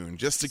soon,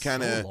 just to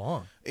kind of. So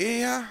long.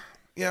 Yeah,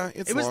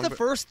 it's. It was long, the but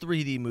first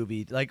 3D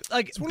movie, like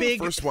it's one of the big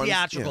first ones-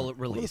 theatrical yeah,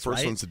 release, one of the first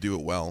right? ones to do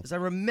it well. Because I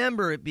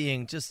remember it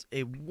being just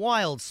a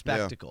wild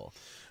spectacle.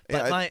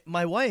 Yeah, But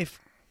my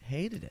wife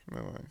hated it.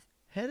 My wife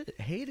hated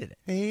it.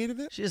 Hated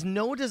it. She has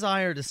no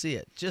desire to see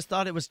it. Just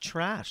thought it was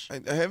trash.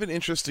 I have an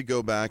interest to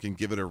go back and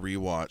give it a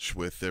rewatch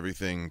with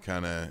everything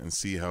kind of and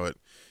see how it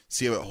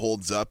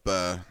holds up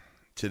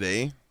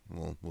today.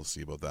 We'll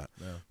see about that.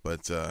 Yeah.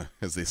 But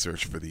as they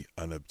search for the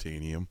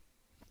unobtainium.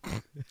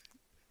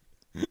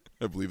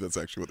 I believe that's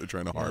actually what they're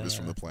trying to harvest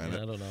from the planet.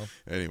 Yeah, I don't know.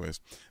 Anyways,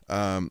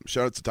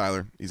 shout out to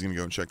Tyler. He's going to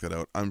go and check that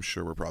out. I'm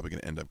sure we're probably going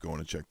to end up going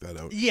to check that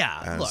out.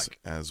 Yeah, look.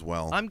 As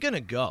well. I'm going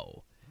to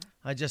go.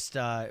 I just,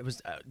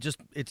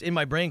 it's in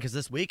my brain because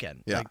this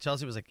weekend. Yeah. Like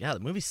Chelsea was like, yeah, the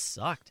movie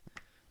sucked.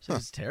 She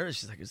was terrible.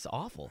 She's like, it's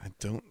awful.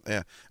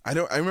 I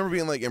remember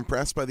being like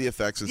impressed by the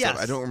effects and Yes.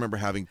 stuff. I don't remember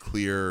having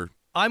clear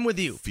I'm with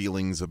you.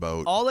 feelings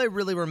about. All I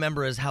really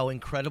remember is how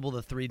incredible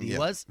the 3D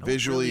was. I don't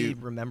Visually, really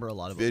remember a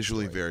lot of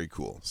visually very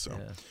cool. So,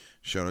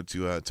 shout out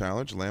to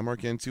Tyler, to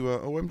Landmark, and to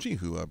OMG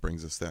who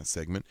brings us that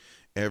segment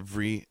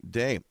every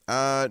day.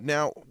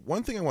 Now,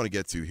 one thing I want to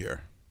get to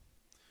here.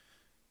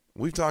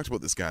 We've talked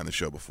about this guy on the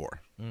show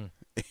before,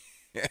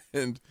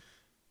 and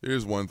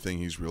there's one thing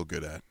he's real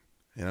good at,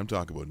 and I'm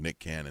talking about Nick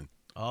Cannon.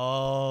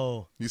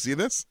 Oh, you see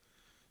this?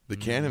 The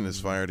cannon is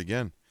fired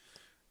again.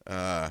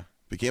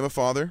 Became a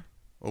father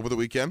over the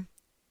weekend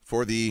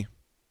for the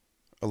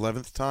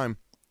 11th time.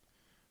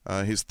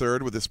 His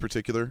third with this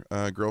particular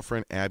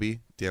girlfriend, Abby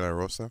De La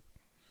Rosa,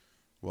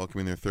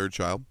 welcoming their third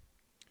child.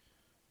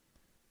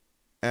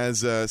 As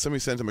somebody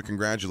sent him a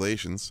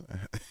congratulations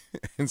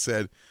and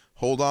said,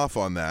 hold off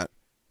on that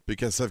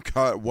because I've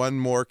got one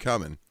more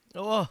coming.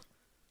 Oh,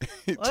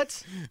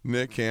 what?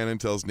 Nick Cannon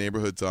tells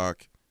Neighborhood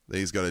Talk that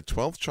he's got a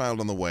 12th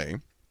child on the way.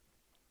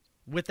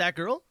 With that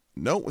girl?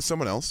 No, with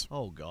someone else.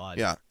 Oh, God.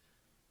 Yeah.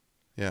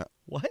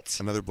 What?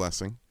 Another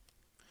blessing.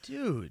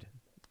 Dude,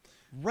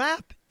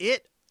 wrap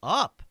it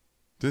up.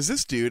 Does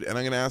this dude, and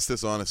I'm going to ask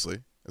this honestly,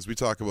 as we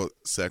talk about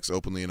sex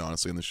openly and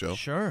honestly in the show.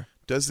 Sure.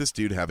 Does this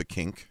dude have a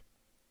kink?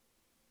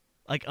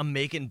 Like a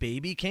making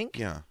baby kink?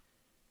 Yeah.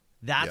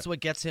 That's what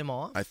gets him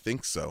off? I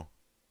think so.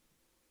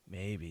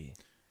 Maybe.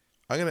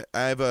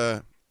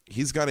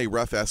 He's got a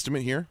rough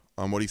estimate here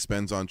on what he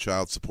spends on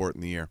child support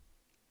in the year.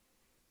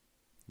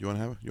 You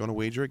want to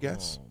wager a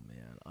guess? Oh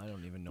man, I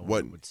don't even know know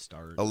what, where it would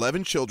start.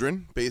 11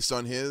 children based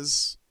on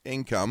his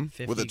income,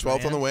 with a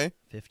 12th on the way.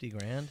 50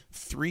 grand?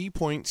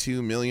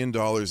 $3.2 million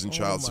in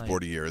child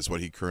support a year is what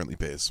he currently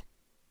pays.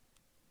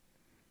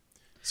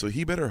 So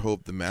he better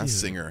hope The Masked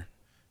Singer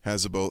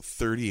has about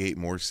 38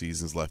 more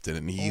seasons left in it,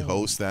 and he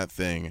hosts that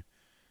thing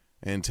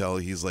until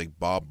he's like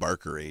Bob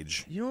Barker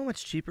age. You know how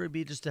much cheaper it'd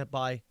be just to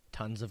buy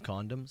tons of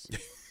condoms?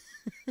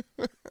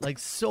 Like,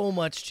 so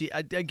much cheap.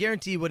 I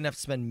guarantee you wouldn't have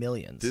to spend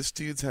millions. This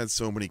dude's had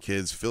so many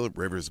kids. Phillip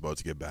Rivers is about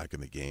to get back in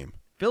the game.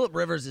 Phillip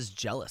Rivers is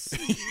jealous.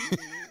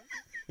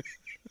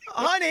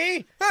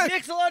 Honey,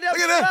 Nick's allowed to have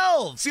Look at that.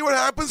 12. See what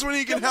happens when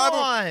you can have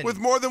them with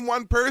more than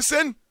one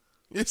person?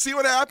 You see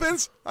what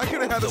happens? I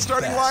could have had a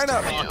starting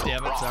lineup. Oh,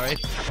 damn it, sorry.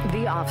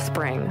 The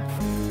Offspring.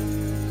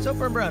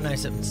 Soper and Brown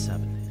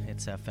 977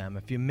 Hits FM.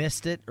 If you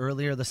missed it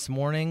earlier this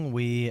morning,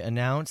 we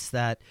announced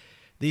that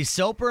the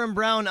Soper and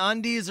Brown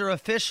undies are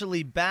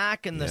officially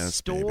back, and the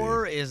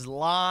store is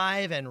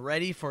live and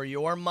ready for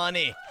your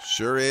money.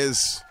 Sure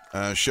is.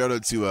 Shout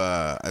out to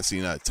I've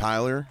seen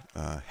Tyler,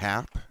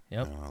 Hap,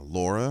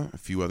 Laura, a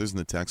few others in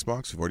the text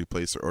box who've already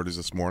placed their orders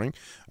this morning.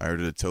 I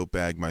ordered a tote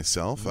bag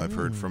myself. I've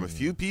heard from a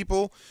few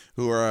people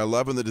who are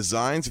loving the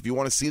designs. If you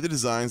want to see the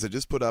designs, I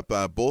just put up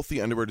both the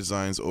underwear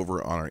designs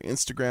over on our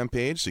Instagram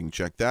page, so you can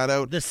check that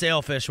out. The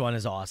Sailfish one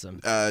is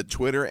awesome.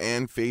 Twitter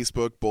and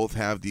Facebook both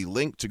have the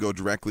link to go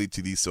directly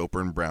to the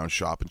Soper and Brown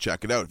shop and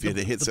check it out. If you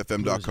head to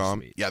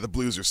hitsfm.com. Yeah, the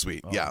blues are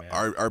sweet. Man.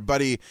 Our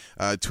buddy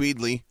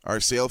Tweedly, our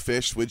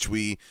Sailfish, which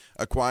we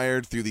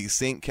acquired through the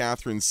St.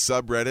 Catharines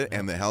subreddit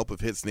and the help of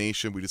Hits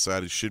Nation, we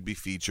decided should be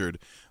featured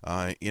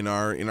in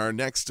our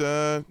next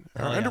our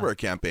underwear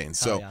campaign.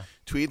 So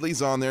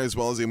Tweedly's on there, as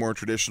well as a more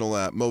traditional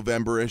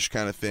Movember-ish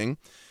kind of thing.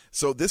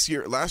 So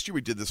last year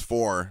we did this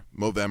for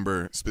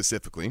Movember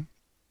specifically,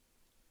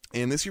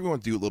 and this year we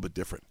want to do a little bit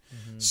different.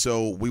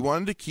 So we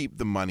wanted to keep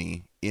the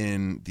money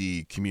in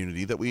the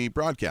community that we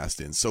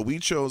broadcast in. So we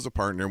chose a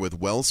partner with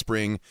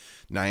Wellspring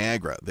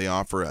Niagara. They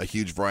offer a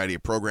huge variety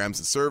of programs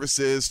and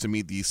services to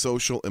meet the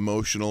social,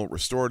 emotional,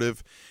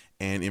 restorative,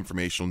 and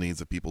informational needs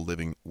of people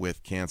living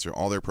with cancer.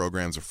 All their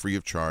programs are free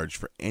of charge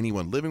for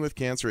anyone living with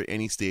cancer at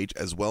any stage,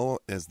 as well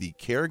as the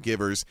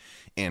caregivers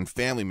and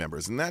family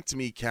members. And that, to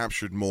me,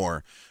 captured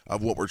more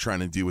of what we're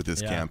trying to do with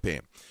this campaign.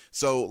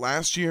 So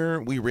last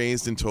year, we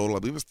raised in total, I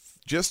believe it was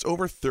just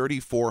over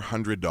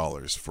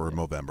 $3,400 for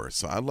Movember.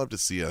 So I'd love to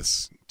see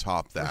us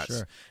top that. For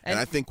sure. And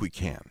I think we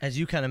can. As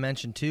you kind of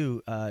mentioned,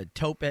 too,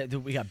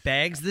 we got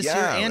bags this year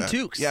and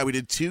toques. Yeah, we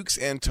did toques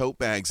and tote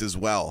bags as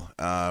well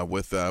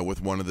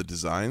with one of the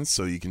designs.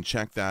 So you can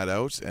check that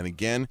out. And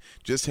again,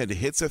 just head to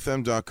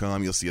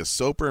hitsfm.com. You'll see a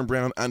Soper and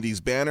Brown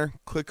Undies banner.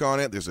 Click on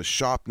it. There's a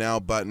Shop Now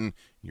button.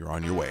 You're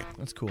on your way.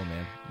 That's cool,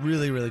 man.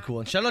 Really, really cool.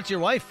 And shout out to your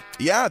wife.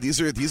 Yeah,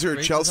 these are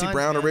Great Chelsea designs,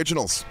 Brown man.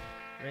 originals.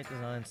 Great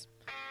designs.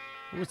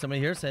 Ooh, somebody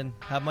here said,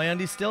 "Have my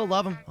undies still?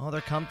 Love them. Oh,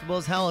 they're comfortable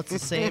as hell." It's the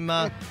same.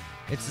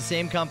 It's the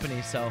same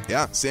company. So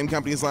yeah, same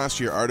company as last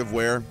year. Art of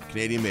Wear,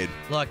 Canadian made.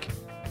 Look,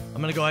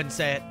 I'm gonna go ahead and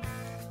say it.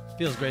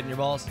 Feels great in your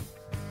balls.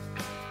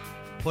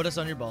 Put us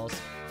on your balls.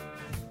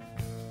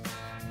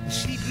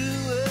 She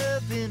grew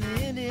up in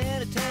an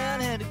Indiana town,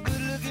 had a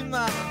good-looking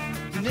mama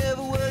who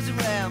never was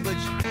around, but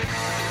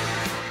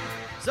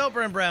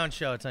Soper and Brown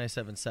Show. It's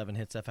 97.7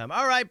 Hits FM.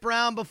 All right,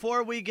 Brown,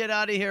 before we get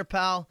out of here,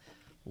 pal,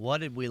 what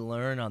did we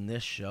learn on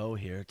this show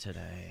here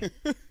today?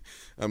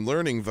 I'm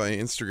learning via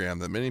Instagram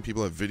that many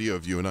people have video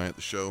of you and I at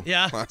the show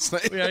last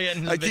night. We are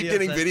getting I keep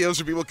getting videos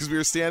from people because we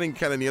were standing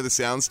kind of near the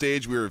sound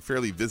stage. We were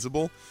fairly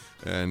visible.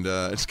 And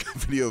I just got a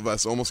video of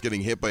us almost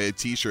getting hit by a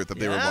T-shirt that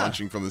they were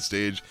launching from the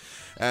stage.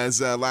 As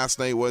last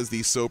night was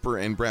the Soper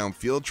and Brown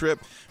field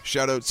trip.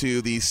 Shout out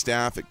to the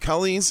staff at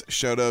Cully's.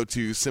 Shout out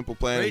to Simple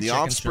Plan and the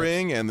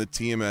Offspring and the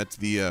team at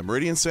the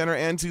Meridian Center,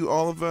 and to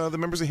all of the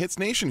members of Hits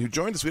Nation who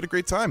joined us. We had a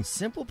great time.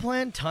 Simple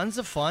Plan, tons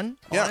of fun.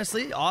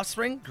 Honestly,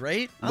 Offspring,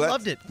 great. I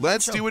loved it.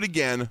 Let's do it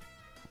again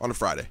on a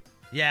Friday.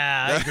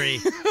 Yeah, I agree.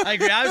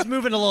 I was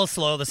moving a little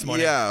slow this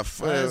morning. Yeah,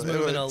 I was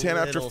moving a 10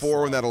 after 4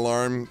 slow. when that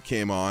alarm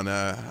came on.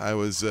 I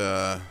was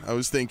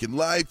thinking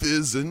life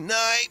is a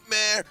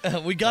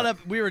nightmare. We got up.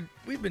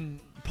 We've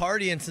been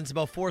partying since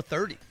about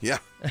 4:30. Yeah,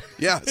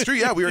 it's true.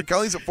 Yeah, we were at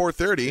Cully's at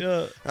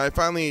 4:30. I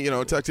finally,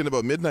 tucked in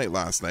about midnight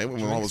last night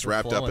when all was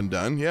wrapped up and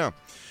done. Yeah.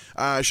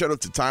 Shout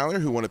out to Tyler,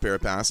 who won a pair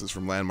of passes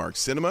from Landmark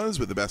Cinemas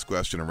with the best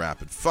question of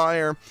rapid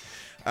fire.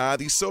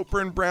 The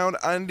Soper and Brown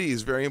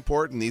undies, very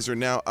important. These are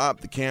now up.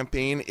 The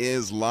campaign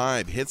is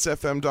live.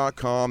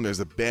 Hitsfm.com.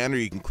 There's a banner.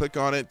 You can click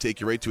on it, take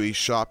you right to a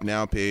Shop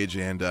Now page,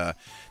 and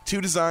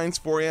 2 designs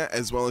for you,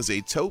 as well as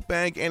a tote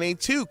bag and a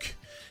toque,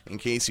 in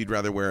case you'd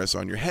rather wear us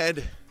on your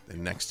head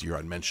than next to your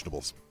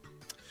unmentionables.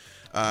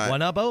 Why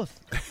not both?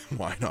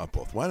 Why not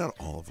both? Why not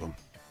all of them?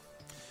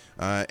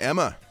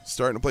 Emma,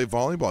 starting to play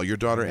volleyball. Your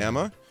daughter,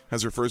 Emma,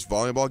 has her first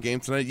volleyball game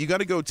tonight. You got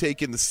to go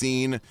take in the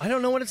scene. I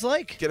don't know what it's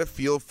like. Get a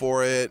feel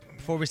for it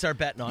before we start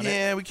betting on it.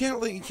 Yeah, we can't.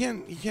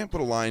 You can't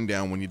put a line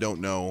down when you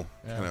don't know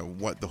kind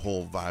of what the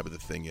whole vibe of the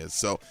thing is.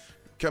 So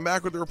come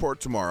back with the report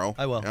tomorrow.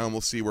 I will. And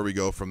we'll see where we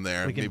go from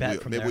there. We can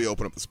bet from maybe there. we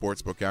open up the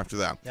sports book after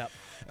that.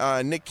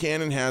 Yep. Nick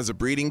Cannon has a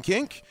breeding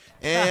kink,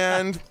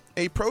 and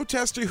a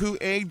protester who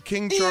egged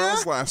King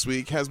Charles last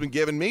week has been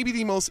given maybe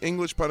the most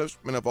English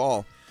punishment of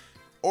all.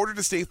 Ordered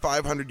to stay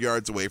 500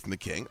 yards away from the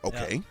king.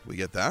 Okay, we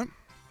get that.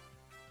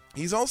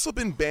 He's also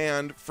been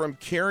banned from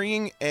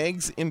carrying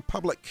eggs in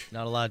public.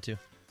 Not allowed to.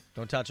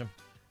 Don't touch them.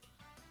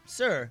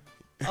 Sir,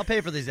 I'll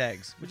pay for these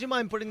eggs. Would you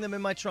mind putting them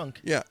in my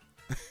trunk? Yeah.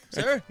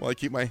 Sir? While I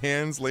keep my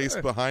hands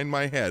laced behind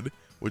my head,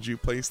 would you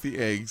place the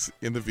eggs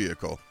in the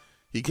vehicle?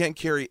 He can't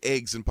carry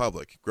eggs in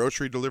public.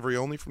 Grocery delivery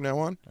only from now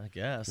on? I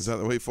guess. Is that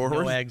the way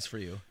forward? No eggs for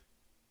you.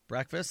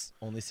 Breakfast,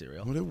 only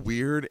cereal. What a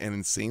weird and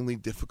insanely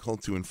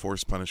difficult to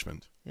enforce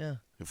punishment. Yeah.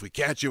 If we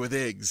catch you with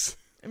eggs.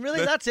 And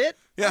really, that's it?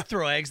 Yeah. I'll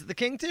throw eggs at the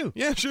king, too.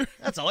 Yeah, sure.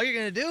 That's all you're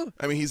going to do?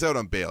 I mean, he's out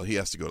on bail. He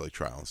has to go to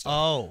trial and stuff.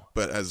 Oh.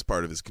 But as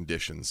part of his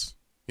conditions,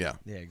 yeah.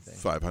 The egg thing.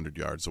 500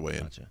 yards away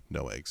and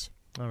no eggs.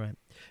 All right.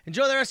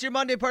 Enjoy the rest of your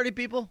Monday party,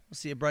 people. We'll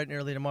see you bright and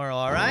early tomorrow,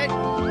 all right?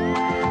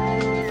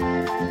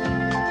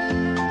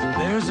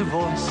 There's a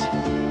voice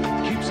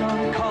keeps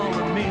on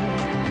calling me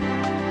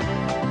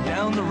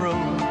down the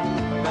road.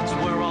 That's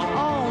where I'll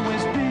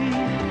always be.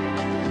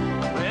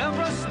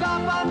 Every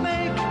stop I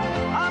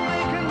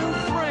make a new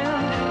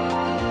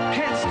friend.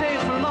 Can't stay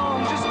for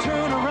long, just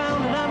turn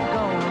around and I'm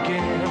gone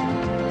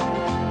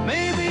again.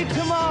 Maybe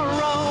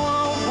tomorrow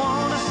I'll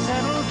wanna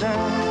settle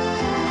down.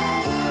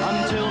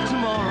 Until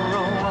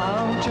tomorrow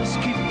I'll just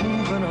keep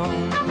moving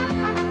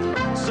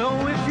on. So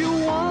if you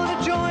wanna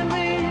join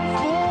me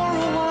for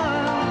a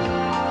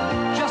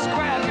while, just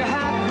grab your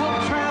hat,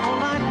 we'll travel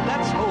like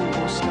that's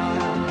old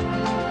style.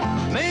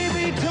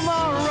 Maybe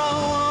tomorrow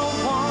I'll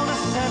wanna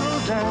settle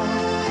down.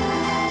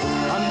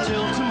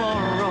 Until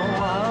tomorrow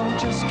I'll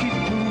just keep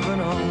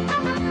moving on.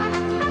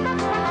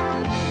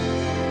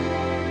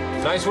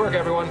 Nice work,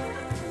 everyone.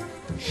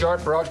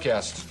 Sharp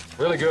broadcast.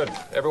 Really good.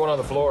 Everyone on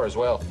the floor as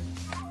well.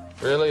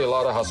 Really a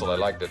lot of hustle. I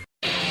liked it.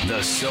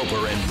 The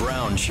Soper and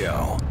Brown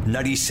Show.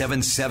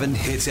 97.7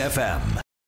 Hits FM.